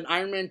America, then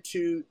Iron Man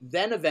 2,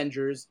 then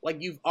Avengers.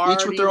 Like, you've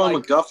already... Each with their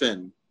own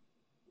MacGuffin.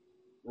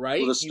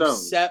 Right? With the You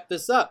set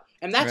this up.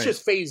 And that's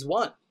just phase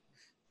 1.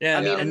 Yeah,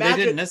 I mean, and they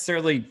didn't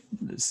necessarily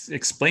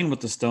explain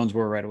what the stones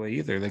were right away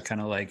either. They kind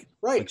of like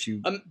let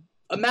you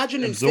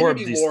imagine absorb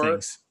Infinity these War.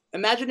 things.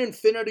 Imagine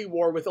Infinity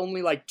War with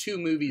only like 2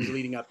 movies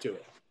leading up to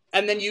it,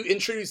 and then you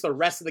introduce the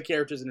rest of the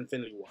characters in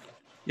Infinity War.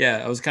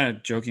 Yeah, I was kind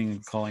of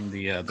joking, calling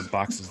the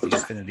boxes the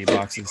Infinity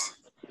boxes.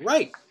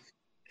 Right.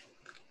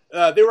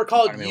 They were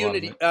called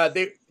Unity.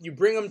 You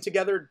bring them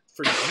together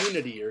for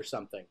Unity or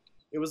something.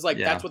 It was like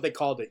that's what they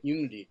called it,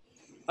 Unity.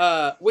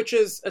 Which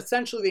is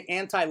essentially the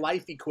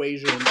anti-life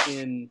equation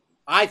in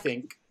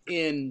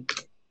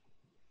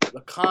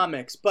the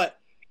comics. But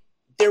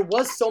there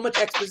was so much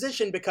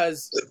exposition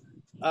because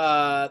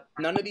none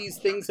of these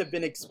things have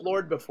been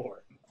explored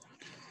before.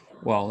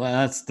 Well,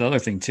 that's the other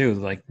thing too.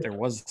 Like there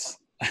was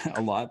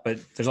a lot, but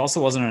there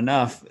also wasn't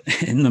enough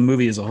in the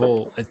movie as a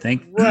whole, I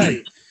think.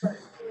 Right.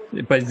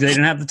 But they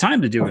didn't have the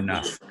time to do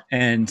enough.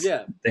 And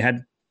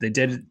they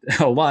did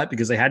a lot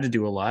because they had to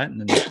do a lot, and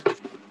then it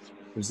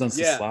was done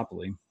so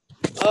sloppily.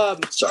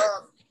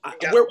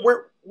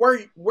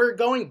 We're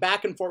going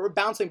back and forth. We're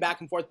bouncing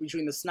back and forth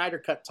between the Snyder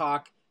Cut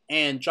talk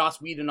and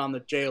Joss Whedon on the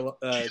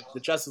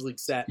Justice League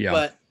set.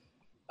 Yeah.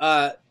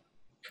 But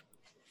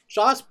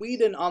Joss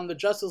Whedon on the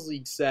Justice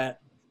League set,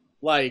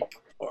 like,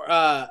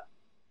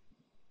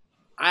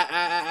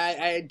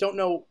 I don't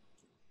know.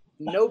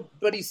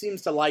 Nobody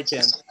seems to like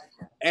him,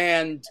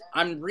 and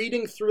I'm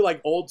reading through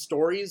like old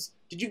stories.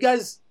 Did you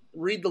guys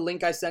read the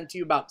link I sent to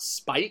you about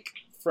Spike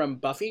from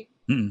Buffy?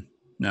 Mm-mm.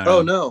 No.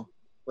 Oh no.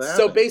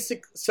 So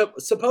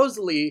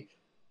supposedly,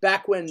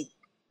 back when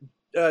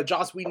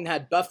Joss Whedon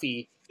had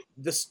Buffy,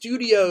 the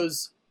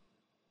studios,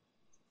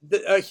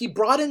 he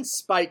brought in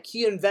Spike.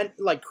 He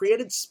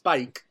created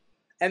Spike,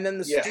 and then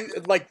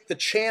the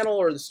channel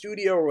or the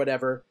studio or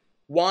whatever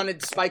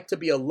wanted Spike to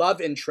be a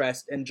love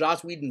interest, and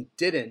Joss Whedon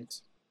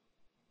didn't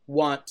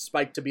want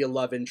Spike to be a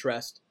love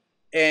interest,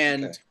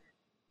 and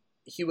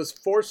he was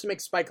forced to make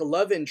Spike a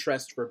love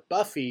interest for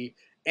Buffy,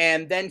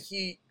 and then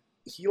he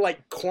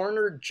like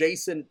cornered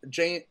James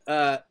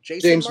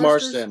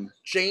Marston.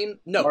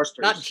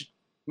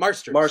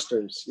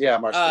 Marsters. Yeah,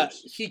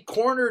 Marsters. He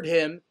cornered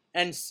him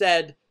and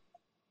said,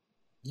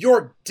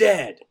 "You're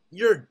dead.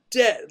 You're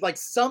dead." Like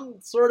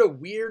some sort of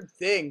weird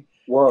thing.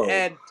 Whoa.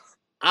 And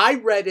I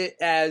read it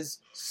as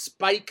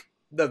Spike,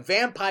 the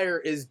vampire,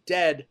 is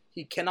dead.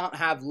 He cannot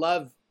have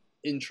love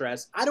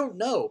interest. I don't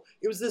know.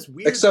 It was this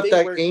weird Except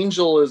thing that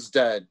Angel is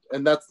dead,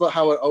 and that's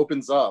how it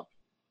opens up.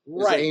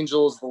 Right.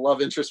 Angel is the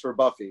love interest for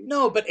Buffy.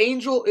 No, but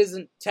Angel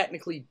isn't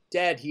technically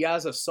dead. He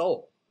has a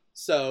soul.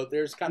 So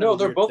there's kind of no.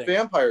 They're both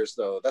vampires,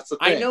 though. That's the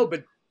thing. I know,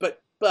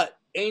 but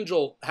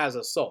Angel has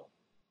a soul.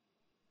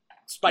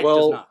 Spike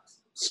does not.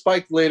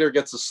 Spike later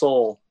gets a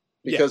soul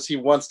because he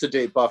wants to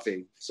date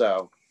Buffy.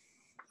 So,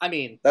 I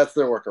mean, that's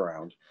their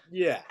workaround.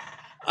 Yeah.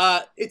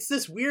 It's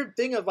this weird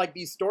thing of like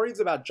these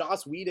stories about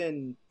Joss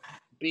Whedon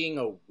being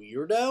a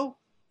weirdo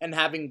and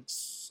having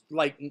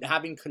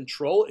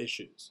control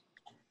issues.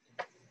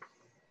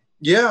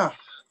 Yeah.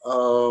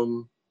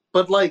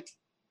 But like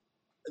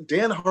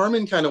Dan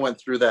Harmon kind of went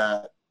through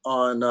that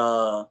on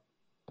I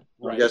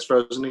guess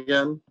Frozen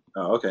again.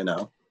 Oh, okay,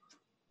 no.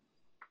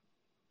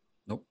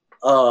 Nope.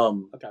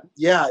 Okay.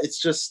 Yeah, it's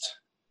just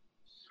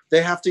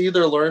they have to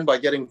either learn by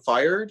getting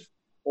fired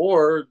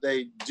or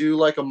they do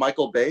like a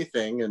Michael Bay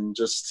thing and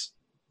just,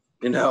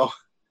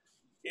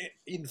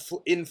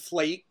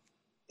 inflate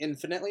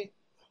infinitely.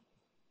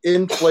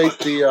 Inflate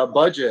the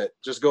budget.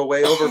 Just go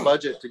way over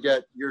budget to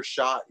get your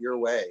shot your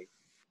way.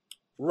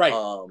 Right.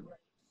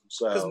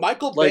 So because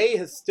Michael Bay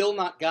has still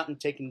not gotten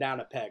taken down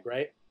a peg,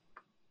 right?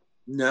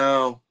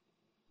 No.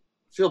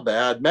 I feel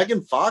bad.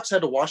 Megan Fox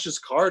had to wash his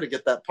car to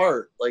get that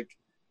part. Like,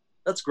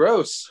 that's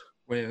gross.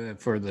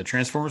 Wait, for the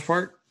Transformers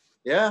part?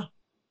 Yeah.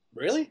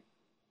 Really?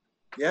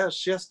 Yeah,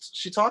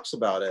 she talks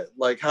about it.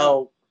 Like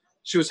how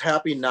she was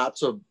happy not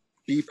to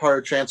be part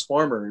of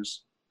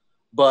Transformers,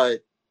 but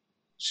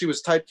she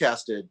was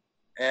typecasted.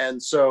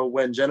 And so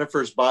when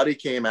Jennifer's Body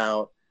came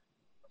out,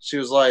 she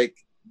was like,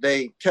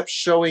 they kept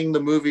showing the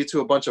movie to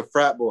a bunch of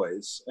frat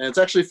boys. And it's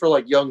actually for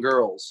like young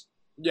girls.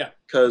 Yeah.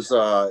 Because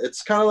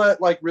it's kind of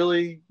that like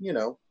really,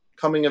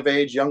 coming of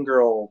age, young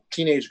girl,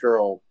 teenage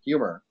girl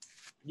humor.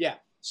 Yeah.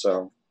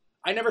 So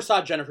I never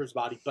saw Jennifer's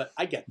Body, but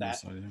I get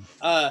that.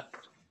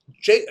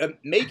 Yes,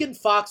 Megan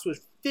Fox was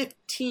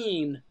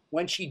 15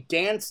 when she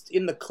danced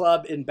in the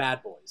club in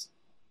Bad Boys.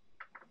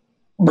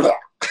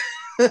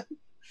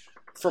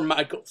 for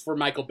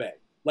Michael Bay.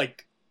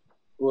 Like,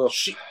 Well,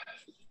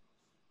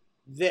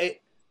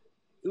 it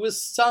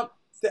was some,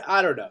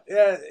 I don't know.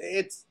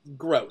 It's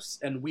gross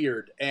and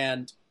weird.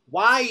 And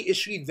why is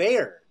she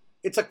there?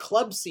 It's a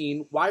club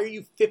scene. Why are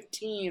you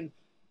 15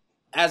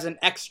 as an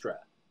extra?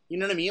 You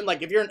know what I mean?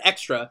 Like, if you're an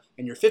extra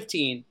and you're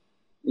 15.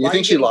 You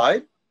think she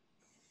lied?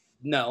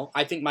 No,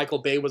 I think Michael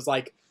Bay was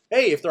like,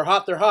 hey, if they're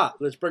hot, they're hot.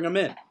 Let's bring them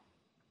in.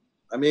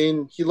 I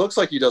mean, he looks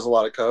like he does a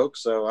lot of coke,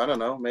 so I don't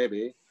know,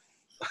 maybe.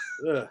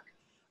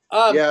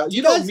 Yeah,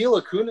 you know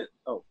Mila Kunis.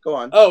 Oh, go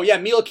on. Oh yeah,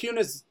 Mila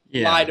Kunis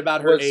lied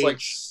about her age. Like,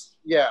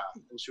 yeah,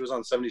 and she was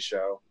on '70s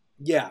Show.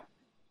 Yeah.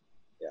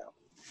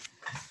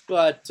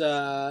 But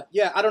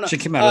yeah, I don't know. She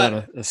came out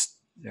of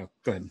yeah,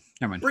 go ahead.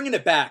 Never mind. Bringing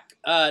it back.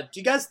 Do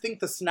you guys think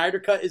the Snyder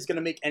Cut is going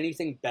to make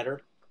anything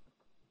better?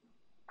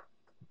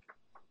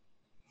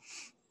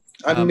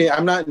 I mean,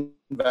 I'm not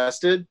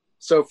invested,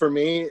 so for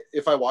me,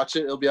 if I watch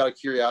it, it'll be out of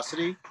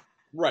curiosity.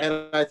 Right.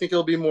 And I think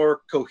it'll be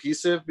more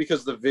cohesive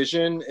because the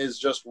vision is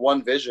just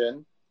one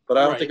vision, but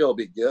I don't think it'll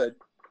be good.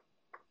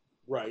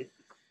 Right.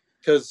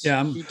 Because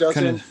he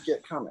doesn't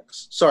get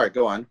comics. Sorry,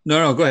 go on.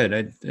 No, go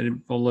ahead.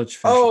 I'll let you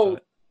finish. Oh,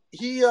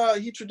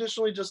 he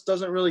traditionally just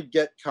doesn't really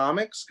get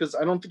comics because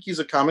I don't think he's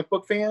a comic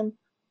book fan.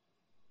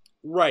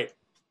 Right.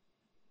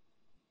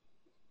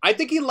 I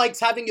think he likes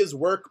having his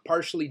work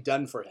partially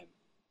done for him.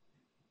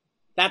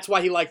 That's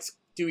why he likes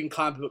doing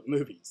comic book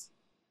movies.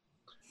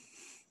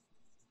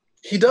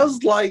 He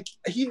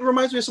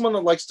reminds me of someone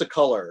that likes to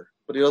color,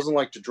 but he doesn't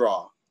like to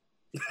draw.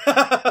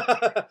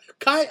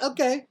 Kind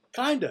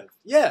of.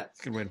 Yeah. That's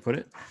a good way to put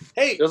it.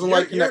 Hey, he doesn't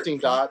like connecting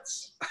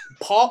dots.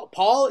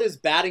 Paul is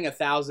batting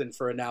 1,000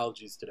 for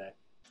analogies today.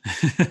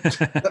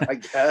 I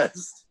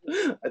guess.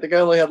 I think I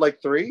only had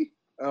like 3.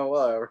 Oh,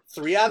 whatever.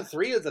 3 out of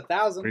 3 is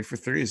 1,000. 3 for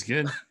 3 is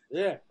good.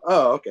 Yeah.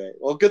 Oh, okay.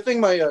 Well, good thing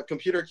my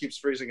computer keeps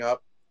freezing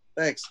up.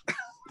 Thanks.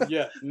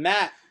 Yeah,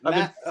 Matt.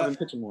 I've been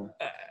pitching more.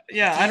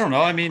 Yeah, I don't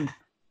know. I mean,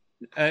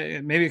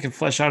 maybe it can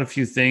flesh out a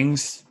few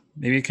things.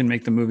 Maybe it can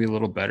make the movie a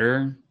little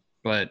better.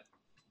 But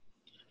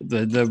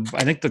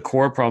I think the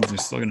core problems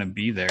are still going to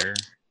be there.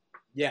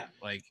 Yeah.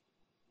 Like,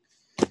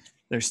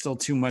 there's still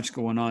too much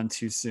going on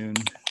too soon.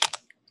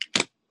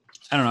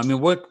 I don't know. I mean,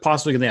 what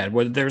possibly can they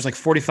add? There was like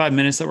 45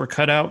 minutes that were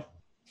cut out.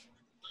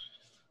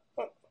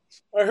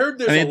 I heard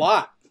there's a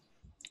lot.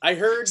 I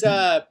heard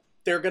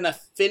they're going to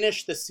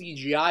finish the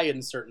CGI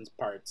in certain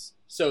parts.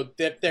 So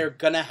that they're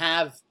going to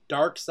have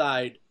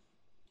Darkseid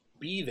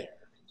be there.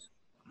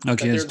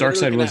 Okay, yes,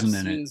 Darkseid wasn't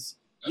in it.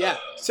 Yeah.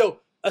 So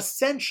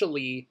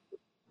essentially,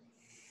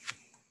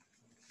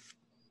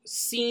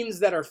 scenes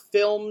that are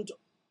filmed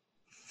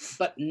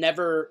but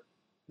never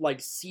like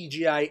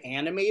CGI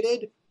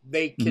animated,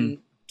 they can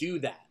do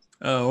that.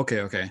 Oh,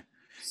 okay.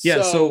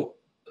 Yeah, so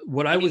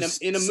what I was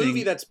in a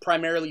movie that's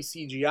primarily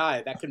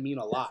CGI, that could mean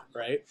a lot,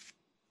 right?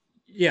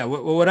 Yeah,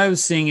 what I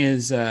was seeing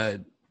is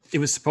it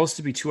was supposed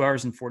to be 2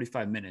 hours and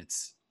 45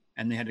 minutes,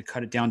 and they had to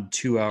cut it down to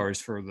 2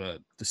 hours for the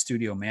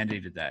studio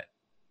mandated that.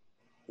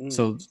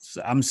 So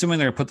I'm assuming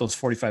they're going to put those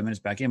 45 minutes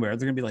back in, but are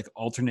there going to be like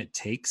alternate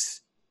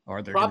takes? Or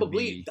are there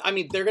probably. I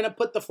mean, they're going to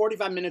put the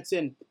 45 minutes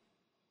in,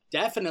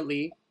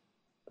 definitely.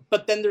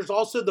 But then there's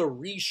also the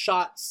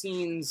reshot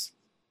scenes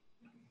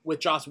with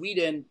Joss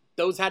Whedon.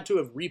 Those had to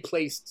have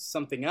replaced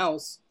something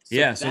else. So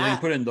they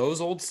put in those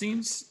old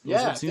scenes?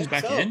 Old scenes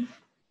back in?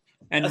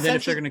 And then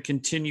if they're going to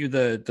continue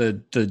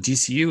the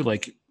DCU,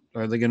 like,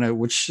 are they going to,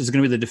 which is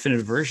going to be the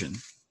definitive version?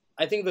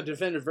 I think the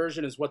definitive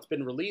version is what's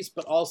been released,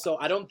 but also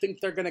I don't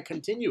think they're going to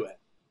continue it.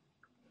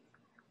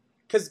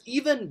 Because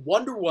even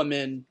Wonder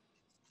Woman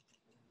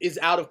is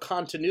out of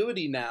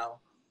continuity now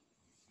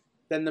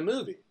than the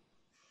movie.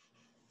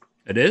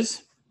 It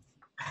is?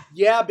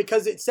 Yeah,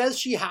 because it says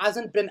she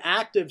hasn't been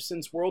active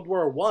since World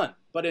War I.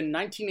 But in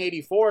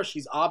 1984,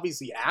 she's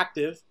obviously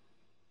active.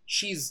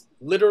 She's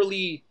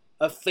literally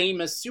a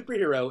famous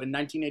superhero in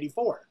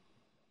 1984.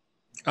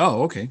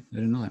 Oh, okay. I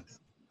didn't know that.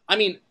 I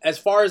mean, as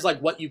far as like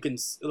what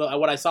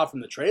I saw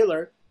from the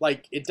trailer,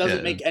 like it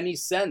doesn't make any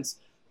sense.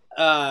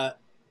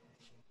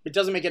 It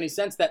doesn't make any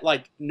sense that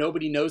like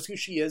nobody knows who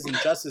she is in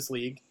Justice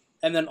League,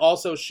 and then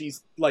also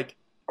she's like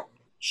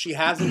she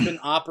hasn't been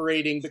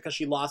operating because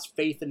she lost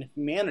faith in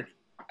humanity.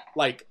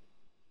 Like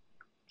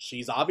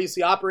she's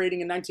obviously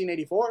operating in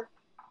 1984.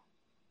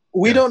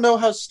 We don't know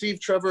how Steve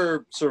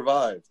Trevor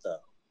survived,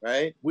 though,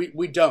 right?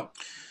 We don't.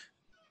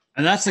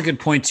 And that's a good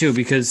point, too,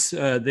 because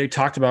they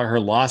talked about her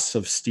loss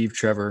of Steve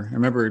Trevor. I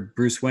remember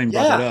Bruce Wayne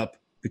brought that up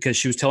because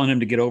she was telling him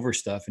to get over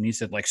stuff. And he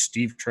said, like,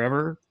 Steve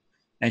Trevor?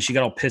 And she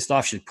got all pissed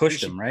off. She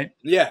pushed him, right?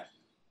 Yeah.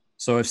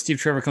 So if Steve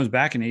Trevor comes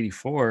back in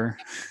 84,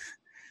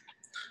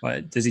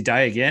 does he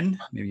die again?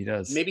 Maybe he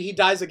does. Maybe he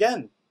dies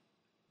again.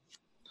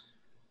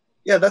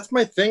 Yeah, that's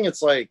my thing.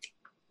 It's like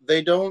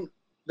they got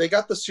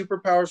the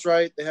superpowers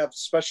right. They have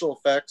special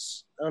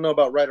effects. I don't know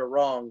about right or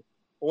wrong.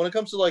 But when it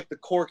comes to, like, the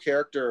core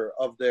character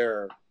of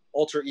their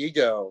alter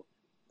ego,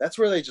 that's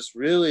where they just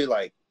really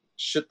like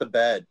shit the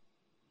bed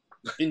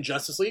in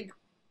Justice League.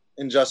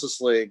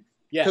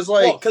 Yeah,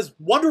 because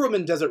Wonder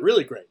Woman does it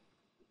really great.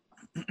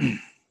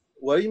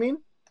 What do you mean?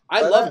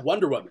 I love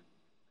Wonder Woman.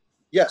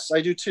 Yes,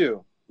 I do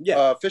too.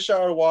 Yeah, fish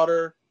out of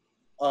water.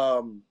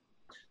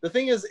 The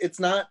thing is, it's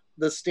not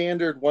the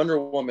standard Wonder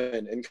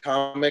Woman in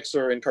comics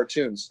or in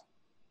cartoons.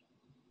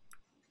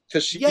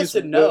 Because she's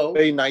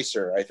way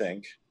nicer, I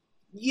think.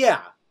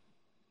 Yeah.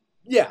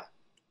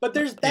 But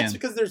that's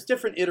because there's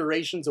different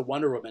iterations of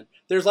Wonder Woman.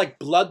 There's like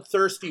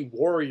bloodthirsty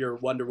warrior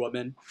Wonder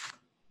Woman.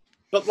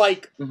 But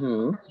like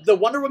the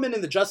Wonder Woman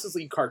in the Justice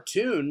League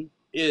cartoon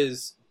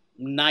is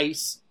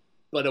nice,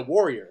 but a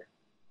warrior,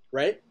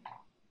 right?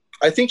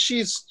 I think she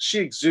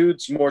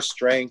exudes more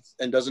strength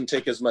and doesn't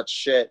take as much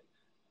shit.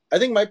 I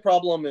think my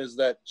problem is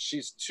that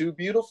she's too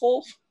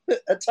beautiful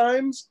at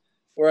times,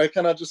 where I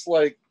kind of just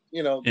like,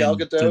 Gal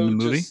Gadot. In the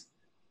movie?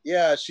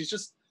 She's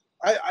just,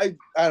 I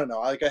don't know.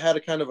 Like I had a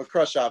kind of a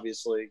crush,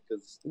 obviously,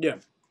 because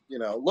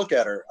look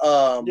at her.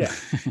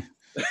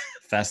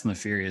 Fast and the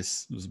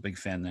Furious was a big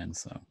fan then,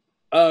 so.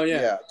 Oh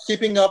yeah.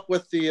 Keeping up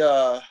with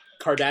the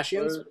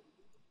Kardashians.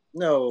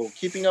 No,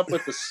 keeping up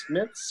with the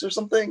Smiths or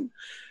something.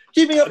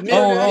 Keeping up.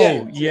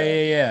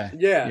 Yeah.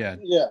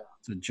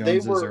 The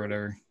Joneses or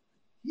whatever.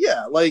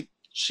 Yeah, like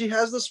she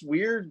has this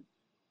weird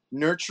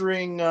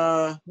nurturing.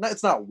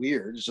 It's not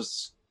weird. It's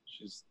just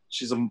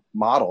she's a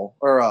model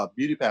or a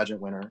beauty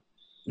pageant winner.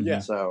 Yeah.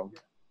 So.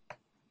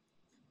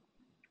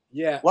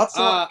 Yeah.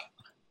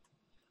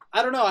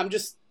 I don't know. I'm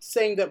just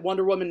saying that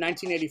Wonder Woman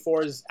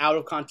 1984 is out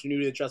of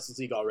continuity of Justice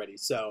League already.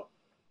 So,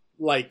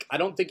 like, I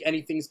don't think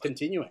anything's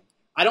continuing.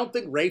 I don't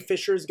think Ray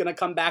Fisher is going to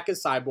come back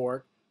as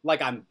Cyborg.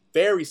 Like, I'm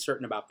very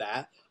certain about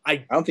that.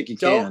 I don't think he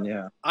can,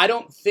 yeah. I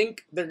don't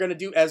think they're going to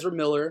do Ezra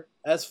Miller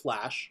as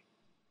Flash.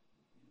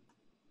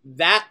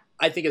 That,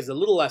 I think, is a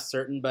little less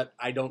certain, but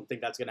I don't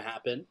think that's going to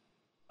happen.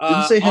 Didn't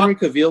you say Henry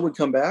Cavill would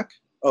come back?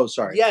 Oh,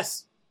 sorry.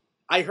 Yes.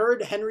 I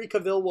heard Henry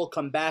Cavill will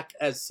come back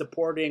as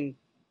supporting,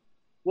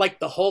 like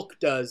the Hulk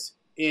does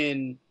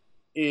in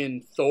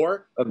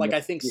Thor. Like,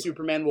 I think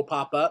Superman will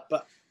pop up,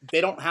 but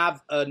they don't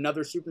have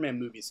another Superman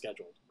movie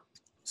scheduled.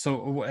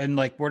 So, and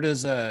like, where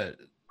does Shazam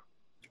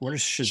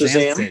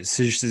fit?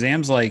 So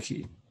Shazam's like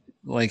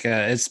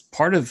it's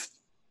part of,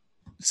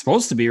 it's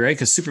supposed to be, right?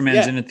 Because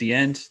Superman's in at the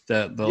end.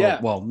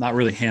 Well, not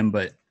really him,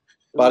 but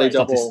body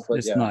double.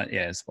 It's not.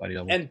 Yeah, it's body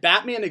double. And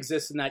Batman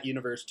exists in that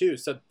universe too.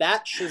 So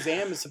that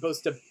Shazam is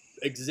supposed to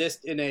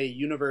exist in a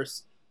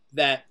universe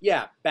that,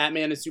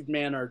 Batman and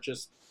Superman are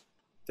just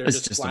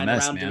flying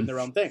around doing their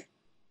own thing.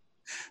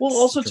 Well,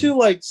 also too,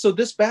 like, so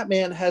this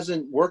Batman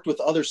hasn't worked with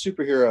other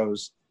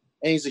superheroes,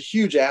 and he's a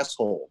huge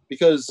asshole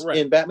because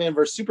in Batman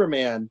vs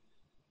Superman,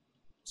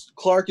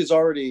 Clark is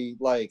already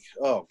like,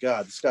 oh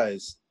god, this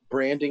guy's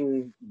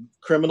branding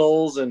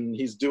criminals and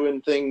he's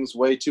doing things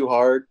way too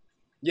hard.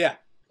 Yeah.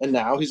 And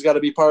now he's got to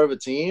be part of a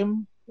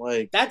team.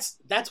 Like that's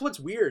what's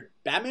weird.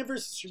 Batman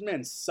vs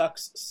Superman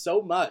sucks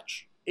so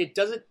much.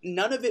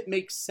 None of it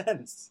makes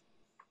sense.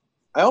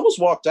 I almost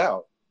walked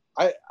out.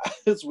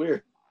 It's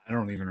weird. I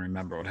don't even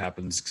remember what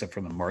happens except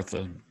for the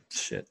Martha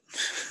shit.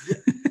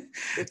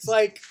 It's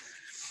like,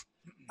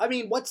 I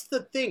mean, what's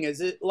the thing?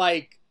 Is it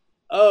like,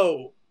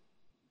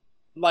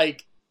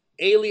 like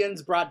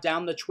aliens brought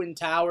down the Twin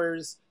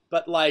Towers,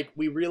 but like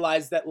we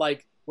realized that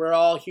like we're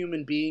all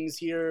human beings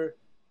here,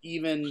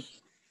 even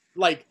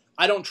like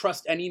I don't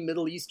trust any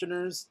Middle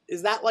Easterners.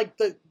 Is that like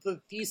the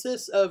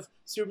thesis of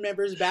Superman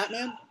vs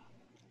Batman?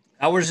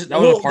 That was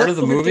part of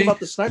the movie about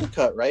the Snyder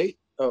Cut, right?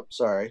 Oh,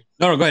 sorry.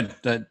 No, go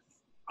ahead.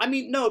 I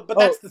mean, no, but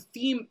that's the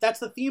theme. That's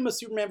the theme of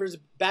Superman vs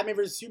Batman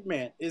vs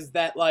Superman. Is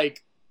that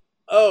like,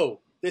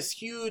 this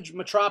huge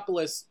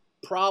metropolis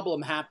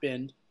problem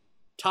happened,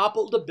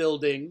 toppled a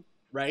building,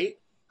 right?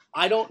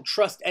 I don't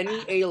trust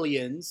any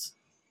aliens.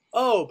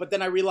 Oh, but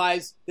then I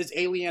realize this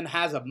alien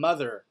has a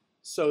mother,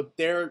 so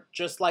they're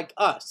just like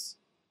us.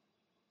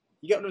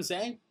 You get what I'm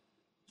saying?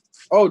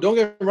 Oh, don't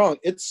get me wrong.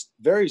 It's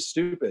very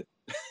stupid.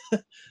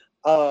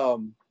 But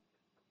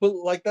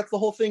like that's the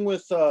whole thing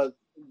with the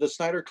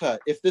Snyder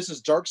Cut. If this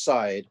is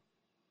Darkseid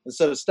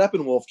instead of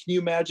Steppenwolf, can you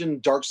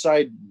imagine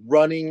Darkseid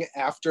running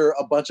after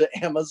a bunch of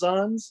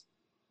Amazons?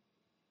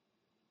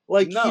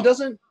 Like he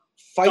doesn't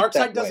fight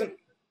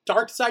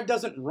Darkseid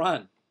doesn't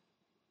run.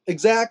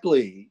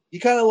 Exactly. He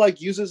kind of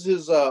like uses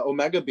his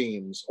Omega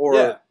beams,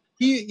 or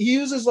he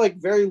uses like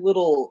very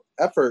little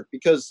effort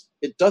because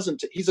it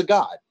doesn't. He's a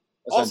god.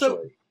 Essentially.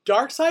 Also,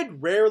 Darkseid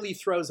rarely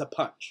throws a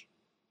punch.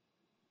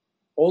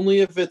 Only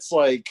if it's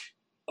like.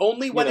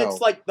 Only when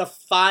it's like the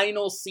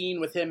final scene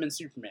with him and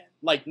Superman,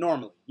 like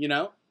normally,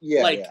 Yeah.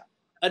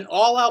 An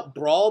all-out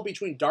brawl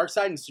between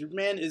Darkseid and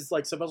Superman is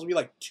like supposed to be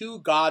like two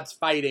gods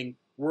fighting,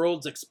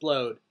 worlds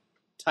explode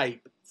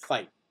type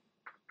fight.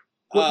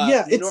 Well,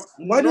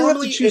 why do you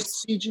have to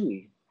choose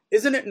CG?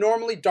 Isn't it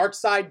normally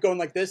Darkseid going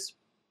like this,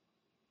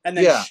 and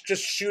then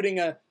just shooting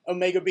a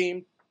Omega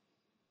beam?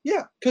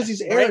 Yeah, because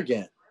he's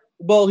arrogant.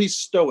 Well, he's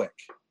stoic.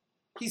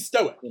 He's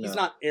stoic. He's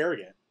not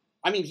arrogant.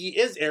 I mean, he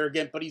is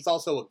arrogant, but he's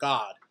also a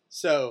god.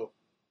 So,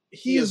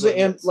 he is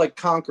like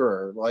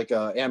conqueror, like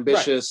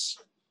ambitious,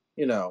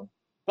 you know.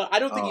 But I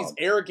don't think he's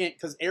arrogant,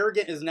 because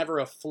arrogant is never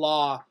a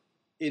flaw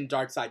in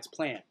Darkseid's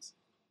plans.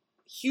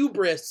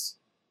 Hubris,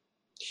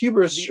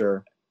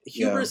 sure.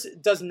 Hubris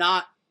does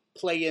not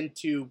play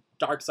into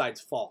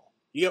Darkseid's fall.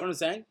 You get what I'm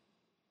saying?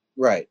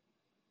 Right.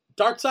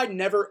 Darkseid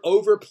never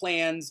over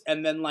plans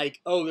and then like,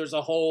 oh, there's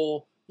a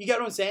hole. You get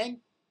what I'm saying?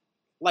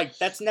 Like,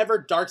 that's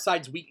never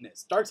Darkseid's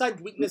weakness.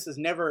 Darkseid's weakness is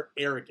never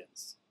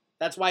arrogance.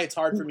 That's why it's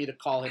hard for me to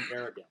call him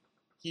arrogant.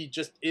 He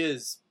just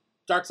is.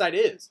 Darkseid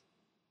is.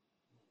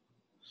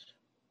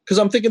 Because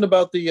I'm thinking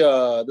about the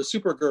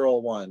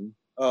Supergirl one,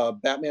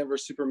 Batman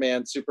vs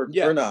Superman,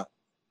 or not,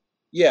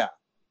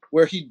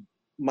 where he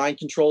mind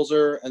controls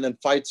her and then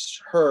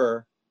fights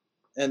her,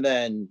 and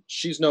then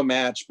she's no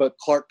match, but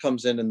Clark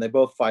comes in and they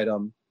both fight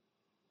him.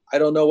 I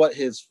don't know what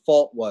his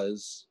fault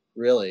was,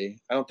 really.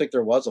 I don't think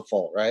there was a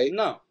fault, right?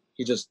 No.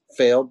 He just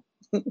failed.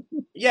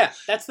 Yeah,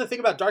 that's the thing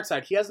about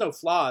Darkseid. He has no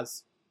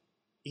flaws.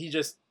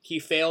 He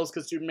fails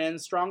because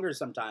Superman's stronger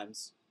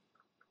sometimes.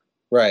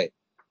 Right.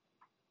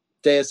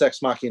 Deus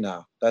Ex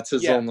Machina. That's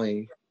his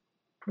only...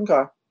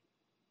 Okay.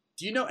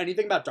 Do you know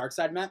anything about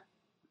Darkseid, Matt?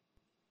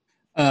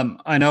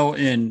 I know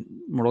in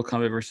Mortal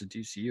Kombat versus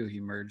DCU, he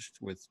merged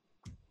with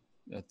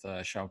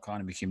Shao Kahn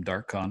and became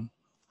Dark Khan.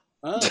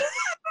 Oh.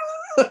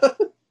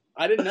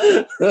 I didn't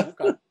know that.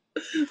 Okay.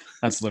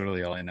 That's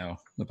literally all I know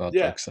about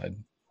Darkseid.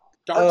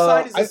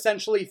 Darkseid is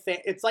essentially...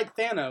 it's like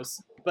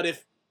Thanos, but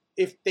if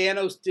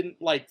Thanos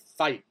didn't, like,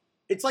 fight.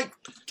 It's like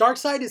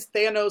Darkseid is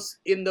Thanos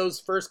in those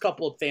first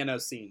couple of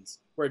Thanos scenes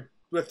where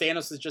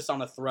Thanos is just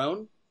on a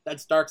throne.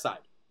 That's Darkseid.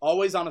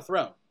 Always on a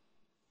throne.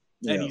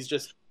 And he's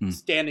just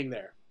standing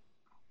there.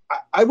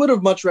 I would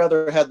have much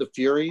rather had the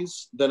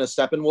Furies than a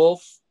Steppenwolf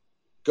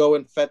go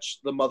and fetch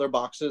the mother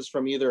boxes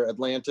from either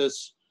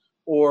Atlantis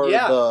or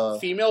the...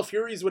 female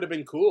Furies would have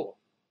been cool.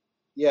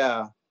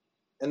 Yeah.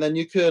 And then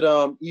you could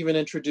even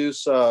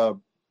introduce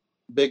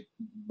Big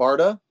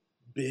Barda.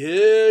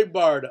 Big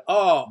Barda.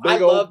 Oh, I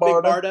love Big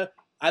Barda.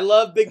 I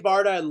love Big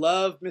Barda. I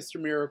love Mr.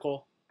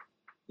 Miracle.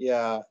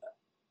 Yeah.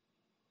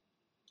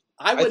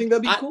 I think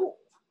that'd be cool.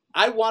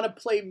 I want to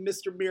play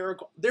Mr.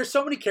 Miracle. There's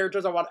so many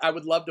characters I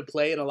would love to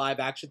play in a live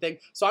action thing.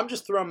 So I'm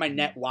just throwing my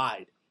net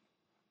wide.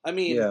 I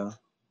mean,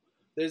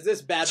 there's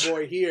this bad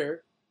boy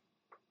here.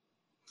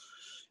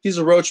 He's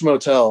a Roach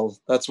Motel.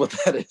 That's what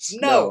that is.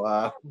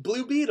 No,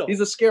 Blue Beetle. He's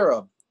a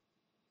scarab.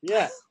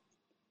 Yeah.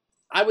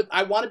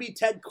 I want to be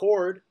Ted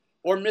Cord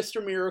or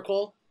Mr.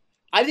 Miracle.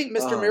 I think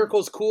Mr. Miracle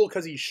is cool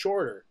because he's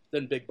shorter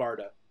than Big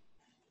Barda.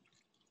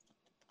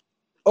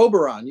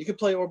 Oberon. You could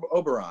play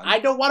Oberon. I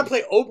don't want to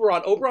play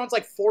Oberon. Oberon's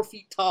like 4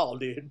 feet tall,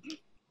 dude.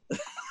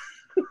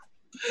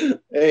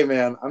 Hey,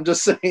 man. I'm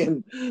just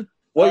saying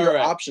what your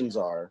options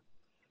are.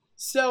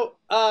 So,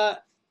 I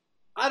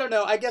don't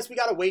know. I guess we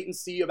got to wait and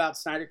see about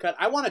Snyder Cut.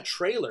 I want a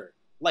trailer.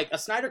 Like, a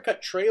Snyder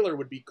Cut trailer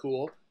would be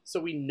cool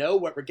so we know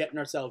what we're getting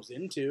ourselves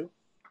into.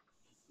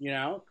 You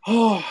know?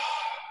 Oh,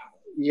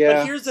 yeah.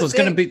 But here's the thing. It's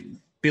going to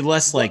be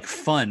less, like,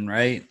 fun,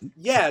 right?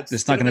 Yeah.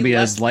 It's not going to be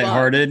as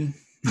lighthearted.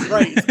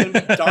 Right, it's going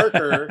to be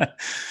darker.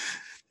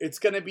 It's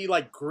going to be,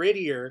 like,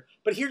 grittier.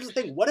 But here's the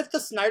thing. What if the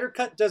Snyder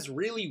Cut does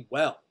really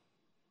well?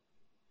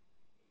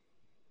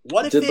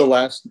 What if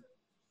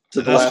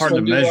that's hard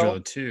to measure,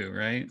 too,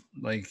 right?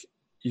 Like,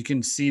 you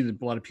can see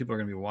that a lot of people are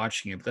going to be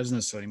watching it, but that doesn't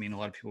necessarily mean a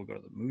lot of people go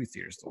to the movie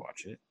theaters to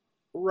watch it.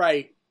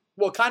 Right.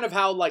 Well, kind of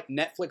how, like,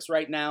 Netflix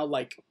right now,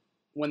 like,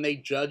 when they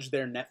judge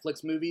their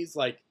Netflix movies,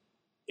 like,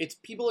 it's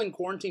people in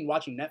quarantine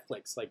watching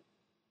Netflix. Like,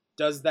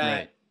 does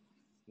that...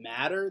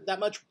 matter that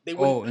much?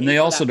 And they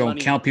also don't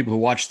count people who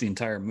watch the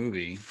entire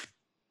movie.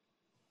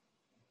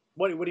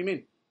 What do you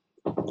mean?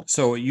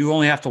 So you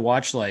only have to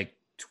watch like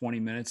 20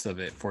 minutes of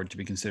it for it to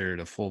be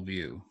considered a full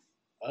view.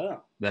 Oh,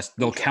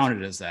 they'll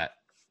count it as that.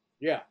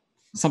 Yeah,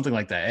 something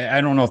like that. I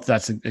don't know if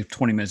that's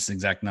 20 minutes the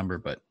exact number,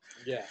 but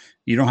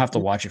you don't have to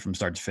watch it from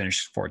start to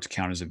finish for it to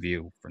count as a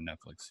view for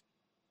Netflix.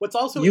 What's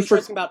also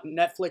interesting about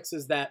Netflix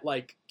is that,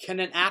 like, can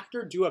an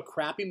actor do a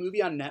crappy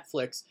movie on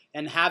Netflix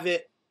and have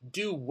it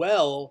do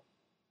well?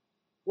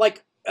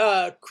 Like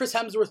Chris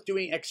Hemsworth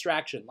doing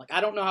Extraction. Like,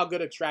 I don't know how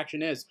good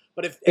Extraction is,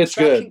 but if it's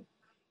Extraction,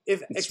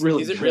 good, is it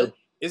really?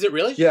 Is it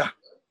really? Yeah,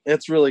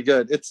 it's really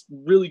good. It's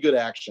really good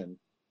action.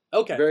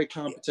 Okay, very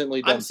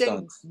competently done. I'm saying,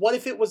 stunts. What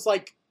if it was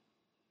like,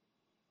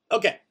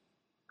 okay,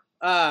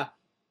 let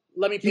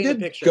me paint a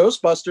picture.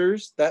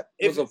 Ghostbusters, that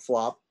was a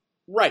flop.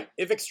 Right.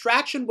 If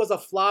Extraction was a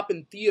flop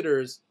in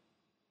theaters,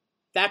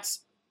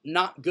 that's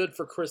not good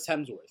for Chris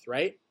Hemsworth,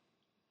 right?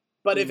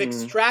 But if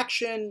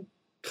Extraction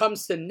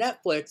comes to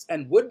Netflix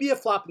and would be a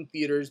flop in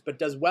theaters but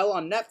does well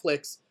on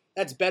Netflix,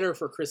 that's better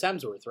for Chris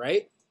Hemsworth,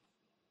 right?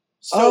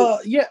 So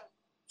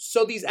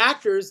So these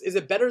actors, is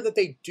it better that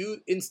they do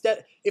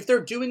instead, if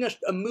they're doing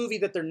a movie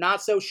that they're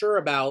not so sure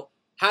about,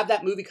 have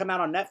that movie come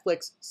out on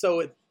Netflix so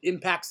it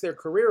impacts their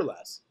career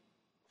less?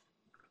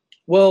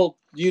 Well,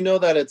 you know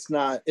that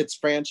it's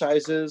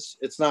franchises,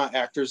 it's not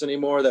actors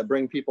anymore that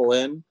bring people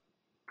in.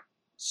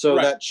 So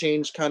that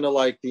changed kind of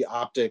like the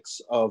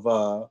optics of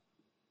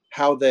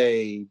how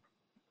they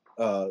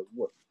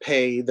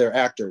pay their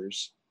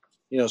actors,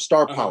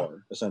 star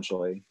power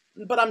essentially.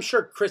 But I'm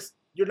sure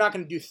you're not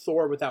going to do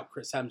Thor without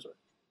Chris Hemsworth.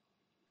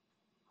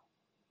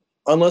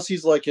 Unless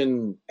he's like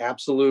an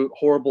absolute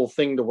horrible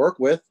thing to work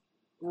with,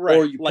 right?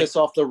 Or you piss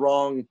off the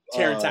wrong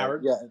Terrence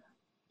Howard.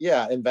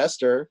 Yeah,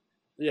 investor.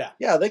 Yeah,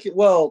 they could.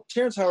 Well,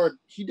 Terrence Howard,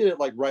 he did it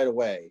like right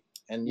away,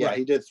 and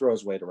he did throw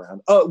his weight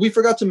around. Oh, we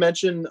forgot to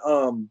mention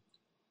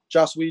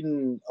Joss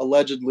Whedon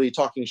allegedly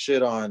talking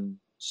shit on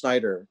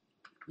Snyder.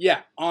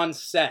 Yeah, on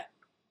set.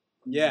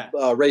 Yeah,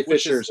 Ray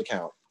Fisher's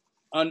account.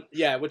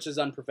 Which is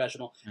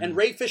unprofessional. Mm. And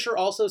Ray Fisher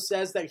also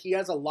says that he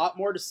has a lot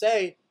more to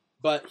say,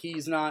 but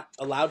he's not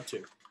allowed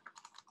to.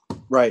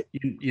 Right.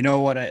 You know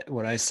what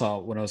I saw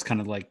when I was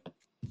kind of like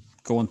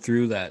going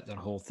through that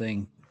whole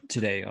thing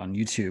today on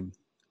YouTube.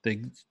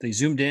 They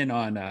zoomed in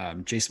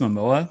on Jason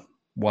Momoa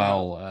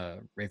while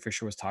Ray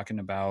Fisher was talking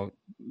about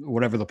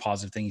whatever the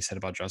positive thing he said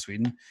about Joss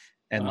Whedon,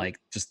 and like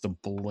just the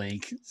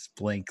blank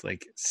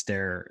like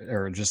stare,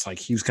 or just like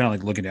he was kind of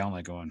like looking down,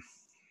 like going,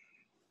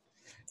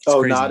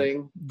 crazy.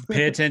 Nodding.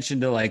 Pay attention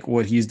to like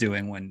what he's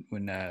doing when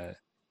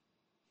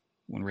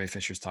Ray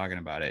Fisher's talking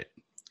about it.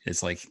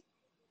 It's like,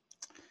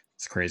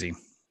 it's crazy.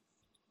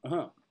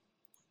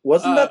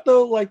 Wasn't that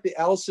though like the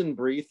Alison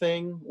Brie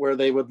thing where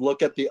they would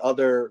look at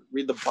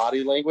read the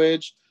body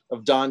language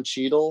of Don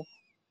Cheadle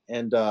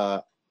and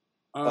the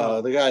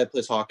guy that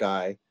plays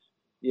Hawkeye?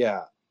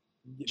 Yeah,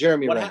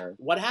 Jeremy Renner.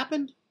 What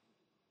happened?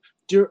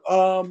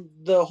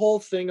 The whole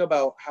thing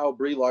about how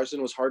Brie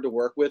Larson was hard to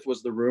work with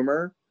was the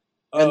rumor,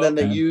 and then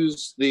they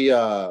used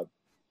the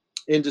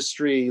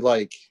industry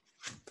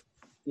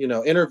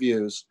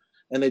interviews,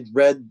 and they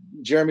read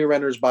Jeremy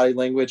Renner's body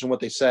language and what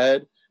they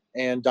said,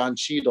 and Don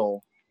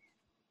Cheadle,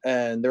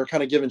 and they were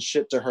kind of giving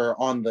shit to her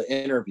on the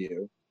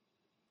interview.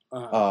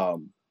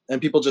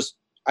 And people just,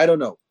 I don't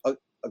know.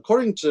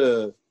 According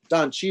to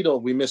Don Cheadle,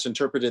 we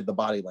misinterpreted the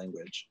body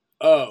language.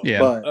 Oh, yeah.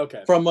 But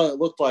okay. From what it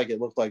looked like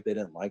they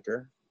didn't like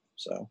her.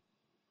 So.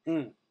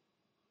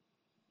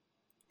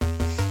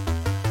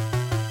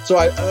 So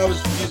I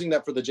was using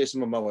that for the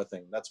Jason Momoa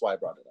thing. That's why I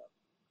brought it up.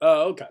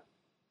 Oh, okay.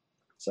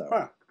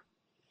 So.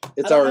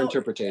 It's our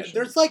interpretation.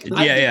 There's I think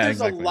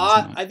there's a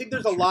lot. I think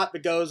there's a lot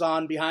that goes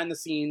on behind the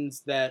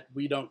scenes that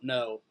we don't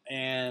know,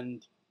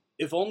 and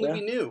if only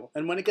we knew.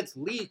 And when it gets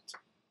leaked,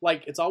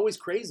 it's always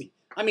crazy.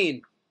 I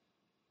mean,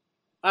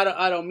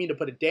 I don't mean to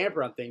put a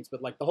damper on things,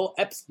 but the whole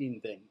Epstein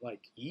thing,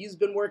 he's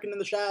been working in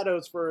the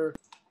shadows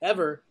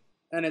forever,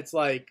 and it's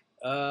a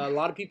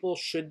lot of people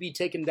should be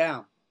taken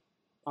down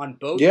on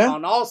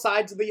on all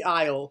sides of the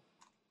aisle.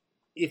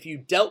 If you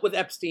dealt with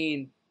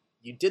Epstein,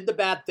 you did the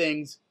bad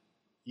things.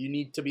 You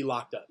need to be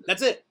locked up.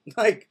 That's it.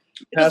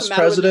 Past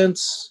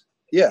presidents.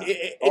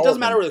 It doesn't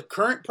matter with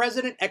current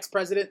president,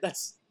 ex-president.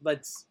 That's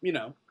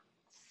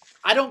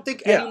I don't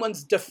think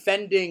anyone's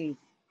defending.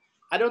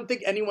 I don't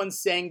think anyone's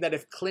saying that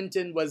if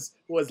Clinton was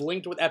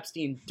linked with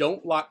Epstein,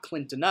 don't lock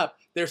Clinton up.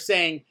 They're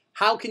saying,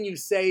 how can you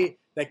say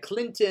that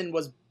Clinton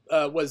was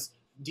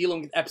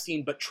dealing with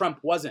Epstein, but Trump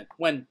wasn't,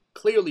 when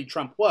clearly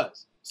Trump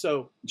was?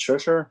 So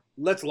sure.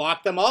 Let's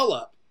lock them all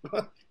up.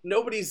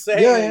 Nobody's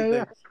saying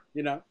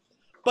anything.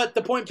 But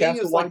the point being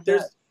is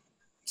there's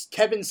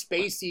Kevin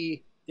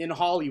Spacey in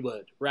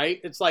Hollywood,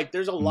 right? It's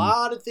there's a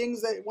lot of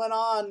things that went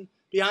on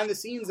behind the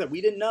scenes that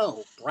we didn't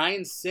know.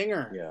 Bryan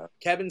Singer,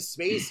 Kevin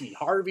Spacey,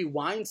 Harvey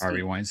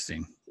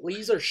Weinstein.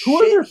 These are who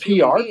are their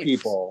PR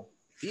people?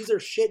 These are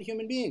shit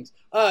human beings.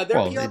 Their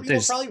PR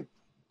people probably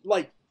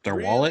their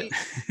really, wallet,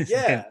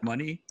 yeah,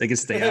 money. They can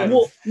stay out.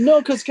 Well,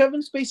 no, because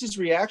Kevin Spacey's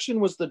reaction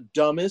was the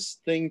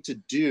dumbest thing to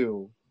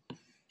do.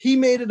 He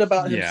made it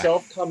about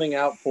himself coming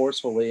out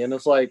forcefully, and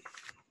it's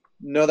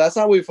no, that's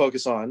not what we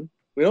focus on.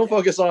 We don't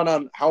focus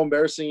on how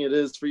embarrassing it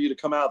is for you to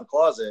come out of the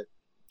closet.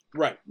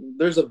 Right.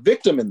 There's a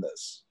victim in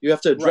this. You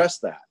have to address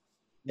that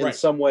in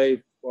some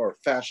way or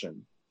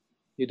fashion.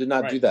 He did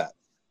not do that.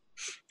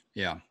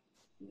 Yeah.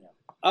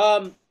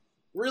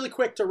 Really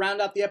quick to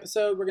round out the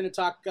episode, we're going to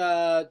talk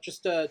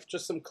just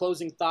some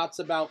closing thoughts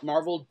about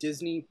Marvel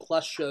Disney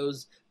Plus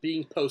shows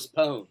being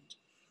postponed.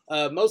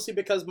 Mostly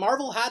because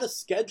Marvel had a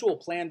schedule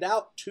planned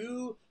out.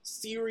 2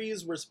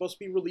 series were supposed to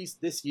be released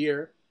this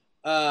year.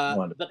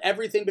 But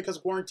everything, because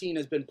of quarantine,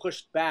 has been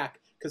pushed back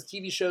because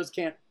TV shows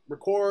can't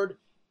record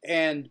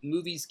and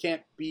movies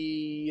can't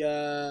be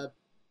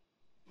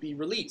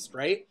released,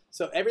 right?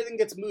 So everything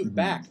gets moved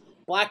back.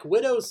 Black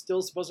Widow is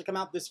still supposed to come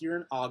out this year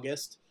in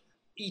August.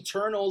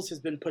 Eternals has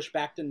been pushed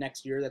back to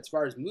next year, as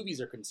far as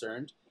movies are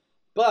concerned.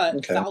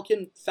 But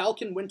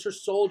Falcon Winter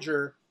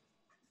Soldier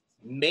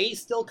may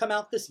still come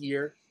out this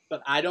year,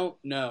 but I don't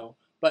know.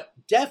 But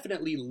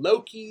definitely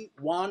Loki,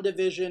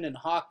 WandaVision, and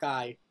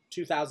Hawkeye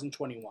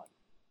 2021.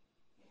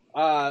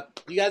 Do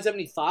you guys have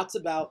any thoughts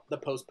about the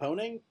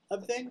postponing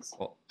of things?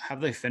 Well, have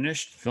they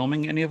finished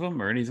filming any of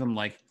them, or any of them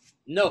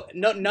No,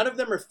 none of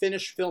them are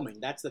finished filming.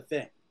 That's the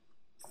thing.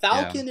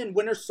 Falcon and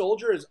Winter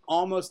Soldier is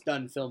almost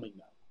done filming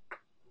though.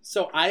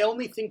 So I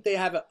only think they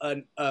have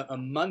a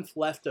month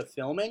left of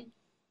filming.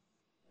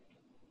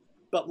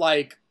 But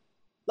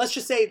let's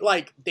just say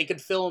they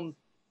could film.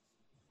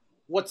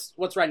 What's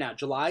right now?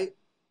 July.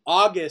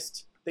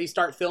 August they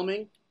start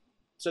filming,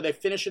 so they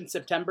finish in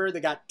September. They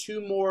got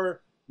 2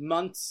 more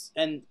months,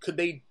 and could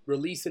they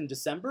release in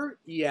December?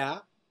 Yeah,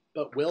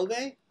 but will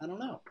they? I don't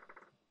know.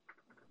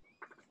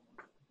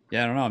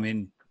 Yeah, I don't know. I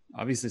mean,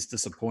 obviously it's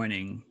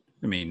disappointing.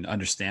 I mean,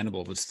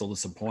 understandable, but still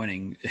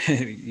disappointing.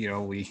 You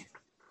know, we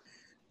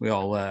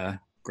all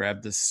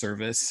grabbed this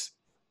service.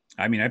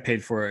 I mean, I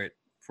paid for it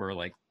for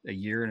like a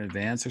year in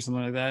advance or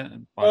something like that.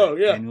 Oh,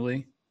 yeah.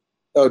 Annually.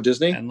 Oh,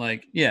 Disney? And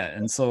like, yeah.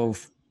 And so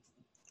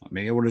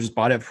maybe I would have just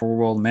bought it for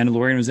while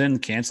Mandalorian was in,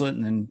 cancel it,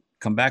 and then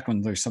come back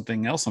when there's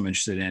something else I'm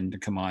interested in to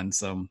come on.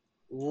 So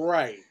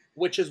right.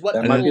 Which is what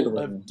That might be people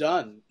the have way.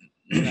 done,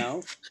 you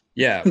know?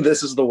 yeah.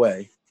 This is the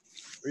way.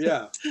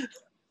 Yeah.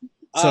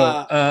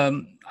 So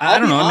I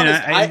don't know.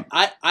 Honest, I mean,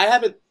 I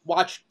haven't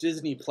watched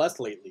Disney Plus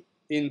lately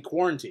in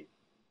quarantine.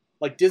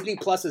 Like Disney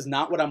Plus is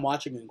not what I'm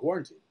watching in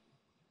quarantine.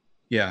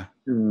 yeah.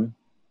 Mm-hmm.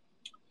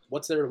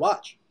 What's there to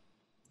watch?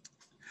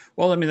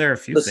 Well, I mean, there are a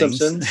few The things.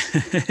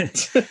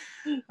 Simpsons.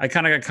 I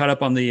kind of got caught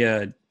up on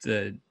the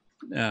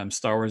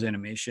Star Wars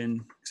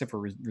animation, except for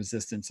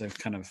Resistance. I've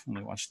kind of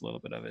only watched a little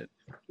bit of it.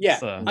 Yeah.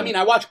 So, I mean,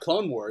 I watched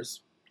Clone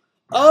Wars.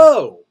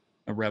 Oh,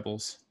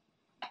 Rebels.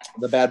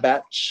 The Bad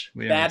Batch.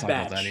 We Bad didn't talk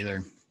about Batch. that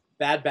either.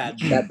 Bad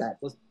Batch. Bad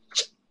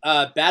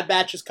Batch. Bad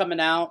Batch is coming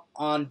out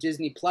on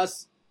Disney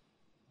Plus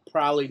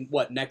probably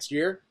next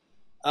year.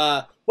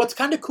 What's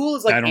kind of cool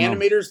is like I don't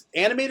know.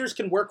 animators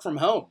can work from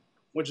home,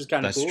 which is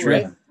kind of That's cool, true.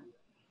 right?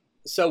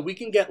 So we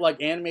can get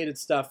like animated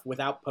stuff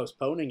without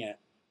postponing it.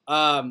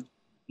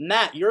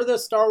 Nat, you're the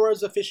Star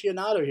Wars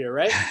aficionado here,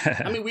 right?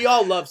 I mean, we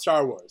all love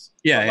Star Wars.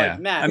 Yeah, But, yeah. like,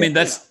 Matt, I mean,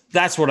 you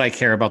that's what I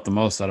care about the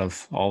most out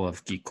of all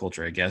of geek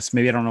culture, I guess.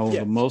 Maybe I don't know Yeah.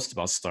 the most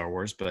about Star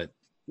Wars, but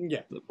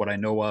yeah, what I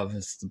know of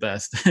is the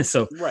best.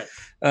 So, right.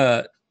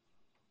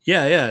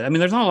 yeah. I mean,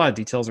 there's not a lot of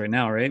details right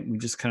now, right? We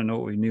just kind of know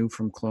what we knew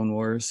from Clone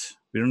Wars.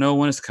 We don't know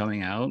when it's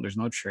coming out. There's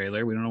no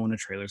trailer. We don't know when the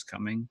trailer's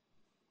coming.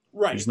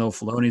 Right. There's no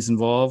Filoni's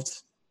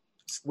involved.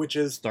 Which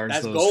is Stars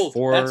that's those gold.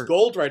 four- That's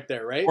gold right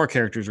there, right? 4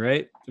 characters,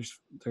 right?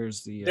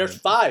 There's the There's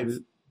 5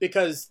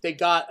 because they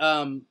got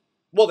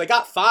they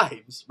got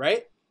 5s,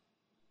 right?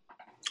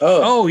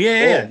 Oh cool.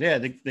 yeah.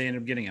 They ended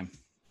up getting him.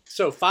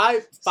 So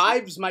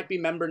 5s might be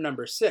member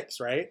number 6,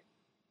 right?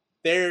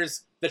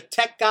 There's the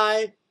tech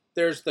guy,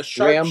 there's the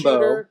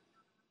sharpshooter,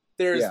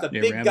 there's the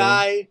big Rambo,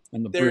 guy,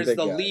 and the there's big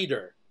the guy.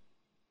 leader.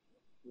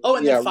 Oh,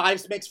 and then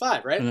 5s makes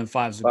 5, right? and then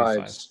 5s would be 5.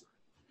 Fives.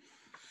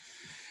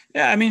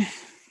 Yeah, I mean,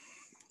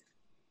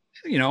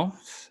 you know,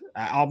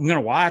 I'm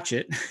gonna watch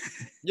it.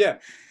 Yeah.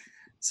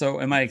 So,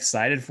 am I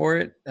excited for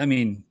it? I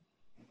mean,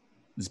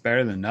 it's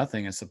better than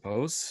nothing, I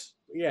suppose.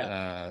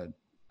 Yeah.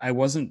 I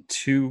wasn't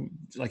too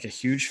like a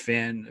huge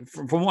fan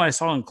from what I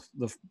saw in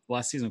the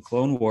last season of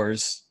Clone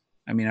Wars.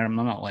 I mean, I'm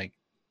not like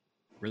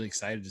really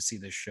excited to see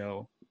this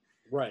show.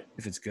 Right.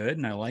 If it's good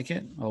and I like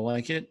it, I'll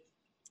like it.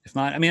 If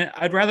not, I mean,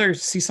 I'd rather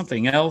see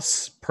something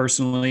else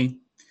personally.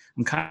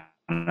 I'm kind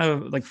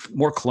of like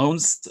more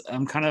clones.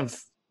 I'm kind of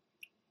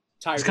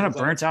Tired just kind of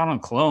clones. burnt out on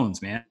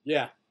clones, man.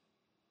 Yeah.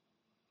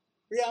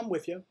 Yeah, I'm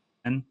with you.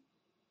 And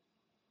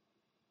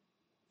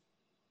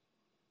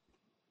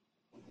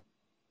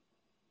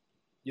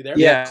You there?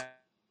 Yeah.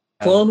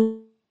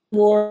 Clone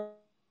Wars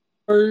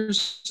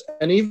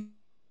and even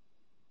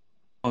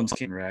clones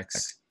King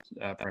Rex.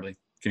 Partly.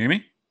 Can you hear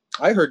me,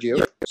 I heard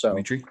you. So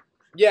Dimitri?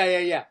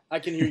 Yeah. I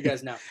can hear you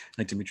guys now.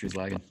 Like Dimitri's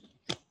lagging.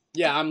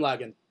 Yeah, I'm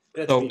lagging.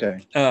 That's So, me.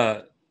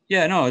 okay.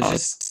 Yeah, no, it's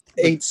just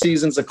 8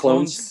 seasons of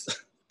clones.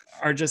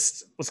 are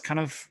just let's kind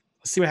of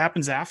see what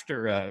happens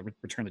after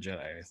Return of the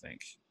Jedi. I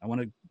think I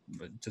want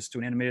to just do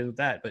an animated with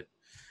that, but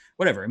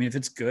whatever. I mean, if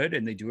it's good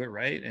and they do it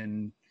right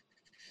and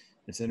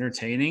it's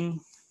entertaining,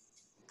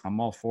 I'm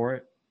all for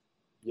it.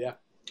 Yeah.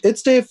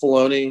 It's Dave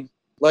Filoni.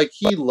 Like,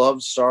 he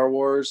loves Star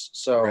Wars,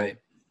 so Right.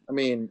 I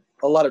mean,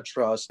 a lot of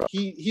trust.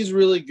 He's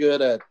really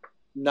good at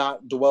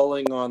not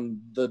dwelling on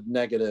the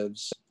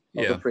negatives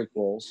of Yeah. the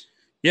prequels.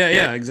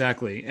 Yeah,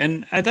 exactly,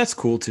 and that's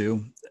cool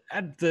too.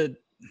 At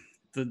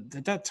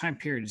that time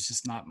period is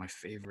just not my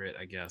favorite.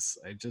 I guess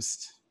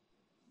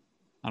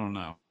I don't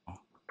know.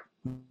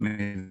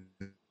 Maybe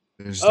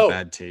there's a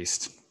bad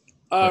taste.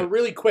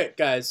 Really quick,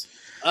 guys.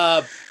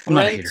 I'm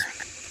not a hater.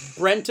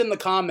 Brent in the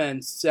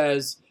comments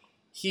says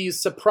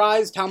he's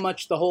surprised how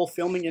much the whole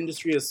filming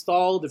industry has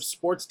stalled. If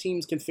sports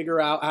teams can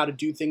figure out how to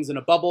do things in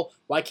a bubble,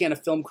 why can't a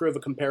film crew of a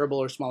comparable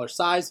or smaller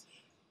size?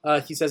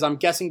 He says, I'm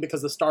guessing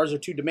because the stars are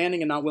too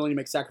demanding and not willing to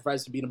make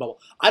sacrifices to be in a bubble.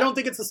 I don't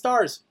think it's the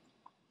stars.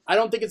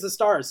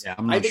 Yeah,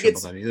 I'm not sure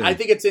about that either. I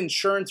think it's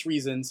insurance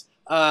reasons.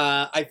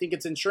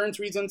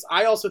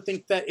 I also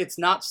think that it's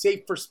not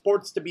safe for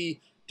sports to be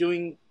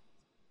doing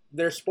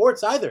their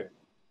sports either.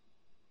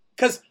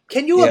 Because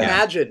can you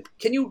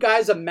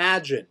guys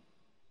imagine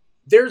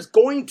there's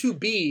going to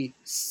be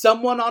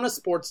someone on a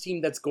sports team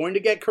that's going to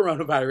get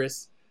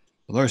coronavirus.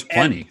 Well, there's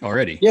plenty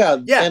already. Yeah,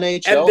 Yeah,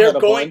 NHL and they're had a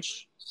going-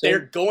 bunch. They're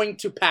going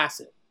to pass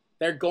it.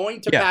 They're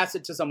going to Yeah. pass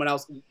it to someone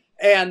else.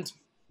 And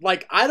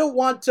like I don't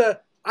want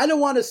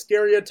to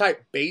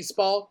stereotype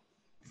baseball,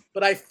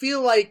 but I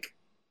feel like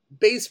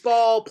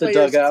baseball The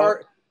players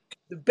dugout.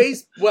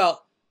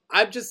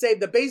 I'm just saying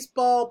the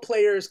baseball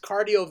player's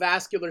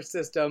cardiovascular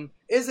system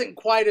isn't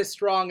quite as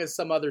strong as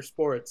some other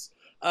sports.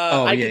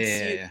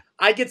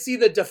 I could see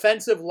the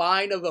defensive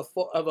line of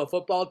a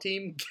football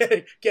team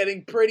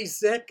getting pretty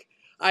sick.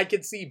 I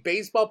could see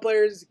baseball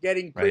players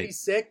getting pretty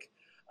sick.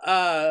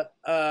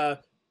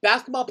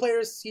 Basketball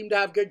players seem to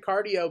have good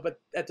cardio, but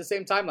at the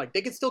same time, like,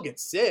 they could still get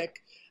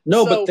sick.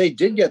 No, but they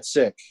did get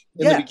sick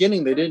in the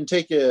beginning. They didn't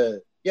take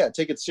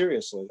it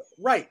seriously.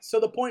 Right. So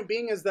the point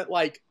being is that,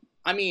 like,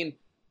 I mean,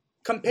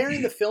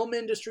 comparing the film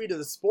industry to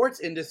the sports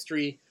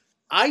industry,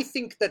 I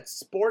think that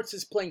sports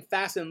is playing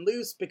fast and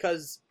loose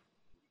because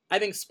I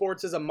think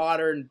sports is a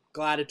modern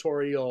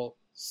gladiatorial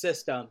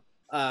system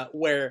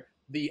where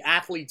the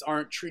athletes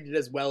aren't treated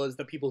as well as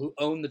the people who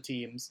own the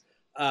teams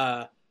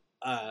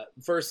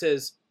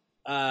versus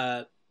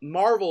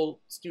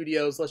Marvel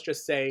Studios, let's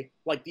just say,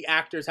 like, the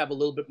actors have a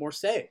little bit more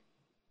say.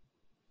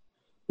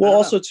 Well,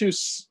 also, too,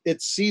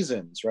 it's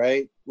seasons,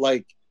 right?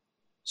 Like,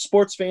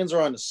 sports fans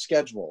are on a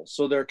schedule,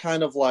 so they're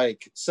kind of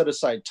like set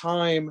aside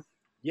time.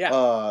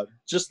 Yeah.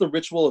 Just the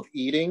ritual of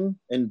eating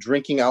and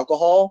drinking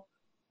alcohol.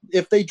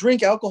 If they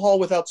drink alcohol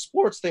without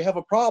sports, they have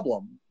a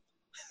problem.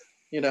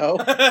 You know?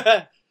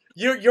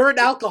 You're an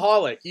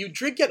alcoholic. You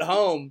drink at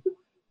home.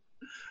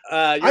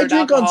 I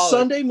drink on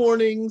Sunday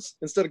mornings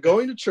instead of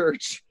going to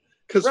church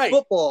because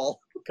football.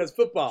 Because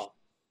football.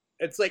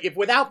 It's like, if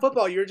without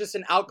football, you're just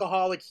an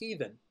alcoholic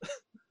heathen.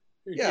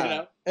 Yeah. You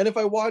know? And if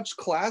I watch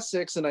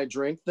classics and I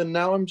drink, then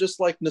now I'm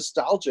just like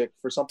nostalgic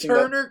for something.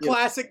 Turner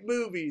classic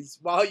movies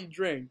while you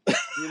drink.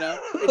 You know?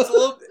 It's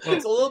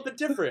a little bit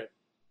different.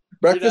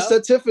 Breakfast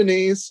at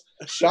Tiffany's,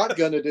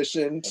 shotgun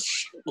edition.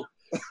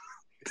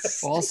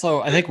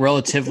 Also, I think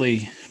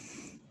relatively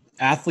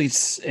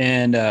athletes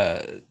and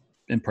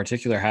in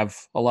particular have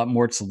a lot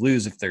more to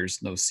lose if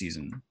there's no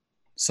season.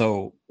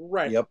 So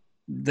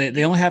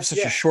they only have such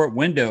a short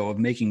window of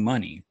making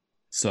money.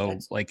 So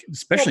like,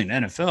 especially in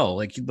NFL,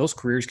 like, those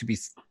careers could be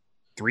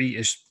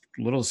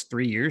little as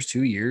 3 years,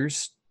 2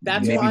 years,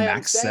 maybe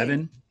max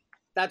 7.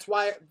 That's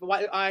why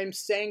I'm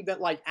saying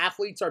that, like,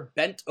 athletes are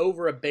bent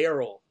over a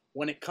barrel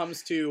when it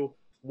comes to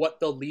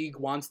what the league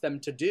wants them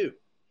to do.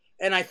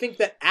 And I think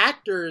that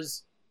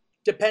actors,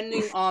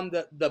 depending on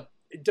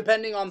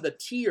the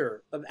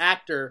tier of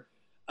actor,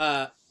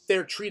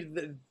 they're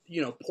treated,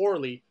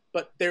 poorly.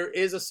 But there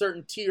is a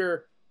certain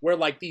tier where,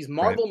 like, these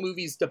Marvel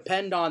movies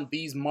depend on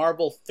these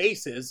Marvel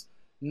faces.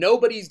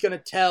 Nobody's gonna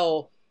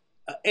tell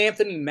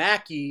Anthony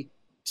Mackie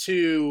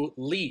to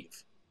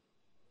leave.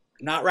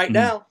 Not right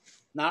now.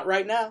 Not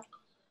right now.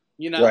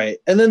 You know. Right,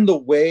 and then the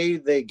way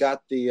they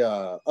got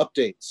the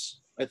updates,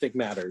 I think,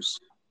 matters.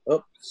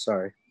 Oh,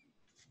 sorry.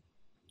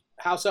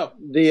 How so?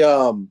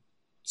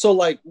 So,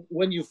 like,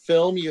 when you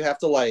film, you have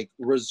to, like,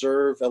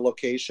 reserve a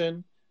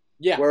location.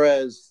 Yeah.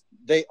 Whereas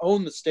they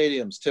own the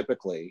stadiums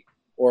typically,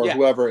 or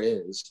whoever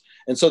is,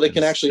 and so they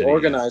can actually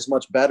organize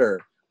much better.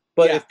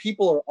 But if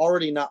people are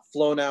already not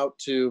flown out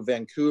to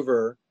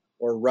Vancouver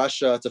or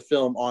Russia to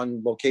film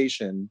on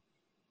location,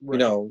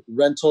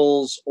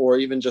 rentals or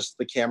even just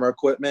the camera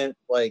equipment,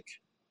 like,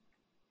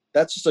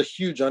 that's just a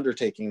huge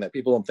undertaking that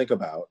people don't think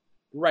about.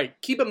 Right.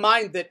 Keep in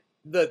mind that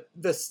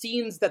the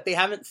scenes that they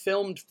haven't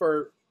filmed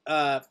for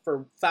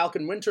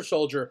Falcon Winter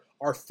Soldier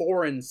are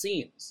foreign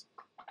scenes.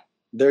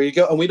 There you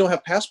go. And we don't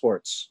have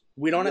passports.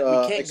 We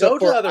can't go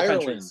to other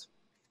countries.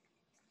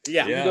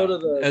 Yeah. You go to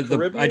the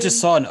Caribbean. I just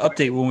saw an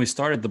update when we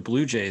started the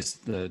Blue Jays,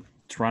 the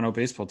Toronto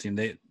baseball team.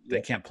 They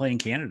can't play in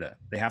Canada.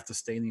 They have to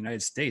stay in the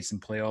United States and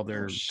play all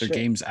their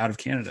games out of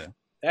Canada.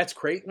 That's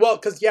crazy. Well,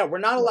 because we're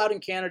not allowed in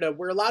Canada.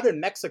 We're allowed in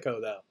Mexico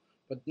though,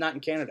 but not in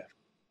Canada.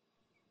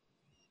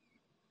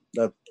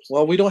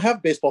 Well, we don't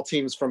have baseball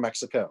teams from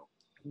Mexico.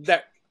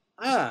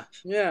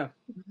 Yeah.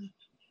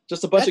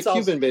 Just a bunch of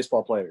Cuban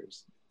baseball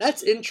players.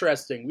 That's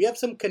interesting. We have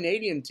some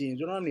Canadian teams.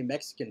 We don't have any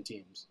Mexican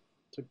teams.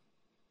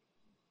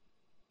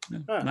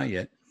 Not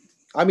yet.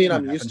 I mean,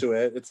 I'm used to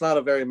it. It's not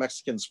a very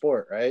Mexican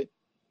sport, right?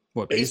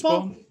 What,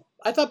 baseball?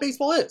 I thought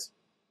baseball is.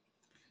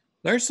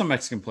 There's some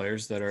Mexican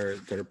players that are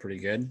pretty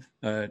good.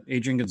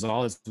 Adrian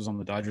Gonzalez was on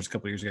the Dodgers a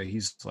couple years ago.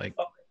 He's like...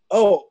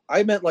 Oh,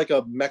 I meant like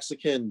a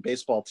Mexican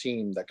baseball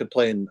team that could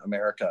play in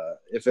America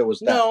if it was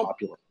that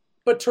popular.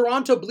 But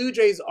Toronto Blue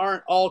Jays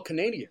aren't all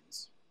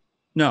Canadians.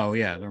 No,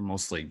 yeah, they're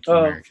mostly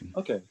American.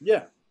 Okay.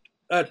 Yeah.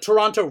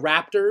 Toronto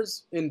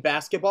Raptors in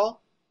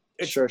basketball.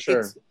 Sure.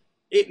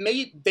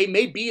 They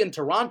may be in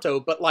Toronto,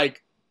 but,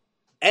 like,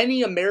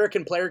 any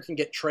American player can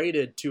get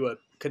traded to a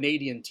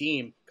Canadian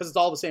team because it's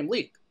all the same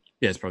league.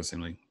 Yeah, it's probably the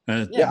same league.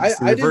 I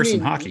reverse in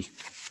hockey.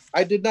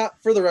 I did not,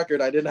 for the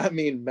record, I did not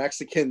mean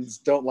Mexicans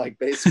don't like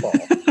baseball.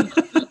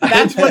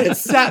 That's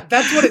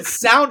what it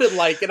sounded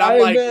like, and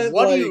I'm like,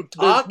 what are you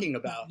talking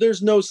about?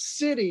 There's no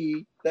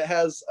city that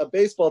has a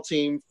baseball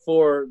team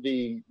for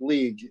the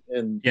league,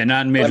 and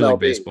not in Major League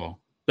Baseball.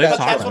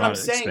 That's what I'm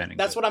saying.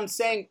 That's what I'm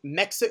saying.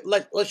 Let's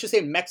just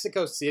say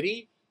Mexico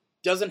City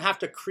doesn't have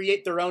to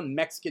create their own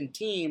Mexican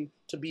team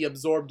to be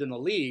absorbed in the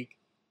league.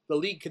 The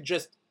league could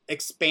just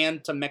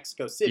expand to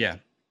Mexico City. Yeah.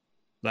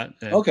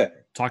 Okay.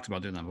 Talked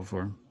about doing that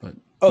before, but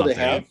they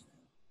have.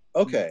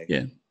 Okay.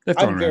 Yeah.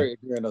 I'm very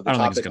ignorant of the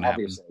topic,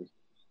 obviously.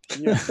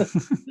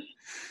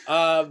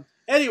 Yeah.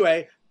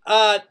 Anyway,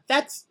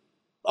 that's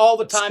all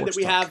the time that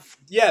we have.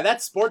 Yeah,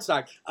 that's sports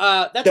talk.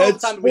 That's all the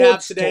time that we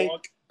have today.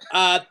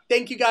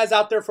 Thank you guys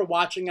out there for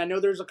watching. I know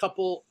there's a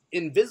couple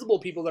invisible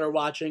people that are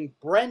watching.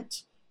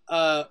 Brent,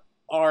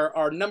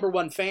 our number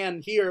one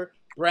fan here,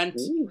 Brent,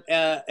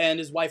 and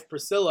his wife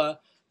Priscilla,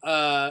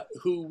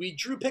 who we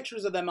drew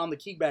pictures of them on the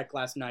Kickback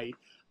last night.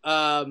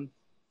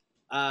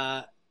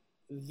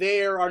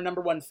 They're our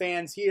number one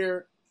fans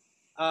here.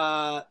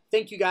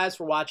 Thank you guys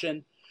for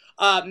watching.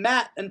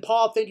 Matt and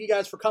Paul, thank you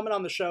guys for coming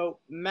on the show.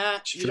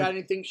 Matt, you got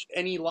anything?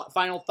 Any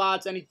final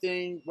thoughts?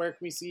 Anything? Where can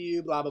we see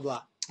you? Blah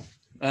blah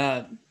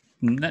blah.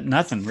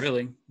 Nothing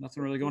really.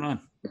 Nothing really going on.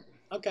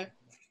 Okay.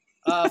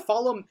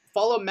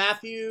 Follow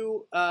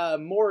Matthew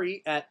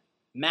Morey at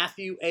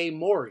Matthew A.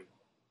 Morey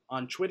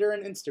on Twitter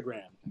and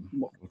Instagram.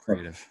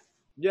 Creative.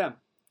 Yeah.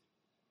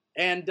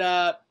 And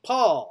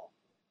Paul,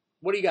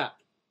 what do you got?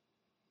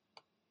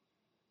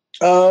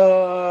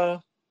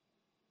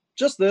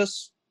 Just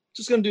this.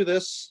 Just gonna do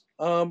this.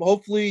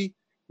 Hopefully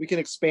we can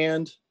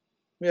expand.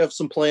 We have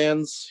some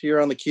plans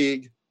here on the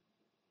KEEG.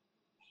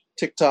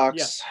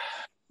 TikToks,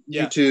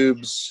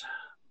 YouTubes,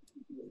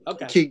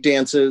 KEEG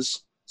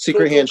dances,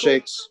 secret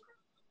handshakes.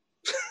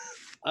 Cool.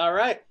 All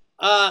right.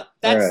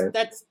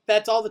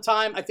 That's all the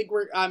time. I think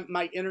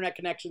my internet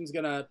connection's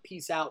gonna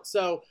peace out.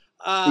 So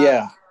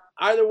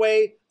either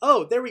way.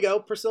 Oh, there we go.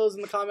 Priscilla's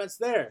in the comments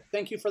there.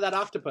 Thank you for that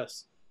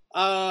octopus.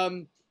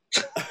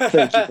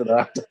 Thank you for the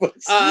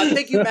octopus.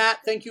 Thank you, Matt.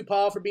 Thank you,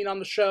 Paul, for being on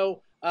the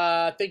show.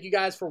 Thank you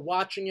guys for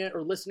watching it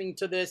or listening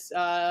to this.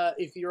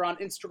 If you're on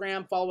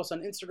Instagram, follow us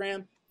on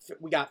Instagram.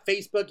 We got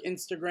Facebook,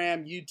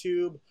 Instagram,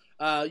 YouTube.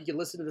 You can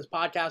listen to this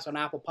podcast on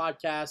Apple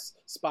Podcasts,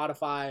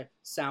 Spotify,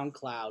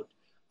 SoundCloud.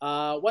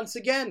 Once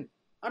again,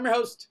 I'm your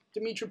host,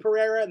 Dimitri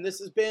Pereira, and this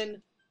has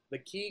been the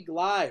KEEG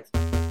Live.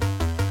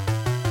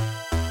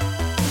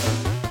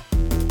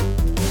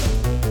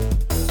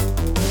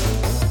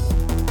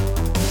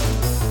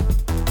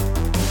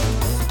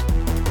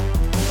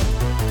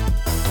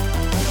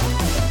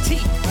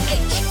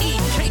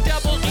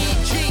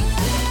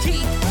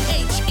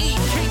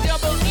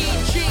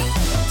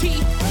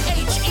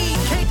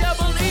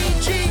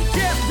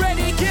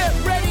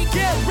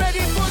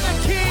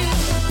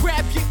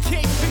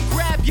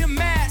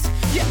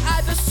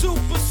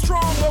 Super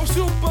strong or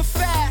super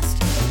fast.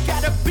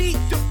 Gotta beat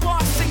the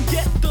boss and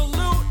get the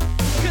loot.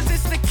 Cause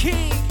it's the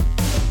KEEG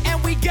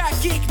and we got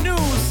geek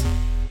news.